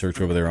what you'd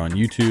search over there on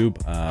YouTube.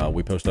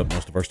 We post up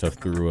most of our stuff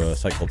through a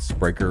site called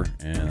Spreaker,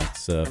 and it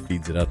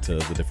feeds it out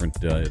to the different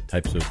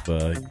types of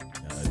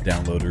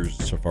downloaders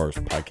as far as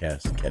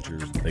podcast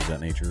catchers and things of that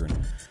nature.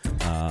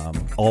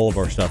 And all of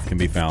our stuff can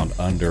be found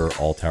under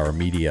All Tower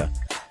Media.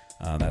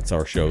 That's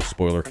our show,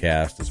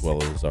 Spoilercast, as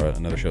well as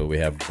another show that we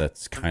have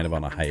that's kind of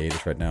on a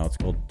hiatus right now. It's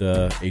called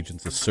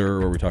Agents of SIR,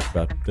 where we talk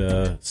about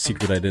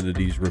secret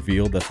identities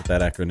revealed. That's what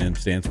that acronym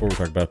stands for. We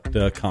talk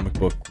about comic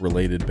book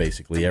related,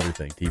 basically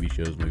everything, TV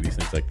shows, movies,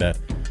 things like that.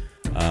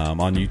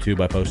 On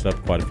YouTube, I post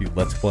up quite a few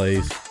Let's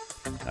Plays.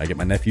 I get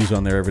my nephews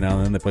on there every now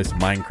and then. They play some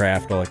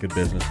Minecraft, all that good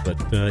business. But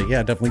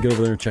yeah, definitely get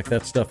over there and check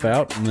that stuff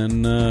out. And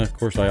then, of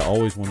course, I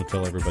always want to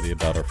tell everybody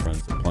about our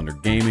friends at Plunder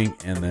Gaming.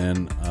 And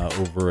then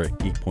over at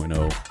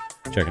Geek.0,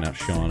 checking out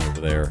Sean over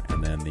there.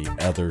 And then the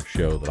other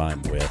show that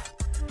I'm with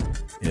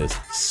is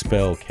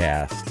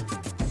Spellcast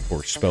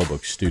for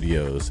Spellbook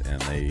Studios.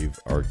 And they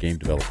are a game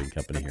developing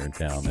company here in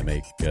town. They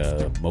make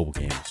mobile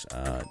games.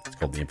 It's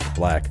called The Infinite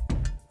Black.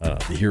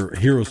 The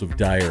Heroes of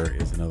Dire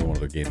is another one of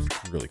their games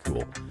that's really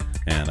cool.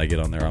 And I get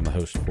on there. I'm the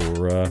host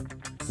for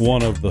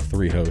one of the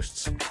three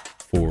hosts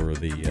for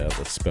the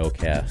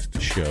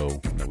Spellcast show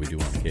that we do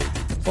on occasion.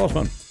 It's a lot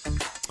of fun.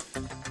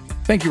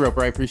 Thank you,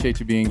 Roper. I appreciate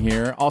you being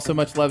here. Also,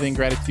 much love and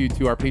gratitude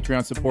to our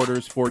Patreon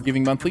supporters for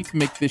giving monthly to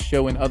make this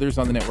show and others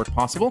on the network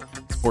possible.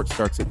 Support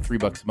starts at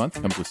 $3 a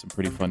month. Comes with some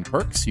pretty fun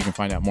perks. You can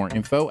find out more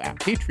info at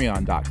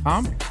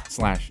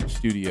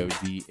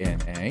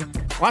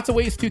patreon.com/StudioDNA. Lots of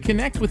ways to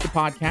connect with the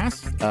podcast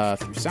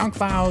through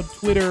SoundCloud,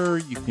 Twitter.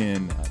 You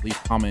can leave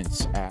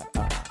comments at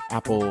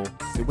Apple.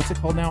 What's it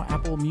called now?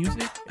 Apple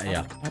Music?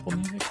 Yeah. Apple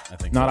Music? I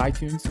think Not so.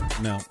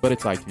 iTunes? No. But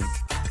it's iTunes.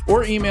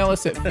 Or email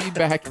us at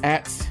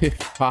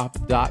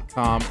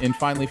feedback@sifpop.com. And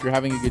finally, if you're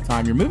having a good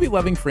time, your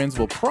movie-loving friends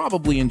will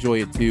probably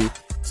enjoy it too.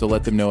 So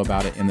let them know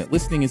about it, and that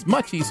listening is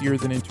much easier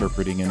than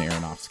interpreting an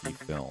Aronofsky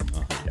film.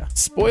 Yeah.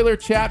 Spoiler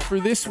chat for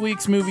this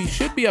week's movie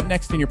should be up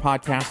next in your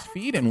podcast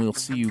feed, and we'll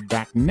see you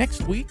back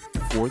next week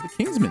for the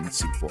Kingsman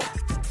sequel.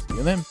 See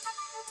you then.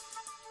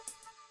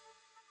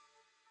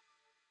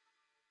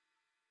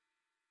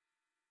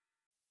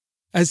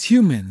 As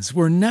humans,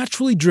 we're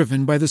naturally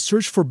driven by the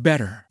search for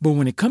better. But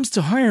when it comes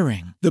to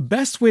hiring, the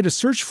best way to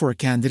search for a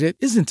candidate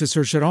isn't to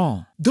search at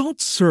all.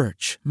 Don't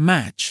search,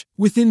 match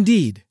with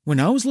Indeed. When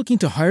I was looking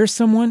to hire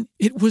someone,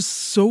 it was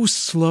so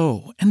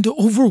slow and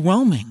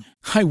overwhelming.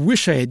 I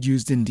wish I had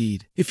used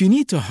Indeed. If you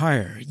need to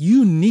hire,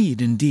 you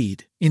need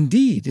Indeed.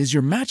 Indeed is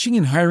your matching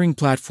and hiring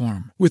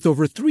platform with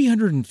over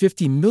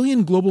 350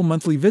 million global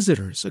monthly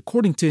visitors,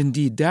 according to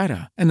Indeed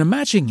data, and a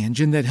matching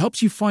engine that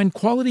helps you find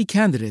quality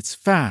candidates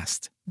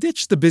fast.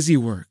 Ditch the busy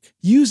work.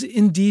 Use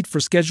Indeed for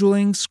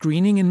scheduling,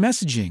 screening, and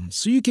messaging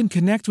so you can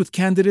connect with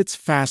candidates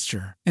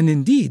faster. And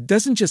Indeed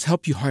doesn't just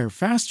help you hire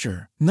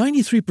faster.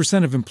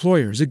 93% of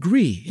employers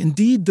agree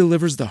Indeed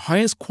delivers the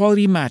highest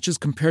quality matches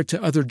compared to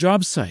other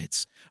job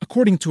sites,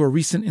 according to a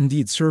recent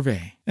Indeed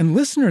survey. And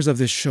listeners of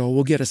this show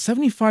will get a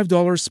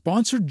 $75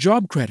 sponsored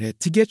job credit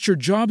to get your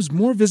jobs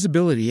more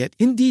visibility at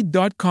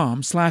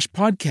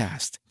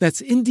Indeed.com/podcast.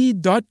 That's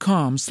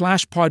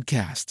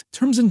Indeed.com/podcast.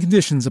 Terms and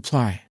conditions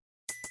apply.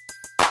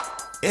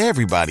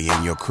 Everybody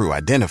in your crew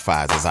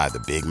identifies as either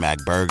Big Mac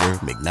Burger,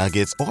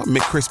 McNuggets, or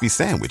McCrispy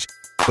Sandwich.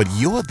 But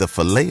you're the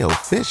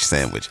Filet-O-Fish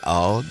Sandwich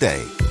all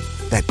day.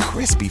 That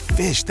crispy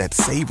fish, that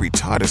savory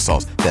tartar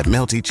sauce, that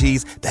melty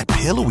cheese, that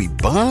pillowy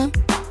bun.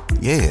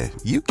 Yeah,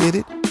 you get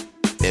it.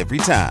 Every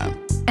time.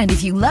 And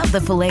if you love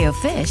the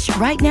Filet-O-Fish,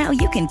 right now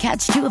you can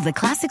catch two of the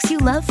classics you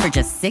love for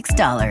just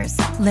 $6.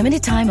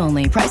 Limited time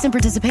only. Price and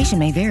participation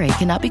may vary.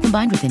 Cannot be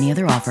combined with any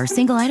other offer.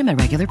 Single item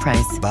at regular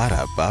price.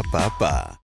 Ba-da-ba-ba-ba.